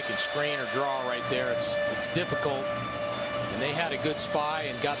country is thinking screen or draw right there. It's difficult. And and they had a good spy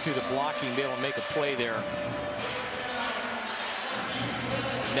and got through the blocking, be able to make a play there.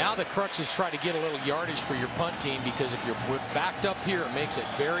 Now the crux is try to get a little yardage for your punt team, because if you're backed up here, it makes it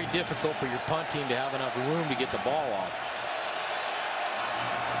very difficult for your punt team to have enough room to get the ball off.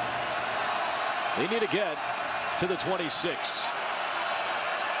 They need to get to the 26.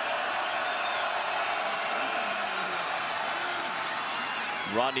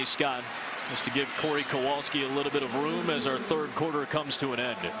 Rodney Scott has to give Corey Kowalski a little bit of room as our third quarter comes to an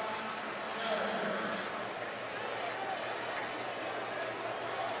end.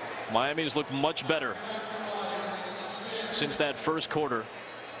 Miami's looked much better since that first quarter.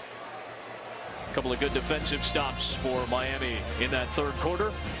 A couple of good defensive stops for Miami in that third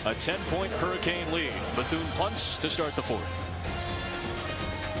quarter. A 10-point Hurricane lead. Bethune punts to start the fourth.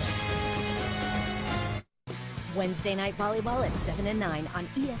 Wednesday night volleyball at 7 and 9 on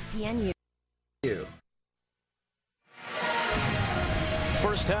ESPN U.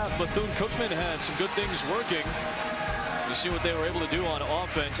 First half, Bethune Cookman had some good things working. You see what they were able to do on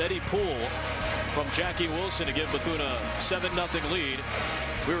offense. Eddie Poole from Jackie Wilson to give Bethune a 7-0 lead.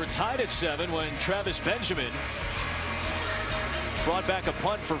 We were tied at 7 when Travis Benjamin brought back a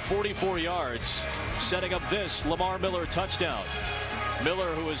punt for 44 yards, setting up this Lamar Miller touchdown. Miller,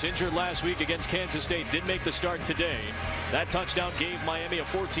 who was injured last week against Kansas State, did make the start today. That touchdown gave Miami a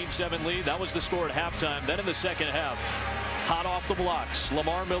 14-7 lead. That was the score at halftime. Then in the second half, hot off the blocks,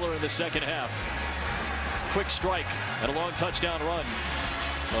 Lamar Miller in the second half. Quick strike and a long touchdown run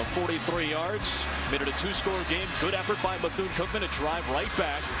of 43 yards. Made it a 2-score game. Good effort by Bethune-Cookman to drive right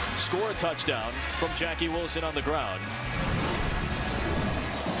back, score a touchdown from Jackie Wilson on the ground.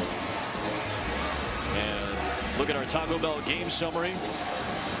 And look at our Taco Bell game summary.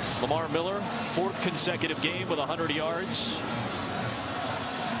 Lamar Miller, 4th consecutive game with 100 yards.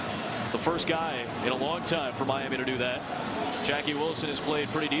 It's the first guy in a long time for Miami to do that. Jackie Wilson has played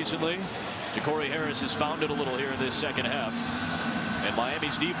pretty decently. Ja'Cory Harris has found it a little here in this second half. And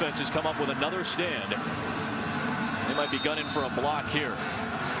Miami's defense has come up with another stand. They might be gunning for a block here.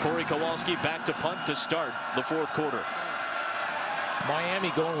 Corey Kowalski back to punt to start the fourth quarter. Miami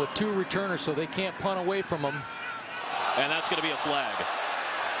going with 2 returners, so they can't punt away from them. And that's going to be a flag.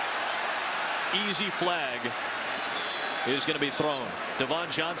 Easy flag is going to be thrown. Devon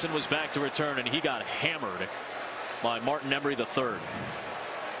Johnson was back to return, and he got hammered by Martin Emery III.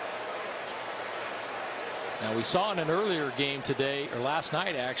 Now, we saw in an earlier game today, or last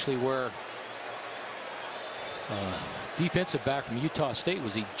night actually, where defensive back from Utah State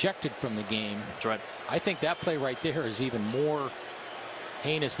was ejected from the game. That's right. I think that play right there is even more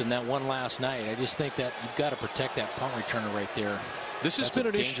heinous than that one last night. I just think that you've got to protect that punt returner right there. This has been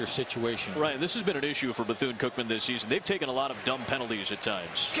a dangerous situation. Right. This has been an issue for Bethune-Cookman this season. They've taken a lot of dumb penalties at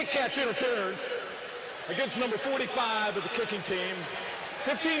times. Kick catch interference against number 45 of the kicking team.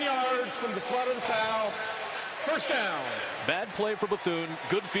 15 yards from the spot of the foul. First down. Bad play for Bethune.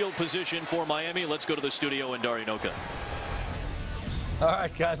 Good field position for Miami. Let's go to the studio in Darinoka. All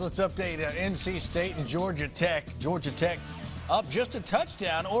right, guys, let's update NC State and Georgia Tech. Georgia Tech up just a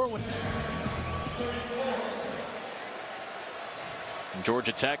touchdown, or with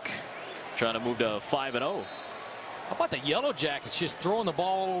Georgia Tech trying to move to 5-0. How about the Yellow Jackets just throwing the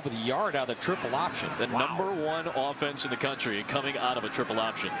ball over the yard out of the triple option? The number 1 offense in the country coming out of a triple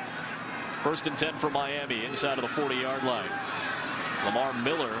option. 1st and 10 for Miami inside of the 40-yard line. Lamar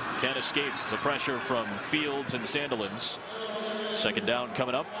Miller can't escape the pressure from Fields and Sandilands. Second down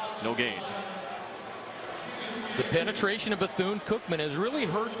coming up. No gain. The penetration of Bethune-Cookman has really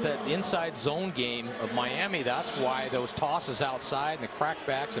hurt that inside zone game of Miami. That's why those tosses outside and the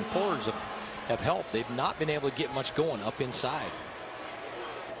crackbacks and pullers have helped. They've not been able to get much going up inside.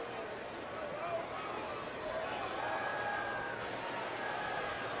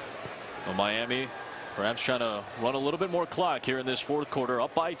 Well, Miami perhaps trying to run a little bit more clock here in this fourth quarter,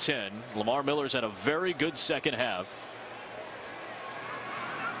 up by 10. Lamar Miller's had a very good second half.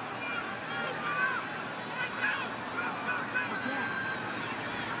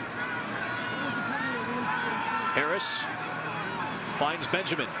 Harris finds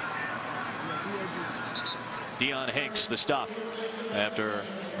Benjamin. Deion Hanks the stop after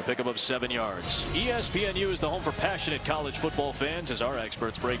a pickup of 7 yards. ESPNU is the home for passionate college football fans as our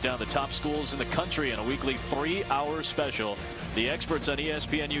experts break down the top schools in the country in a weekly 3-hour special. The experts on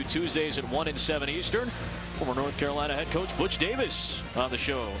ESPNU Tuesdays at 1 and 7 Eastern. Former North Carolina head coach Butch Davis on the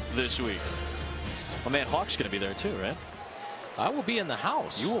show this week. My man Hawk's going to be there too, right? I will be in the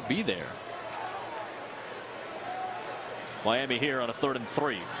house. You will be there. Miami here on a 3rd and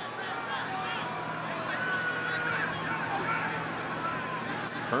 3.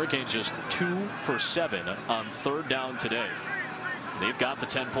 Hurricanes just 2 for 7 on 3rd down today. They've got the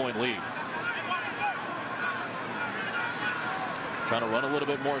 10-point lead. Trying to run a little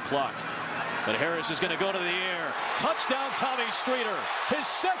bit more clock. But Harris is going to go to the air. Touchdown, Tommy Streeter. His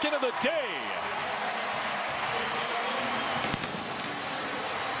second of the day.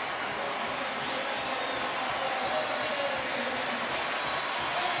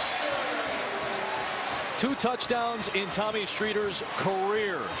 Two touchdowns in Tommy Streeter's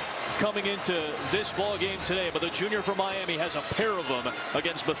career coming into this ball game today, but the junior from Miami has a pair of them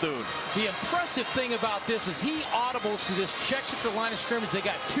against Bethune. The impressive thing about this is he audibles to this, checks at the line of scrimmage. They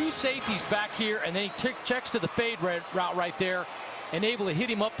got two safeties back here, and then he checks to the fade route right there and able to hit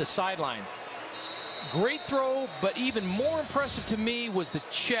him up the sideline. Great throw, but even more impressive to me was the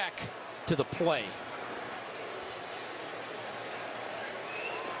check to the play.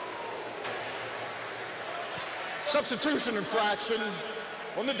 Substitution infraction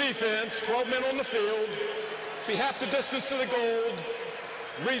on the defense, 12 men on the field, be half the distance to the goal,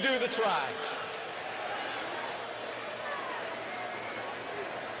 redo the try.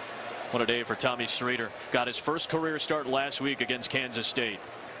 What a day for Tommy Streeter. Got his first career start last week against Kansas State.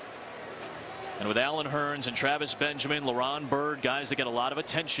 And with Allen Hurns and Travis Benjamin, LaRon Byrd, guys that get a lot of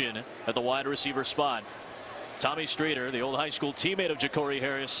attention at the wide receiver spot, Tommy Streeter, the old high school teammate of Ja'Cory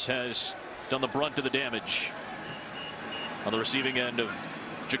Harris, has done the brunt of the damage on the receiving end of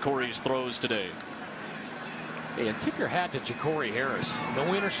Ja'Cory's throws today. Hey, and tip your hat to Ja'Cory Harris. No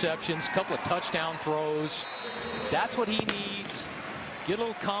interceptions, couple of touchdown throws. That's what he needs. Get a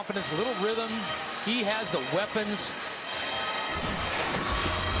little confidence, a little rhythm. He has the weapons.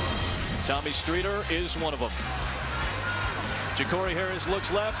 Tommy Streeter is one of them. Ja'Cory Harris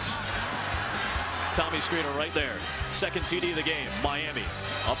looks left. Tommy Streeter right there. Second TD of the game. Miami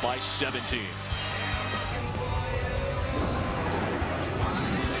up by 17.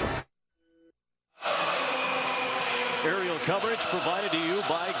 Aerial coverage provided to you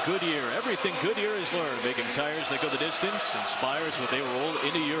by Goodyear. Everything Goodyear has learned, making tires that go the distance, inspires what they roll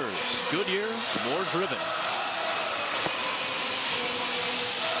into yours. Goodyear, more driven.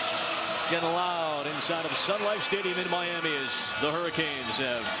 Getting loud inside of Sun Life Stadium in Miami as the Hurricanes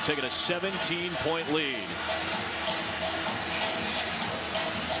have taken a 17-point lead.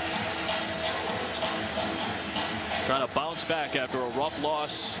 Trying to bounce back after a rough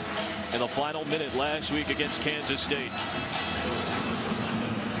loss in the final minute last week against Kansas State.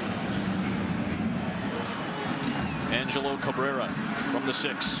 Angelo Cabrera from the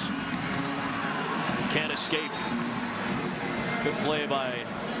 6. Can't escape. Good play by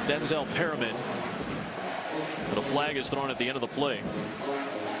Denzel Perriman. But a flag is thrown at the end of the play.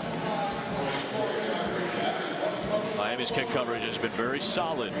 Miami's kick coverage has been very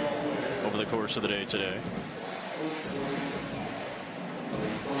solid over the course of the day today.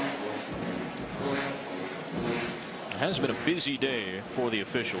 It has been a busy day for the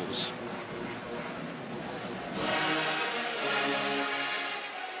officials.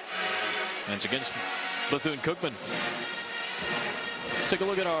 And it's against Bethune Cookman. Take a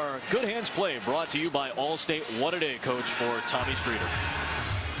look at our good hands play brought to you by Allstate. What a day, coach, for Tommy Streeter.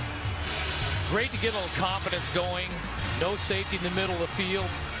 Great to get a little confidence going. No safety in the middle of the field.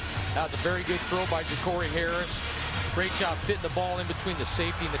 That was a very good throw by Ja'Cory Harris. Great job fitting the ball in between the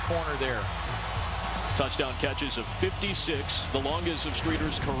safety and the corner there. Touchdown catches of 56, the longest of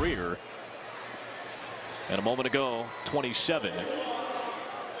Streeter's career. And a moment ago, 27.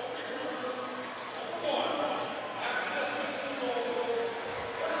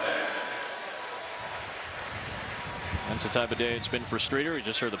 That's the type of day it's been for Streeter. He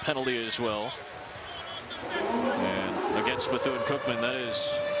just heard the penalty as well. And against Bethune Cookman, that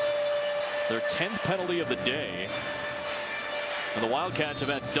is their 10th penalty of the day. And the Wildcats have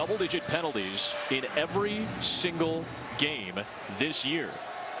had double-digit penalties in every single game this year.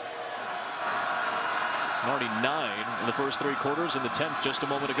 Already 9 in the first 3 quarters, and the 10th just a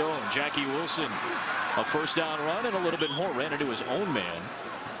moment ago. And Jackie Wilson, a first down run and a little bit more, ran into his own man.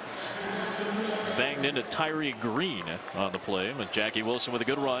 Banged into Tyree Green on the play, but Jackie Wilson with a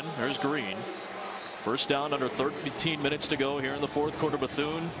good run. There's Green. First down, under 13 minutes to go here in the 4th quarter.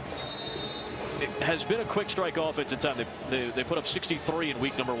 Bethune, it has been a quick strike offense at time. They put up 63 in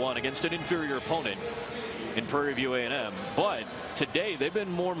week number 1 against an inferior opponent in Prairie View A&M. But today they've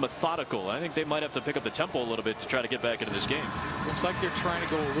been more methodical. I think they might have to pick up the tempo a little bit to try to get back into this game. Looks like they're trying to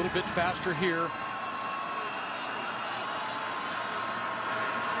go a little bit faster here.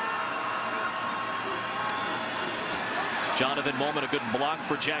 Jonathan Moment, a good block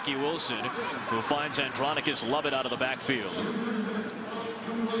for Jackie Wilson, who finds Andronicus Lovett out of the backfield.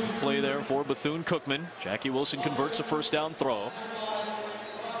 Play there for Bethune Cookman. Jackie Wilson converts a first down throw.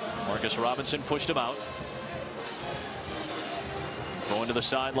 Marcus Robinson pushed him out. Going to the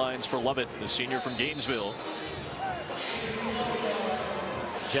sidelines for Lovett, the senior from Gainesville.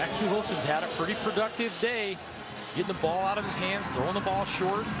 Jackie Wilson's had a pretty productive day, getting the ball out of his hands, throwing the ball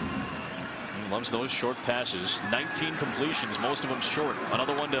short. He loves those short passes. 19 completions, most of them short.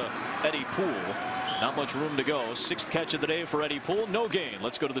 Another one to Eddie Poole. Not much room to go. 6th catch of the day for Eddie Poole. No gain.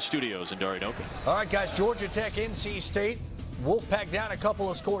 Let's go to the studios in Darien. All right, guys. Georgia Tech, NC State. Wolfpack down a couple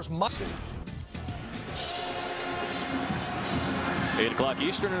of scores. 8 o'clock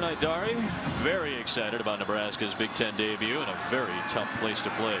Eastern tonight, Dari. Very excited about Nebraska's Big Ten debut in a very tough place to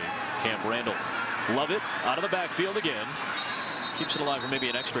play. Camp Randall. Love it. Out of the backfield again. Keeps it alive for maybe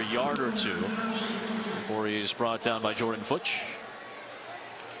an extra yard or two before he's brought down by Jordan Futch.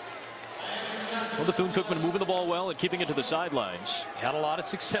 Well, Bethune Cookman moving the ball well and keeping it to the sidelines. Had a lot of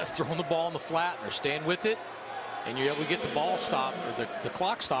success throwing the ball in the flat, and they're staying with it. And you're able to get the ball stopped, or the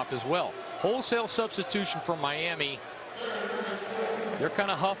clock stopped as well. Wholesale substitution from Miami. They're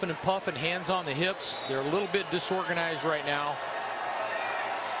kind of huffing and puffing, hands on the hips. They're a little bit disorganized right now.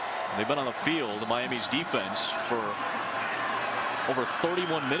 They've been on the field, Miami's defense, for over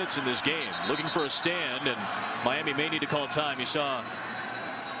 31 minutes in this game, looking for a stand, and Miami may need to call time. You saw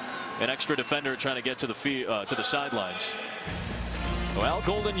an extra defender trying to get to the sidelines. Well,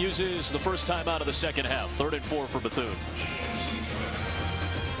 Golden uses the first time out of the second half. 3rd and 4 for Bethune.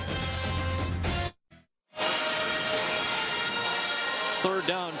 Third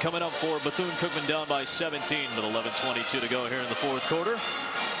down coming up for Bethune Cookman, down by 17 with 11:22 to go here in the 4th quarter.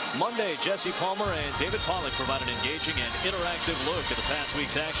 Monday, Jesse Palmer and David Pollock provide an engaging and interactive look at the past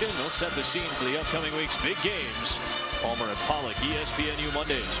week's action. They'll set the scene for the upcoming week's big games. Palmer and Pollock, ESPNU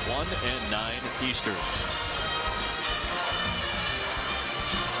Mondays, 1 and 9 Eastern.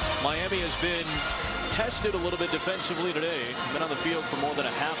 Miami has been tested a little bit defensively today. Been on the field for more than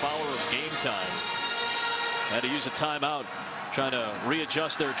a half hour of game time. Had to use a timeout, trying to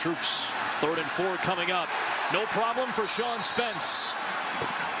readjust their troops. 3rd and 4 coming up. No problem for Sean Spence.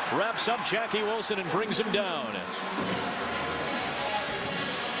 Wraps up Jackie Wilson and brings him down.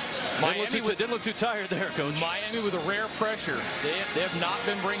 Didn't look too tired there, Coach. Miami with a rare pressure. They have not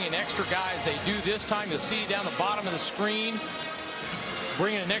been bringing extra guys. They do this time. You'll see down the bottom of the screen,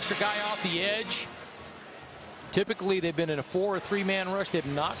 bringing an extra guy off the edge. Typically, they've been in a 4 or 3-man rush. They've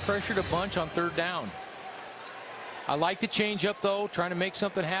not pressured a bunch on 3rd down. I like the change up, though, trying to make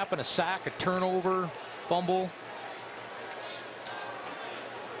something happen. A sack, a turnover, fumble.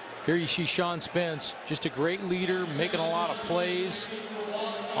 Here you see Sean Spence, just a great leader, making a lot of plays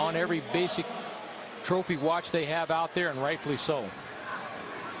on every basic trophy watch they have out there, and rightfully so.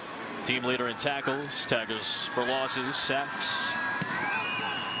 Team leader in tackles for losses, sacks.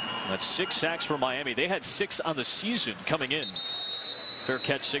 That's 6 sacks for Miami. They had 6 on the season coming in. Fair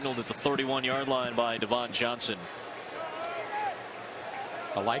catch signaled at the 31-yard line by Devon Johnson.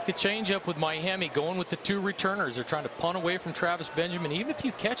 I like the changeup with Miami, going with the 2 returners. They're trying to punt away from Travis Benjamin. Even if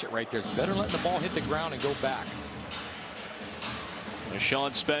you catch it right there, it's better letting the ball hit the ground and go back. And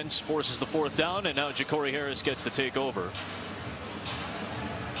Sean Spence forces the 4th down, and now Ja'Cory Harris gets to take over.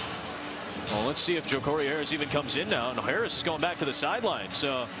 Well, let's see if Ja'Cory Harris even comes in now. And Harris is going back to the sideline.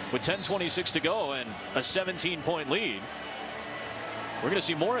 So with 10:26 to go and a 17-point lead, we're going to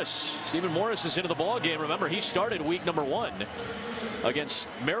see Morris. Stephen Morris is into the ball game. Remember, he started week number 1 against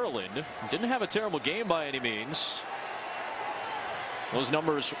Maryland. Didn't have a terrible game by any means. Those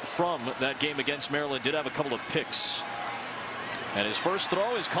numbers from that game against Maryland did have a couple of picks. And his first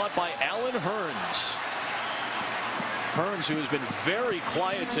throw is caught by Allen Hurns. Hurns, who has been very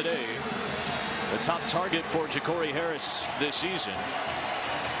quiet today, the top target for Ja'Cory Harris this season.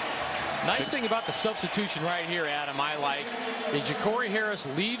 Nice thing about the substitution right here, Adam, I like, is Ja'Cory Harris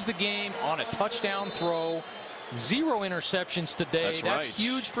leaves the game on a touchdown throw. 0 interceptions today. That's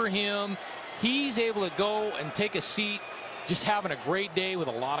huge for him. He's able to go and take a seat, just having a great day with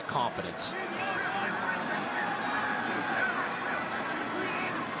a lot of confidence.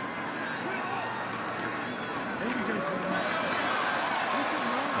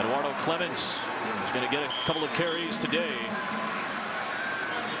 Eduardo Clements is going to get a couple of carries today.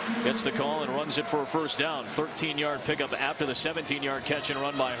 Gets the call and runs it for a first down. 13-yard pickup after the 17-yard catch and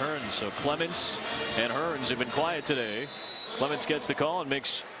run by Hurns. So Clements and Hurns have been quiet today. Clements gets the call and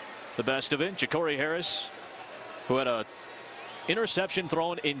makes the best of it. Ja'Cory Harris, who had a interception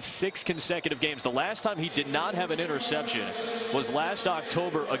thrown in 6 consecutive games. The last time he did not have an interception was last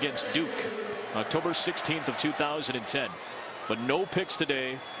October against Duke, October 16th of 2010. But no picks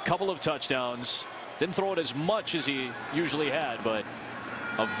today, couple of touchdowns. Didn't throw it as much as he usually had, but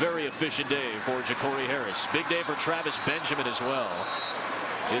a very efficient day for Ja'Cory Harris. Big day for Travis Benjamin as well.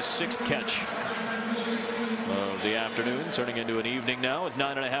 His 6th catch of of the afternoon, turning into an evening now with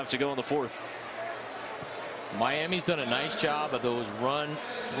 9.5 to go in the fourth. Miami's done a nice job of those run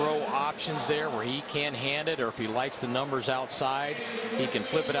throw options there where he can hand it, or if he likes the numbers outside, he can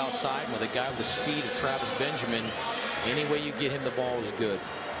flip it outside. With a guy with the speed of Travis Benjamin, any way you get him the ball is good.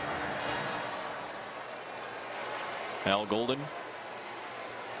 Al Golden,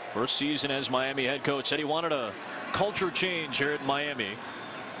 first season as Miami head coach, said he wanted a culture change here at Miami.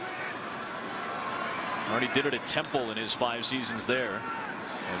 Already did it at Temple in his 5 seasons there.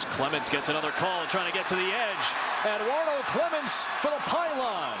 As Clements gets another call, trying to get to the edge. Eduardo Clements for the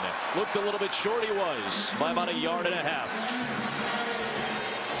pylon. Looked a little bit short, he was, by about 1.5 yards.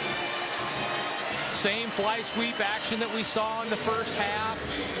 Same fly sweep action that we saw in the first half.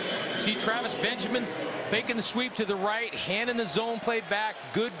 See Travis Benjamin faking the sweep to the right, handing the zone play back.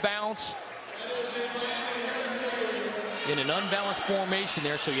 Good bounce. In an unbalanced formation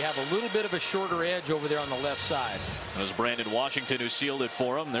there, so you have a little bit of a shorter edge over there on the left side. That was Brandon Washington who sealed it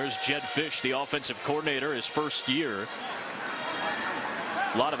for him. There's Jed Fish, the offensive coordinator, his first year.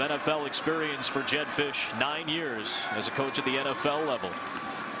 A lot of NFL experience for Jed Fish, 9 years as a coach at the NFL level.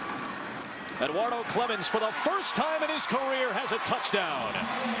 Eduardo Clements, for the first time in his career, has a touchdown.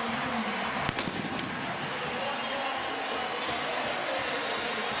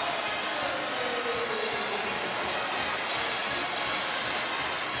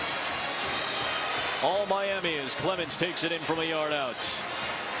 All Miami as Clements takes it in from 1 yard out.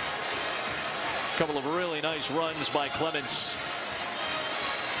 A couple of really nice runs by Clements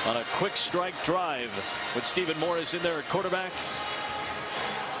on a quick strike drive with Stephen Morris in there at quarterback.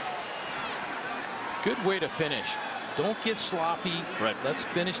 Good way to finish. Don't get sloppy. Right. Let's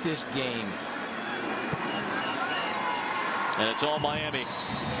finish this game. And it's all Miami.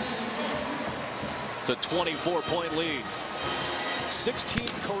 It's a 24-point lead.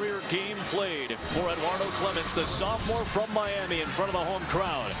 16th career game played for Eduardo Clements, the sophomore from Miami, in front of the home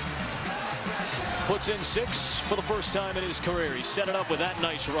crowd. Puts in 6 for the first time in his career. He set it up with that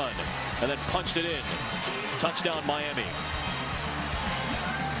nice run and then punched it in. Touchdown, Miami.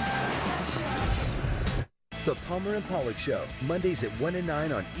 The Palmer and Pollock Show, Mondays at 1 and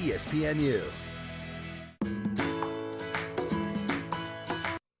 9 on ESPNU.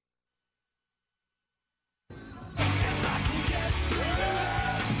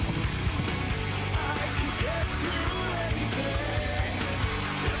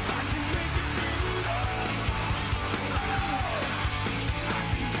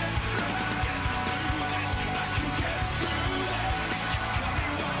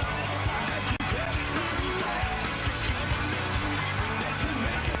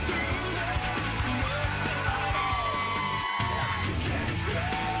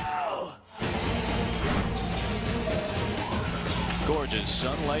 Gorgeous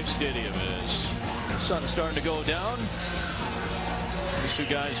Sun Life Stadium is. The sun's starting to go down. These two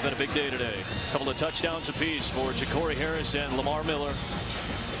guys have had a big day today. A couple of touchdowns apiece for Ja'Cory Harris and Lamar Miller.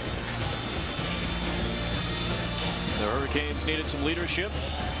 The Hurricanes needed some leadership,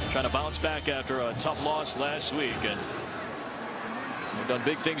 trying to bounce back after a tough loss last week, and they've done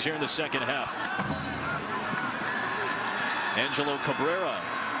big things here in the second half. Angelo Cabrera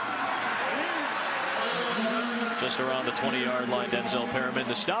just around the 20-yard line. Denzel Perriman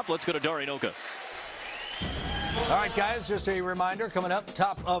the stop. Let's go to Dari Noka. All right, guys, just a reminder, coming up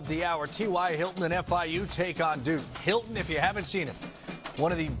top of the hour, T.Y. Hilton and FIU take on Duke. Hilton, if you haven't seen him,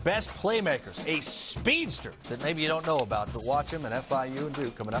 one of the best playmakers, a speedster that maybe you don't know about, but watch him. And FIU and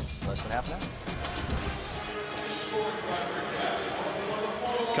Duke coming up less than half an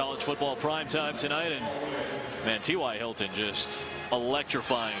hour. College football primetime tonight, and man, T.Y. Hilton just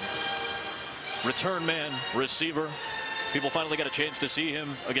electrifying. Return man, receiver. People finally got a chance to see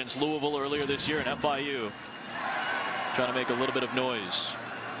him against Louisville earlier this year, and FIU trying to make a little bit of noise.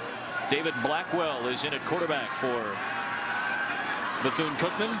 David Blackwell is in at quarterback for Bethune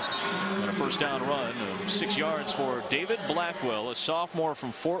Cookman. And a first down run of 6 yards for David Blackwell, a sophomore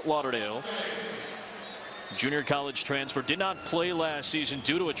from Fort Lauderdale. Junior college transfer, did not play last season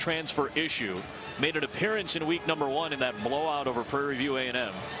due to a transfer issue. Made an appearance in week number 1 in that blowout over Prairie View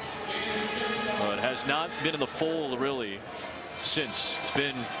A&M. But has not been in the fold really since. It's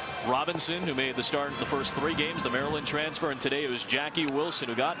been Robinson who made the start in the first 3 games, the Maryland transfer, and today it was Jackie Wilson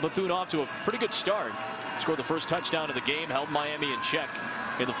who got Bethune off to a pretty good start. Scored the first touchdown of the game, held Miami in check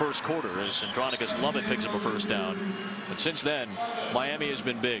in the first quarter as Andronicus Lovett picks up a first down. But since then, Miami has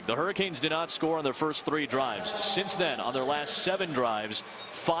been big. The Hurricanes did not score on their first 3 drives. Since then, on their last 7 drives,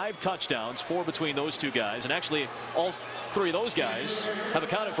 5 touchdowns, 4 between those 2 guys. And actually, all 3 of those guys have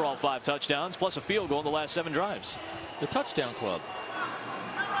accounted for all 5 touchdowns, plus a field goal in the last 7 drives. The touchdown club.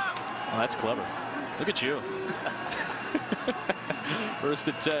 Well, that's clever. Look at you. First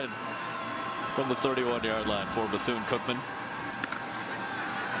and 10 from the 31-yard line for Bethune Cookman.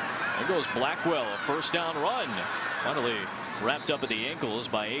 There goes Blackwell, a first down run. Finally wrapped up at the ankles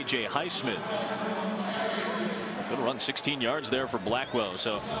by A.J. Highsmith. Good run, 16 yards there for Blackwell.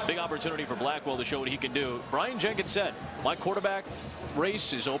 So big opportunity for Blackwell to show what he can do. Brian Jenkins said, my quarterback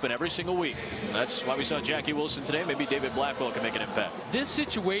race is open every single week. That's why we saw Jackie Wilson today. Maybe David Blackwell can make an impact. This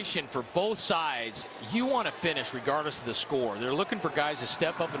situation for both sides, you want to finish regardless of the score. They're looking for guys to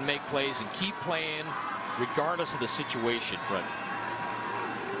step up and make plays and keep playing regardless of the situation. Right.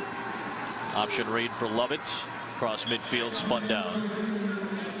 Option read for Lovett. Cross midfield, spun down.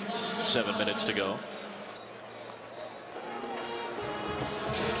 7 minutes to go.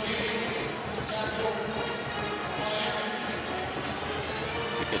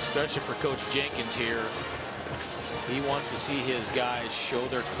 Especially for Coach Jenkins here, he wants to see his guys show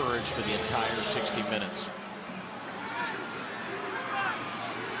their courage for the entire 60 minutes.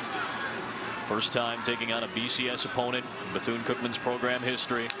 First time taking on a BCS opponent in Bethune-Cookman's program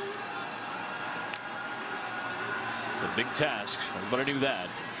history. A big task. Everybody knew that.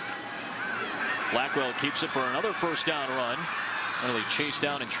 Blackwell keeps it for another first down run. Finally chased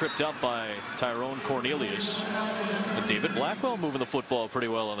down and tripped up by Tyrone Cornelius. But David Blackwell moving the football pretty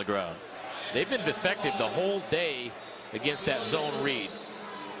well on the ground. They've been effective the whole day against that zone read.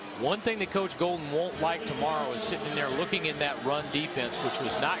 One thing that Coach Golden won't like tomorrow is sitting in there looking in that run defense, which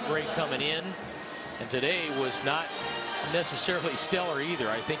was not great coming in, and today was not necessarily stellar either.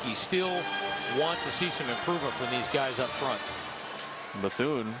 I think he still wants to see some improvement from these guys up front.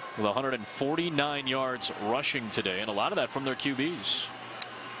 Bethune with 149 yards rushing today, and a lot of that from their QBs.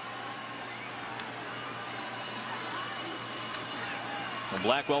 And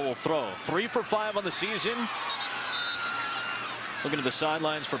Blackwell will throw. 3 for 5 on the season. Looking at the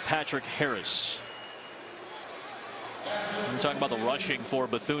sidelines for Patrick Harris. We're talking about the rushing for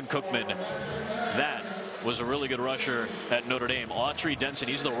Bethune-Cookman. That was a really good rusher at Notre Dame. Autry Denson,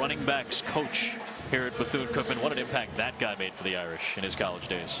 he's the running backs coach here at Bethune-Cookman. What an impact that guy made for the Irish in his college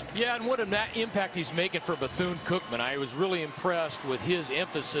days. Yeah, and what an impact he's making for Bethune-Cookman. I was really impressed with his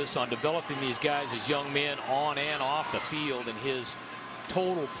emphasis on developing these guys as young men on and off the field and his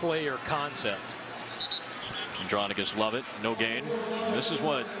total player concept. Andronicus Lovett, no gain. This is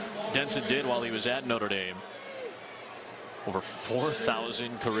what Denson did while he was at Notre Dame. Over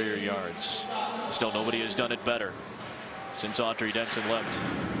 4,000 career yards. Still nobody has done it better since Autry Denson left.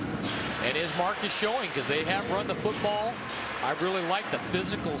 And his mark is showing because they have run the football. I really like the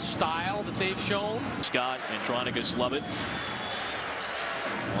physical style that they've shown. Scott, Andronicus Lovett.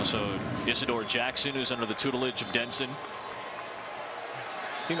 Also Isidore Jackson, who's under the tutelage of Denson.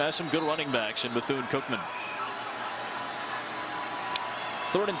 This team has some good running backs in Bethune-Cookman.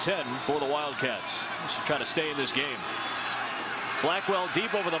 3rd and 10 for the Wildcats. Just trying to stay in this game. Blackwell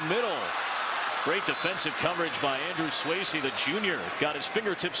deep over the middle. Great defensive coverage by Andrew Swayze, the junior. Got his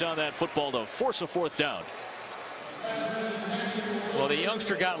fingertips on that football to force a 4th down. Well, the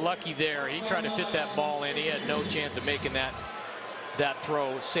youngster got lucky there. He tried to fit that ball in. He had no chance of making that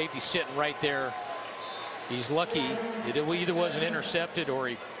throw. Safety sitting right there. He's lucky it either wasn't intercepted or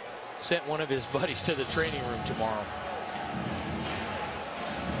he sent one of his buddies to the training room tomorrow.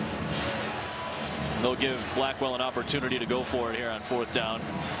 They'll give Blackwell an opportunity to go for it here on 4th down.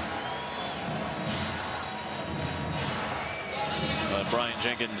 But Brian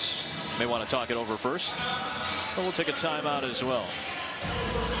Jenkins may want to talk it over first. But we'll take a timeout as well.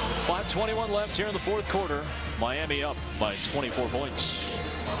 5:21 left here in the 4th quarter. Miami up by 24 points.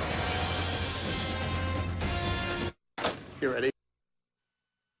 You ready?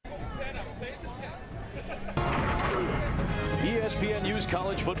 ESPNU's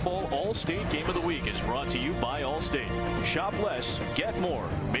College Football All-State Game of the Week is brought to you by Allstate. Shop less, get more.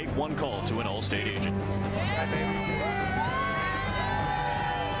 Make one call to an Allstate agent.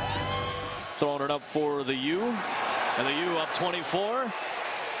 Throwing it up for the U. And the U up 24.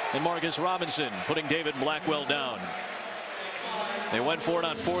 And Marcus Robinson putting David Blackwell down. They went for it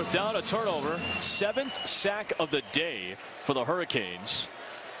on 4th down. A turnover. 7th sack of the day for the Hurricanes.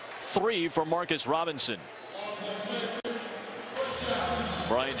 3 for Marcus Robinson.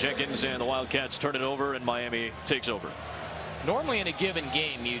 Brian Jenkins and the Wildcats turn it over, and Miami takes over. Normally in a given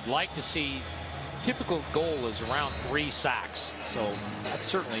game, you'd like to see typical goal is around 3 sacks. So that's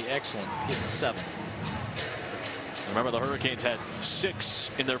certainly excellent. Getting 7. Remember, the Hurricanes had 6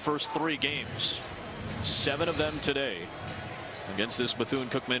 in their first 3 games. 7 of them today against this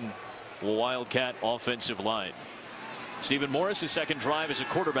Bethune-Cookman Wildcat offensive line. Stephen Morris, his 2nd drive as a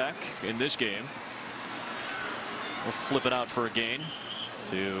quarterback in this game. We'll flip it out for a gain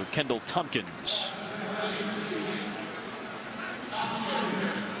to Kendall Tompkins.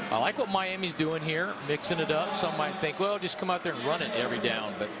 I like what Miami's doing here, mixing it up. Some might think, well, just come out there and run it every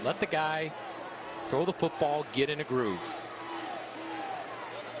down, but let the guy throw the football, get in a groove.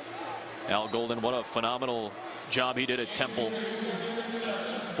 Al Golden, what a phenomenal job he did at Temple.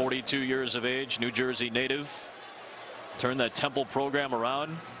 42 years of age, New Jersey native. Turned that Temple program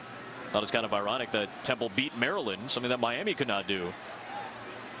around. Thought it's kind of ironic that Temple beat Maryland, something that Miami could not do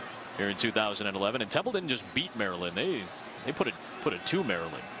here in 2011. And Temple didn't just beat Maryland; they put it to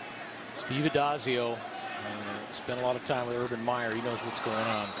Maryland. Steve Adazio spent a lot of time with Urban Meyer. He knows what's going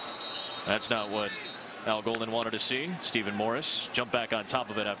on. That's not what Al Golden wanted to see. Stephen Morris jumped back on top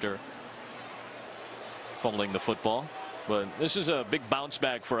of it after fumbling the football. But this is a big bounce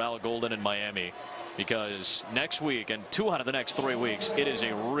back for Al Golden in Miami, because next week and 2 out of the next 3 weeks, it is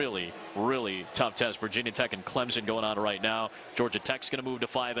a really, really tough test. Virginia Tech and Clemson going on right now. Georgia Tech's going to move to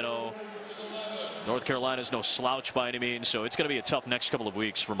 5-0. North Carolina's no slouch by any means, so it's going to be a tough next couple of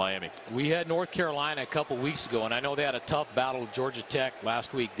weeks for Miami. We had North Carolina a couple weeks ago, and I know they had a tough battle with Georgia Tech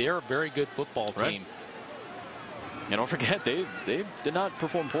last week. They're a very good football team. Right. And don't forget, they did not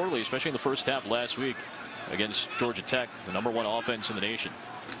perform poorly, especially in the first half last week against Georgia Tech, the #1 offense in the nation.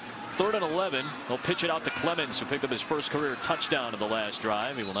 3rd and 11. They'll pitch it out to Clemens, who picked up his first career touchdown in the last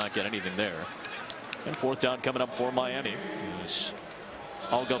drive. He will not get anything there. And 4th down coming up for Miami.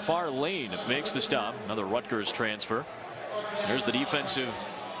 Al-Ghaffar Lane makes the stop. Another Rutgers transfer. There's the defensive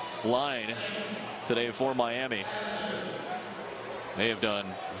line today for Miami. They have done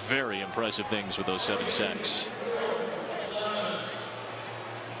very impressive things with those 7 sacks.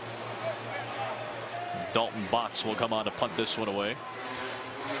 Dalton Botts will come on to punt this one away.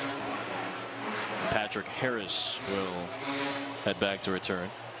 Patrick Harris will head back to return.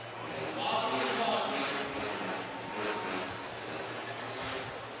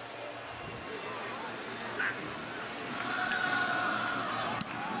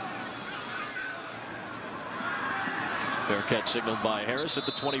 Fair catch signaled by Harris at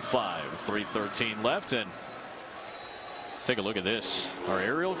the 25. 3:13 left, and take a look at this. Our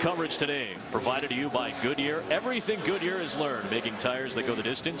aerial coverage today provided to you by Goodyear. Everything Goodyear has learned making tires that go the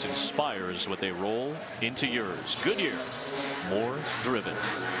distance inspires what they roll into yours. Goodyear, more driven.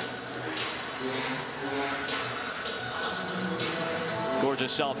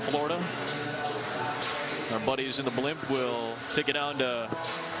 Gorgeous South Florida. Our buddies in the blimp will take it down to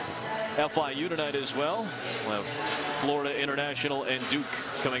FIU tonight as well. We'll have Florida International and Duke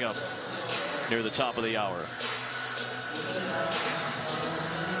coming up near the top of the hour.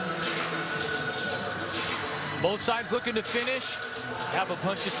 Both sides looking to finish. Have a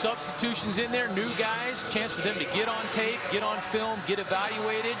bunch of substitutions in there, new guys, chance for them to get on tape, get on film, get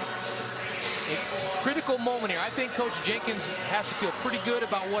evaluated. A critical moment here. I think Coach Jenkins has to feel pretty good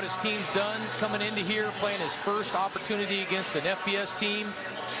about what his team's done coming into here, playing his first opportunity against an FBS team.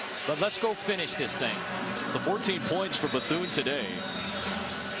 But let's go finish this thing. The 14 points for Bethune today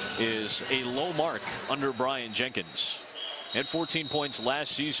is a low mark under Brian Jenkins. Had 14 points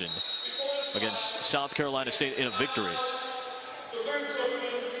last season against South Carolina State in a victory.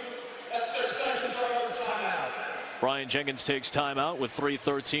 Brian Jenkins takes timeout with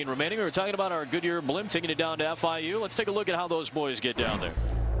 3:13 remaining. We were talking about our Goodyear blimp taking it down to FIU. Let's take a look at how those boys get down there.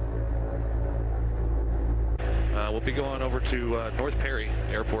 We'll be going over to North Perry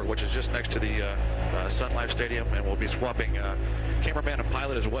Airport, which is just next to the Sun Life Stadium, and we'll be swapping cameraman and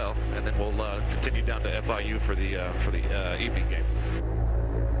pilot as well, and then we'll continue down to FIU for the evening game.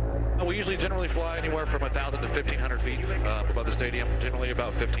 We usually generally fly anywhere from 1,000 to 1,500 feet above the stadium. Generally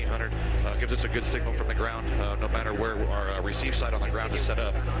about 1,500 gives us a good signal from the ground, no matter where our receive site on the ground is set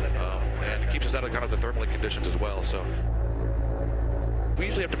up, and it keeps us out of kind of the thermal conditions as well. So we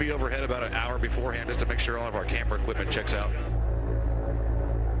usually have to be overhead about an hour beforehand just to make sure all of our camera equipment checks out.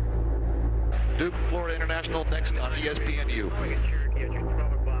 Duke, Florida International next on ESPNU.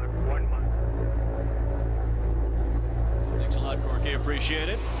 Thanks a lot, Corky. Appreciate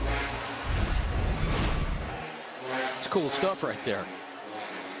it. It's cool stuff right there.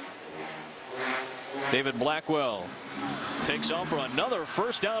 David Blackwell takes off for another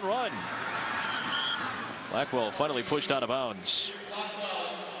first down run. Blackwell finally pushed out of bounds.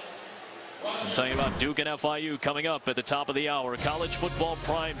 I'm telling you about Duke and FIU coming up at the top of the hour. College football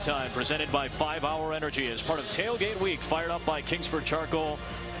prime time presented by 5 Hour Energy as part of Tailgate Week, fired up by Kingsford Charcoal.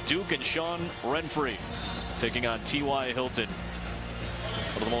 Duke and Sean Renfrey taking on T.Y. Hilton.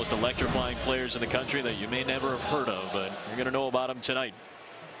 One of the most electrifying players in the country that you may never have heard of, but you're going to know about him tonight.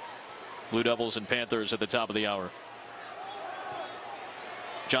 Blue Devils and Panthers at the top of the hour.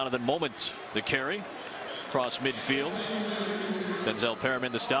 Jonathan Moment, the carry. Across midfield. Denzel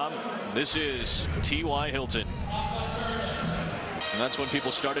Perriman the stop. This is T.Y. Hilton. And that's when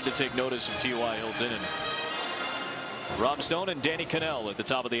people started to take notice of T.Y. Hilton. And Rob Stone and Danny Cannell at the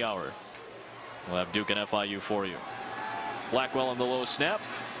top of the hour. We'll have Duke and FIU for you. Blackwell on the low snap.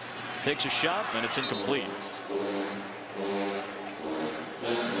 Takes a shot, and it's incomplete.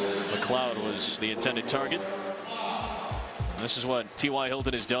 McLeod was the intended target. And this is what T.Y.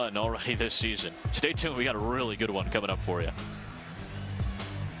 Hilton has done already this season. Stay tuned. We got a really good one coming up for you.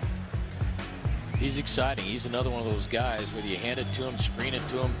 He's exciting. He's another one of those guys where you hand it to him, screen it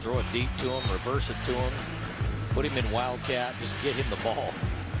to him, throw it deep to him, reverse it to him, put him in Wildcat, just get him the ball.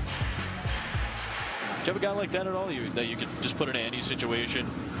 Do you have a guy like that at all? That you could just put in any situation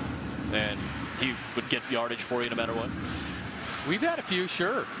and he would get yardage for you no matter what? We've had a few,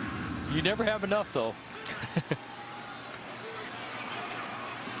 sure. You never have enough, though.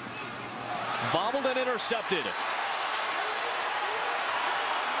 Bobbled and intercepted.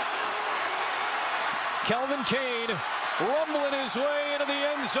 Kelvin Kane rumbling his way into the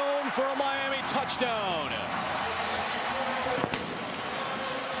end zone for a Miami touchdown.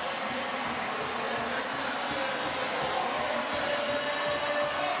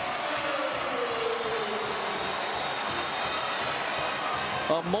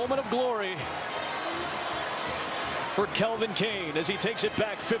 A moment of glory for Kelvin Kane as he takes it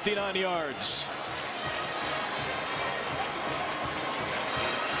back 59 yards.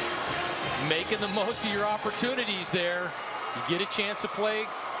 Making the most of your opportunities there. You get a chance to play,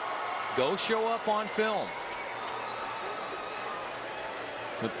 go show up on film.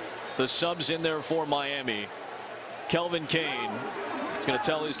 The subs in there for Miami. Kelvin Kane is going to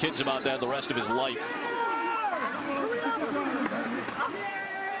tell his kids about that the rest of his life.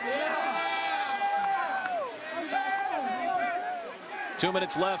 Two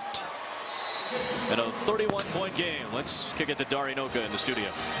minutes left in a 31-point game. Let's kick it to Dari Noka in the studio.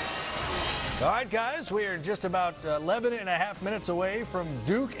 All right, guys, we are just about 11.5 minutes away from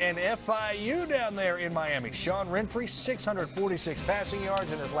Duke and FIU down there in Miami. Sean Renfrey, 646 passing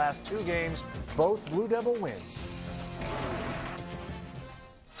yards in his last 2 games, both Blue Devil wins.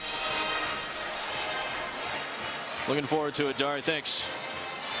 Looking forward to it, Dari. Thanks.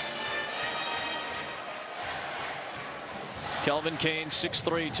 Kelvin Kane,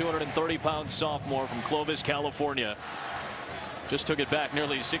 6'3", 230-pound sophomore from Clovis, California. Just took it back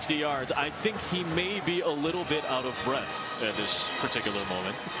nearly 60 yards. I think he may be a little bit out of breath at this particular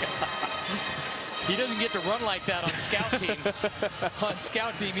moment. He doesn't get to run like that on scout team. On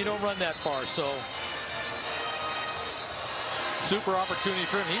scout team, you don't run that far. So super opportunity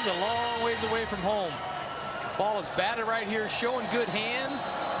for him. He's a long ways away from home. Ball is batted right here, showing good hands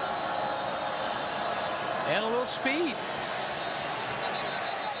and a little speed.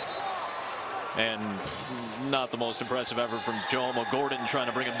 And not the most impressive effort from Jomo Gordon trying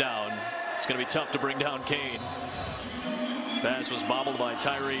to bring him down. It's going to be tough to bring down Kane. Pass was bobbled by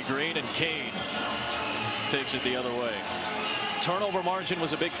Tyree Green, and Kane takes it the other way. Turnover margin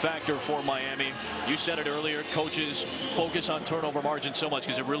was a big factor for Miami. You said it earlier, coaches focus on turnover margin so much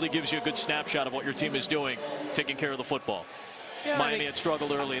because it really gives you a good snapshot of what your team is doing, taking care of the football. Yeah, Miami had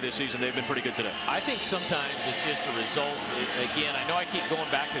struggled early this season. They've been pretty good today. I think sometimes it's just a result. Again, I know I keep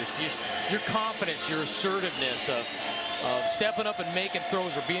going back to this. Just your confidence, your assertiveness of stepping up and making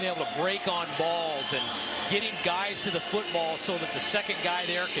throws or being able to break on balls and getting guys to the football so that the second guy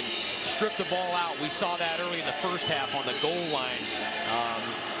there can strip the ball out. We saw that early in the first half on the goal line.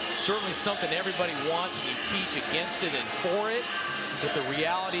 Certainly something everybody wants, and you teach against it and for it. But the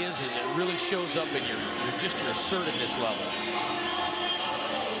reality is it really shows up in your assertiveness level.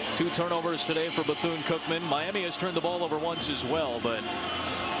 2 turnovers today for Bethune-Cookman. Miami has turned the ball over once as well, but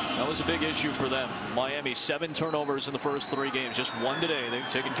that was a big issue for them. Miami 7 turnovers in the first 3 games. Just 1 today. They've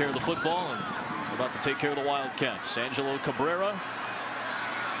taken care of the football and about to take care of the Wildcats. Angelo Cabrera.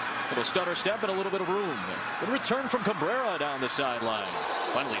 A little stutter step and a little bit of room. Good return from Cabrera down the sideline.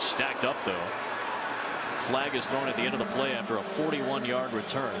 Finally stacked up though. Flag is thrown at the end of the play after a 41-yard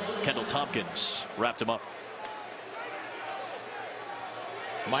return. Kendall Tompkins wrapped him up.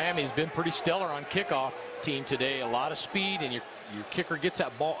 Miami's been pretty stellar on kickoff team today. A lot of speed, and your kicker gets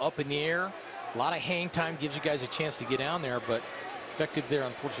that ball up in the air. A lot of hang time, gives you guys a chance to get down there, but effective there,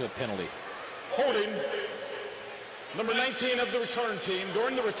 unfortunately, a penalty. Holding number 19 of the return team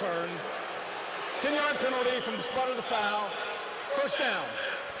during the return. 10-yard penalty from the spot of the foul. First down.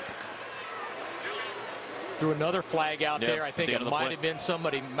 Threw another flag out there. I think it might have been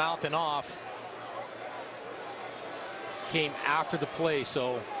somebody mouthing off. Came after the play,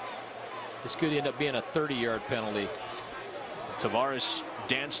 so this could end up being a 30-yard penalty. Tavares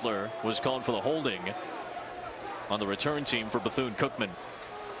Dantzler was called for the holding on the return team for Bethune-Cookman.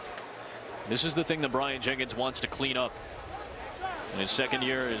 This is the thing that Brian Jenkins wants to clean up. In his second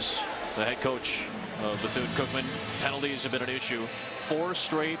year as the head coach of Bethune-Cookman, penalties have been an issue. 4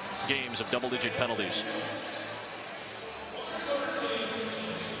 straight games of double-digit penalties.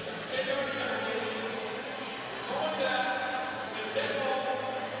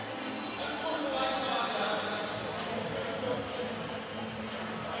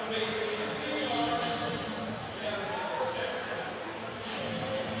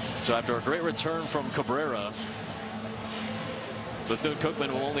 So after a great return from Cabrera,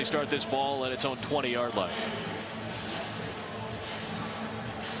 Bethune-Cookman will only start this ball at its own 20-yard line.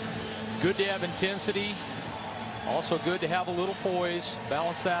 Good to have intensity. Also good to have a little poise.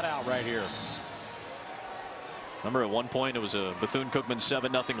 Balance that out right here. Remember, at one point it was a Bethune-Cookman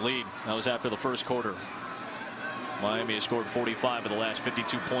 7-0 lead. That was after the first quarter. Miami has scored 45 of the last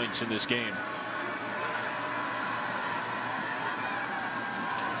 52 points in this game.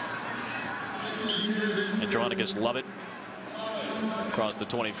 Andronicus Lovett across the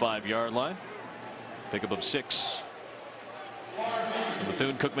 25-yard line. Pickup of 6.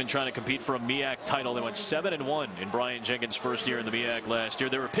 Bethune-Cookman trying to compete for a MEAC title. They went 7-1 in Brian Jenkins' first year in the MEAC last year.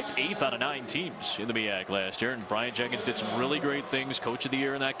 They were picked 8th out of 9 teams in the MEAC last year, and Brian Jenkins did some really great things. Coach of the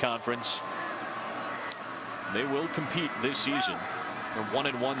year in that conference. They will compete this season. They're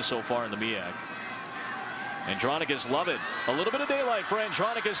 1-1 so far in the MEAC. Andronicus Lovett, a little bit of daylight for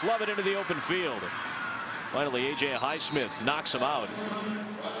Andronicus Lovett into the open field. Finally, A.J. Highsmith knocks him out.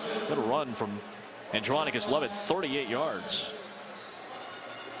 Good run from Andronicus Lovett, 38 yards.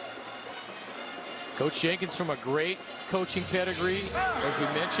 Coach Jenkins from a great coaching pedigree, as we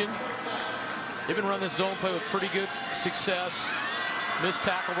mentioned. They've been running this zone play with pretty good success. Missed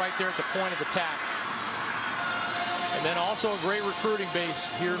tackle right there at the point of attack. And then also a great recruiting base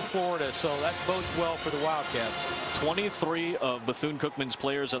here in Florida, so that bodes well for the Wildcats. 23 of Bethune-Cookman's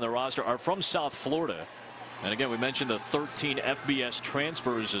players on the roster are from South Florida. And again, we mentioned the 13 FBS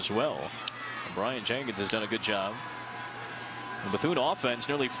transfers as well. And Brian Jenkins has done a good job. The Bethune offense,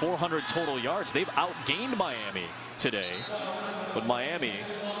 nearly 400 total yards. They've outgained Miami today, but Miami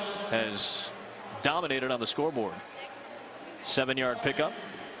has dominated on the scoreboard. 7-yard pickup.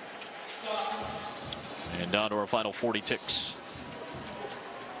 And down to our final 40 ticks.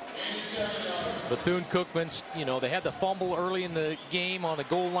 Bethune-Cookman, you know, they had the fumble early in the game on the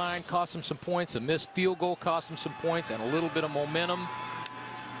goal line, cost them some points. A missed field goal cost them some points and a little bit of momentum.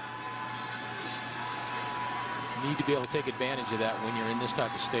 Need to be able to take advantage of that when you're in this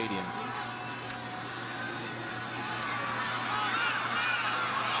type of stadium.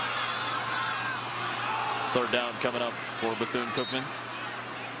 Third down coming up for Bethune-Cookman.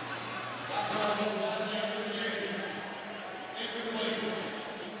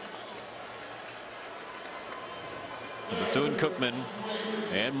 Bethune-Cookman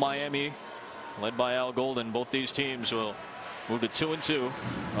and Miami, led by Al Golden, both these teams will move to 2-2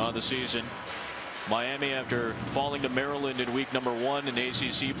 on the season. Miami, after falling to Maryland in week number 1 in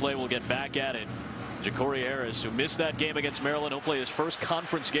ACC play, will get back at it. Ja'Cory Harris, who missed that game against Maryland, will play his first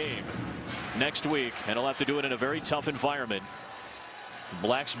conference game next week, and he'll have to do it in a very tough environment.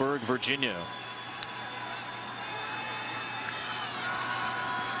 Blacksburg, Virginia.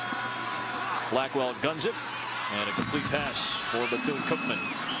 Blackwell guns it, and a complete pass for Bethune-Cookman.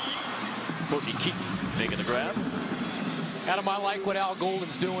 Courtney Keith making the grab. Adam, I like what Al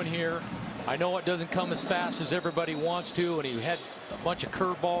Golden's doing here. I know it doesn't come as fast as everybody wants to, and he had a bunch of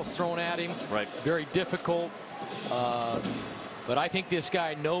curveballs thrown at him. Right. Very difficult. But I think this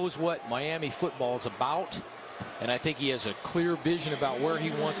guy knows what Miami football is about, and I think he has a clear vision about where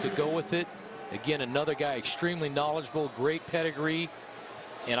he wants to go with it. Again, another guy extremely knowledgeable, great pedigree,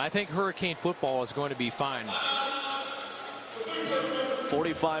 and I think Hurricane football is going to be fine.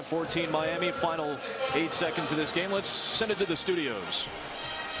 45-14 Miami, final 8 seconds of this game. Let's send it to the studios.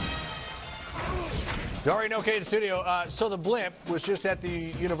 Dari Noke studio. So the blimp was just at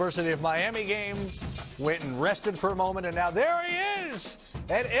the University of Miami game, went and rested for a moment, and now there he is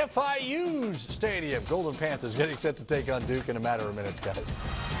at FIU's stadium. Golden Panthers getting set to take on Duke in a matter of minutes, guys.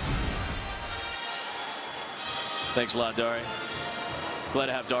 Thanks a lot, Dari. Glad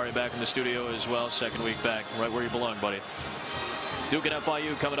to have Dari back in the studio as well. Second week back, right where you belong, buddy. Duke and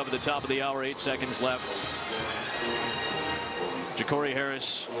FIU coming up at the top of the hour. 8 seconds left. Ja'Cory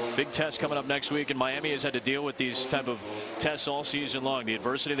Harris, big test coming up next week, and Miami has had to deal with these type of tests all season long. The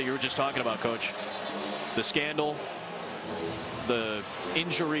adversity that you were just talking about, Coach. The scandal, the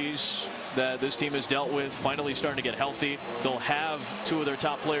injuries that this team has dealt with, finally starting to get healthy. They'll have 2 of their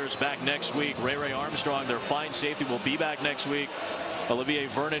top players back next week. Ray Armstrong, their fine safety, will be back next week. Olivier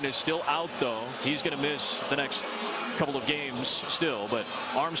Vernon is still out, though. He's going to miss the next couple of games still, but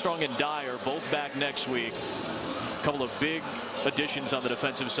Armstrong and Dye are both back next week. A couple of big additions on the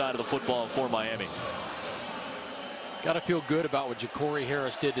defensive side of the football for Miami. Got to feel good about what Ja'Cory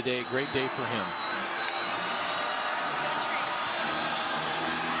Harris did today. Great day for him.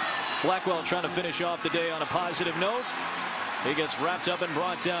 Blackwell trying to finish off the day on a positive note. He gets wrapped up and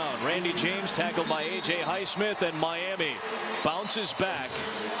brought down. Randy James tackled by A.J. Highsmith, and Miami bounces back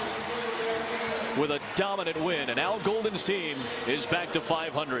with a dominant win. And Al Golden's team is back to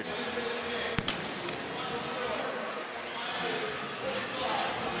 500.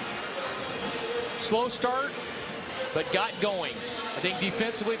 Slow start, but got going. I think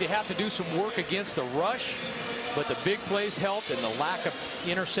defensively they have to do some work against the rush, but the big plays helped, and the lack of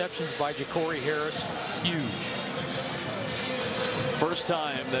interceptions by Ja'Cory Harris, huge. First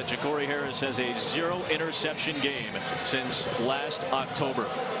time that Ja'Cory Harris has a 0 interception game since last October.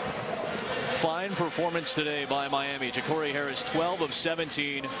 Fine performance today by Miami. Ja'Cory Harris 12 of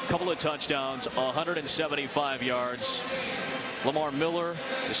 17, couple of touchdowns, 175 yards. Lamar Miller,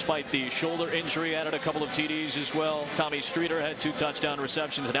 despite the shoulder injury, added a couple of TDs as well. Tommy Streeter had 2 touchdown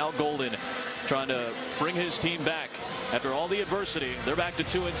receptions, and Al Golden trying to bring his team back after all the adversity. They're back to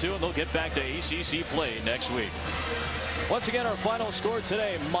 2-2, and they'll get back to ACC play next week. Once again, our final score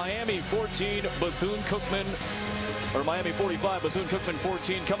today: Miami 14, Bethune-Cookman, or Miami 45, Bethune-Cookman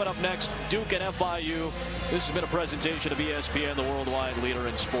 14. Coming up next, Duke and FIU. This has been a presentation of ESPN, the worldwide leader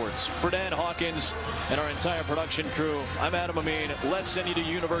in sports. For Dan Hawkins and our entire production crew, I'm Adam Amin. Let's send you to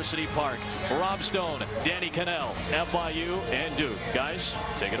University Park. Rob Stone, Danny Cannell, FIU, and Duke. Guys,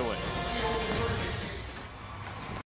 take it away.